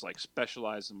Union was like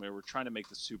specialized, and they were trying to make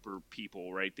the super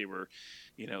people, right? They were,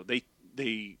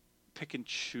 they pick and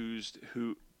chose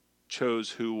who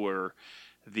were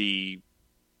the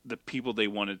people they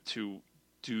wanted to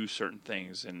do certain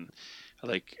things. And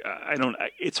like, I don't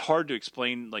it's hard to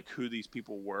explain like who these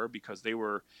people were, because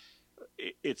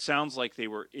it sounds like they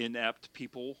were inept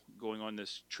people going on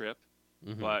this trip,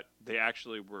 Mm-hmm. but they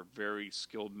actually were very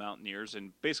skilled mountaineers.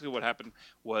 And basically, what happened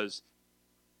was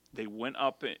they went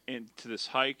up into this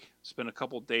hike, spent a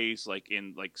couple days like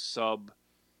in like sub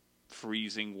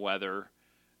freezing weather,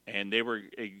 and they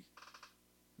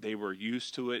were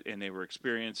used to it and they were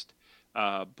experienced.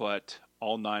 But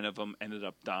all 9 of them ended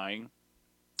up dying,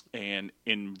 and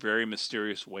in very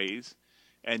mysterious ways,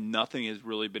 and nothing has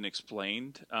really been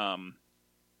explained.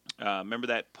 Remember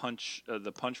that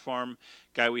the Punch Farm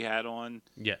guy we had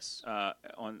Yes.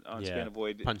 on Yeah. Span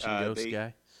Avoid? Punching Ghost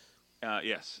guy.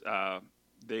 Yes,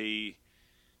 they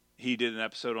he did an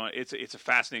episode on it's a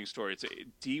fascinating story. It's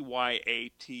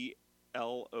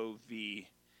Dyatlov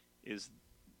is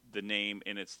the name,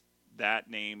 and it's that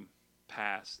name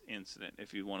pass incident.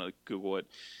 If you want to Google it,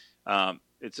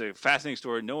 it's a fascinating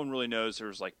story. No one really knows.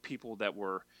 There's like people that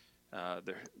were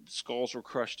their skulls were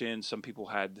crushed in. Some people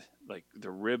had like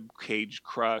their rib cage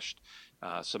crushed.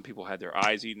 Some people had their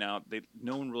eyes eaten out.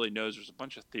 No one really knows. There's a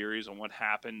bunch of theories on what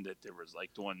happened. That there was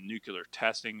like doing nuclear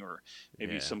testing, or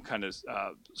maybe Yeah. some kind of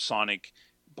sonic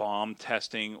bomb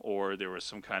testing, or there was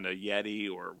some kind of Yeti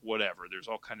or whatever. There's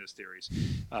all kinds of theories.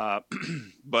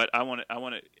 But I want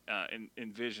to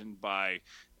envisioned by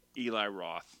Eli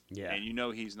Roth. Yeah. And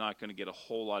he's not going to get a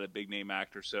whole lot of big name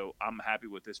actors, so I'm happy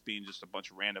with this being just a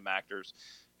bunch of random actors,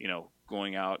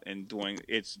 going out and doing.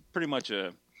 It's pretty much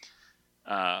a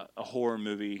horror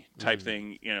movie type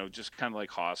thing, just kind of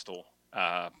like Hostel.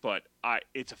 But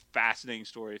it's a fascinating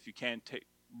story. If you can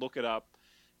look it up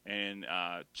and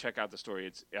check out the story.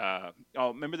 It's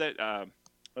remember that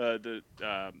the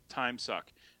Time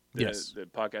Suck, Yes. the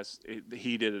podcast.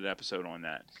 He did an episode on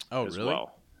that Oh, as really?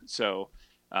 well. So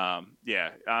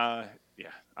yeah,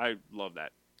 I love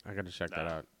that. I got to check that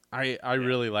out. I Yeah.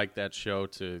 really like that show.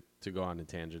 To go on a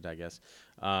tangent, I guess.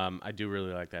 I do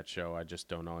really like that show. I just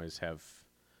don't always have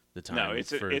the time. No,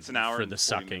 it's an hour for and the 40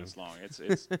 sucking. minutes long.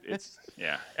 It's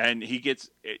yeah, and he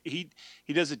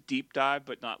does a deep dive,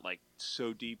 but not like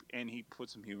so deep, and he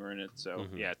puts some humor in it. So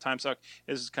yeah, Time Suck.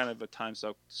 This is kind of a Time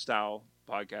Suck style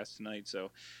podcast tonight.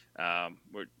 So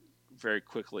we're very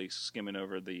quickly skimming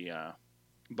over the,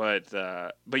 but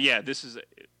yeah, this is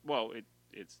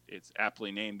it's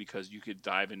aptly named because you could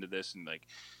dive into this and like.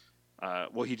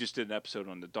 He just did an episode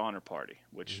on the Donner Party,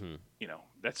 which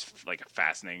that's like a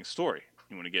fascinating story.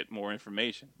 You want to get more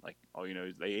information, like all you know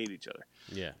is they ate each other.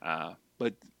 Yeah.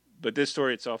 But this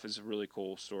story itself is a really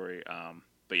cool story.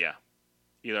 But yeah,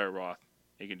 Eli Roth,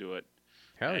 he can do it,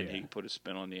 Hell and yeah. he can put a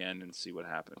spin on the end and see what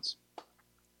happens.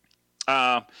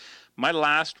 My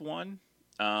last one,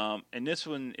 and this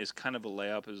one is kind of a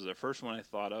layup. Is the first one I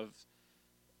thought of,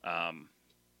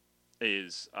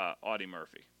 is Audie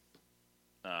Murphy.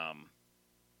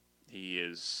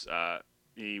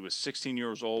 He was 16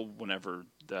 years old whenever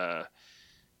the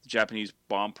Japanese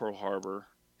bombed Pearl Harbor.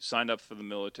 Signed up for the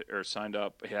military, or signed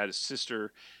up. He had his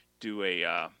sister do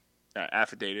a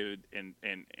affidavit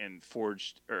and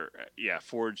forged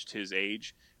his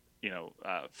age.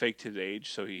 Faked his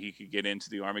age so he could get into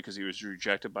the Army, because he was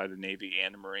rejected by the Navy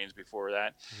and the Marines before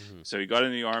that. So he got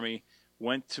in the Army,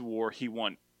 went to war. He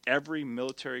won every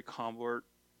military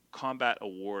combat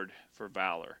award for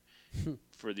valor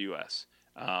for the U.S.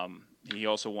 He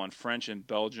also won French and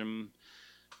Belgium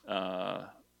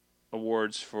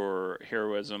awards for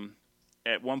heroism.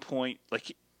 At one point,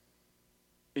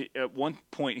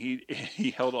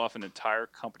 he held off an entire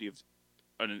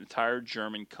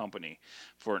German company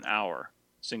for an hour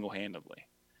single-handedly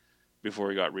before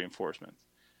he got reinforcements.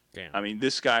 Damn. I mean,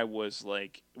 this guy was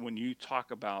like, when you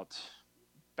talk about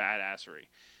badassery,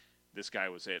 this guy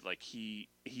was it. Like, he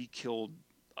killed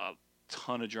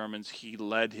ton of Germans. He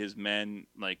led his men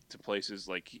like to places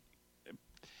like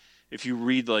if you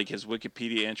read like his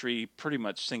Wikipedia entry, he pretty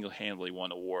much single-handedly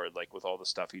won an award, like with all the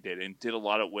stuff he did, and did a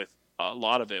lot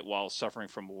of it while suffering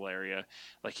from malaria.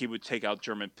 Like he would take out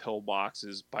German pill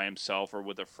boxes by himself or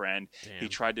with a friend. Damn. He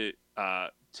tried to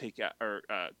take out, or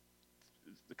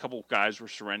a couple of guys were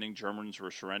surrendering. Germans were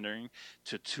surrendering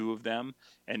to two of them,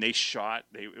 and they shot.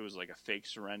 It was like a fake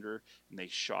surrender, and they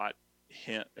shot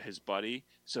his buddy.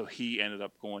 So he ended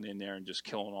up going in there and just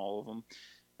killing all of them.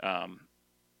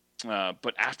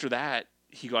 But after that,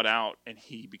 he got out and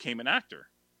he became an actor,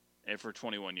 and for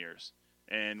 21 years,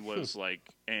 and was like,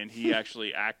 and he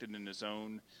actually acted in his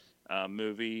own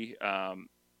movie,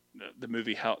 the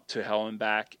movie To Hell and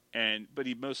Back, but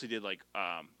he mostly did like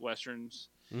westerns.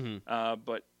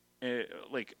 But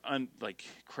like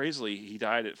crazily, he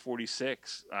died at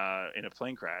 46 in a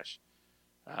plane crash,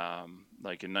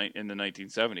 like in the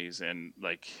 1970s, and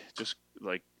like just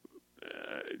like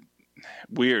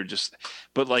weird, just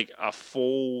but like a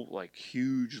full like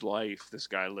huge life this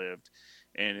guy lived,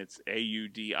 and it's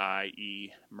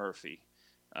Audie Murphy,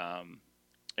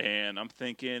 and I'm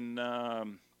thinking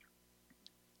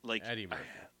like Eddie Murphy.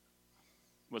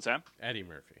 What's that? Eddie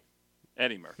Murphy.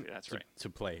 Eddie Murphy, that's right. To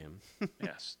play him.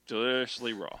 Yes,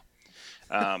 deliciously raw.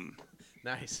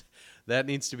 Nice. That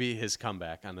needs to be his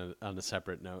comeback on a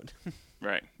separate note.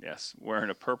 Right. Yes, wearing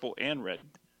a purple and red.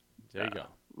 There you go.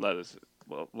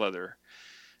 Leather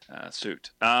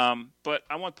suit. But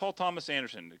I want Paul Thomas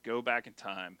Anderson to go back in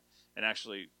time and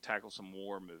actually tackle some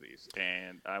war movies.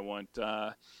 And I want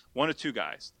one of two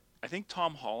guys. I think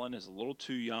Tom Holland is a little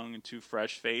too young and too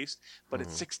fresh-faced, but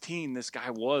at 16, this guy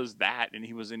was that, and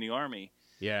he was in the Army.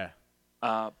 Yeah.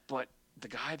 But the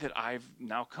guy that I've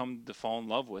now come to fall in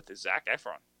love with is Zac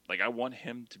Efron. Like, I want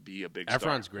him to be a big star.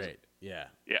 Efron's great. Yeah.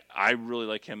 Yeah, I really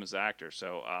like him as an actor.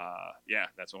 So, yeah,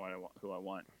 that's who I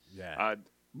want. Yeah.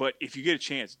 But if you get a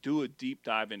chance, do a deep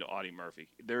dive into Audie Murphy.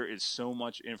 There is so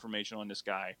much information on this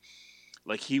guy.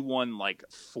 Like, he won like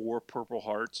 4 Purple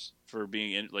Hearts for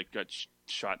being got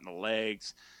shot in the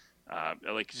legs.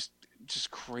 Like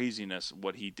just craziness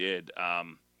what he did.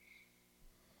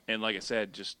 And like I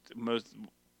said, just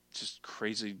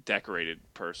crazy decorated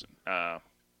person.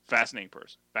 Fascinating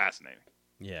person. Fascinating.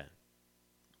 Yeah.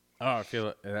 Oh, I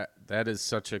feel that is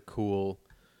such a cool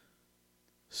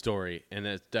story, and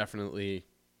it's definitely.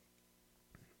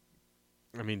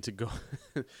 I mean, to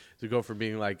go from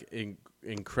being like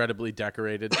incredibly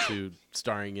decorated to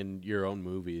starring in your own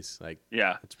movies, like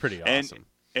yeah, it's pretty awesome.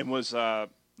 And was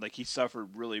like he suffered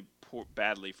really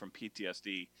badly from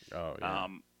PTSD. Oh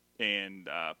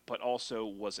yeah. But also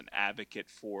was an advocate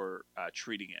for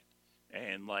treating it.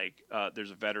 And like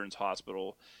there's a veterans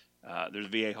hospital. There's a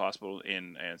VA hospital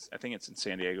I think it's in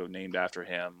San Diego, named after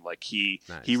him. Like he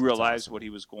realized what he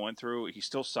was going through. He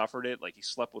still suffered it. Like he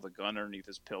slept with a gun underneath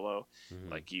his pillow.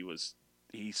 Mm-hmm. Like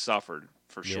he suffered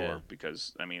for sure,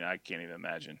 because I mean I can't even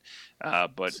imagine.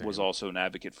 But was also an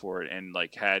advocate for it, and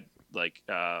like had like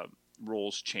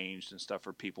roles changed and stuff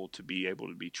for people to be able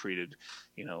to be treated.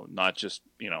 Not just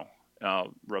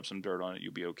rub some dirt on it,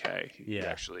 you'll be okay. Yeah,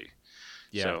 actually.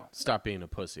 Yeah. So, stop being a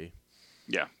pussy.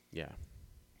 Yeah. Yeah.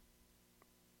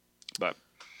 But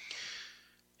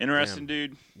interesting,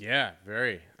 dude. Yeah,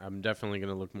 very. I'm definitely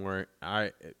gonna look more.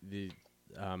 I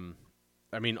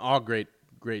mean, all great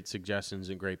suggestions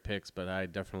and great picks, but I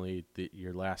definitely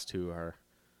your last two are.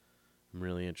 I'm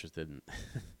really interested in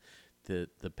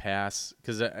the pass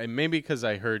because because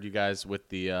I heard you guys with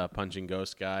the punching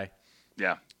ghost guy.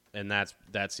 Yeah, and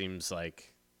that seems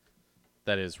like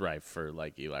that is ripe for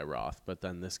like Eli Roth, but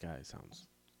then this guy sounds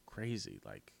crazy,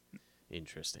 like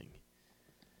interesting.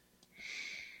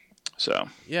 So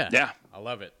yeah, I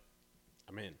love it.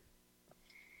 I'm in.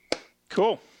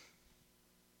 Cool.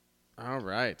 All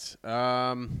right.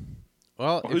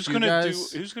 Well, who's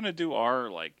gonna do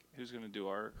our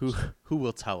who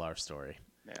will tell our story?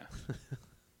 Yeah.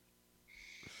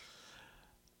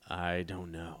 I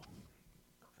don't know.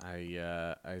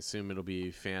 I assume it'll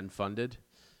be fan funded.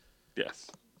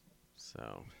 Yes.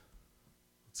 So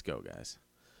let's go, guys.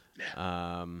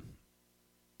 Yeah.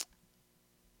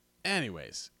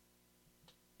 Anyways,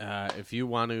 if you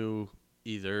want to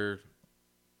either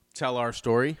tell our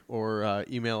story or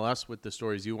email us with the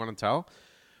stories you want to tell,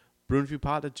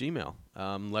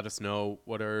 bruinviewpod@gmail.com. Let us know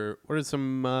what are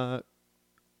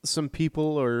some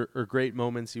people or great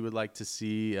moments you would like to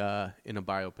see in a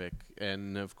biopic.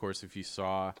 And, of course, if you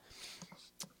saw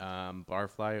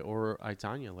Barfly or I,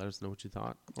 Tonya, let us know what you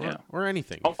thought. Or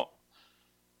anything. Oh.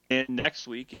 And next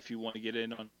week, if you want to get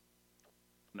in on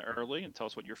early and tell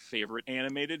us what your favorite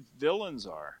animated villains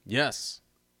are. Yes.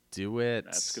 Do it.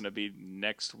 That's going to be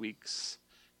next week's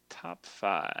top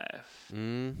 5.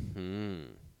 Mm-hmm.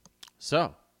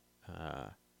 So,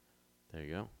 there you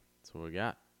go. That's what we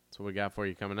got. That's what we got for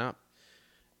you coming up.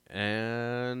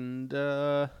 And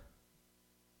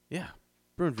yeah,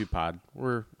 Bruin View Pod.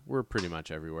 We're pretty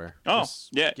much everywhere. Oh, Just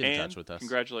yeah. get in touch with us.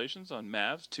 Congratulations on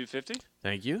Mavs 250.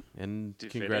 Thank you, and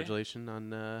 250. congratulations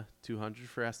on 200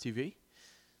 for STV.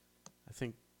 I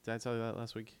think did I tell you that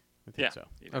last week? I think so.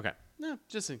 Okay, no,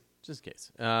 just in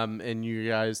case. And you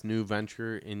guys' new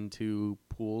venture into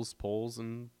pools, poles,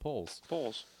 and poles.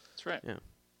 Poles. That's right. Yeah.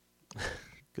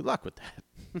 Good luck with that.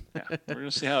 Yeah, we're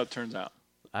gonna see how it turns out.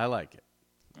 I like it.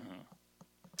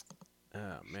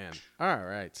 Oh man. All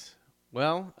right.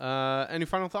 Well, any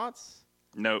final thoughts?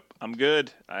 Nope. I'm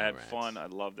good. I had right. fun. I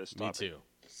love this topic. Me too.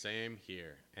 Same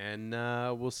here. And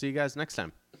we'll see you guys next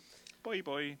time.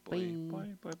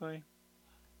 Bye.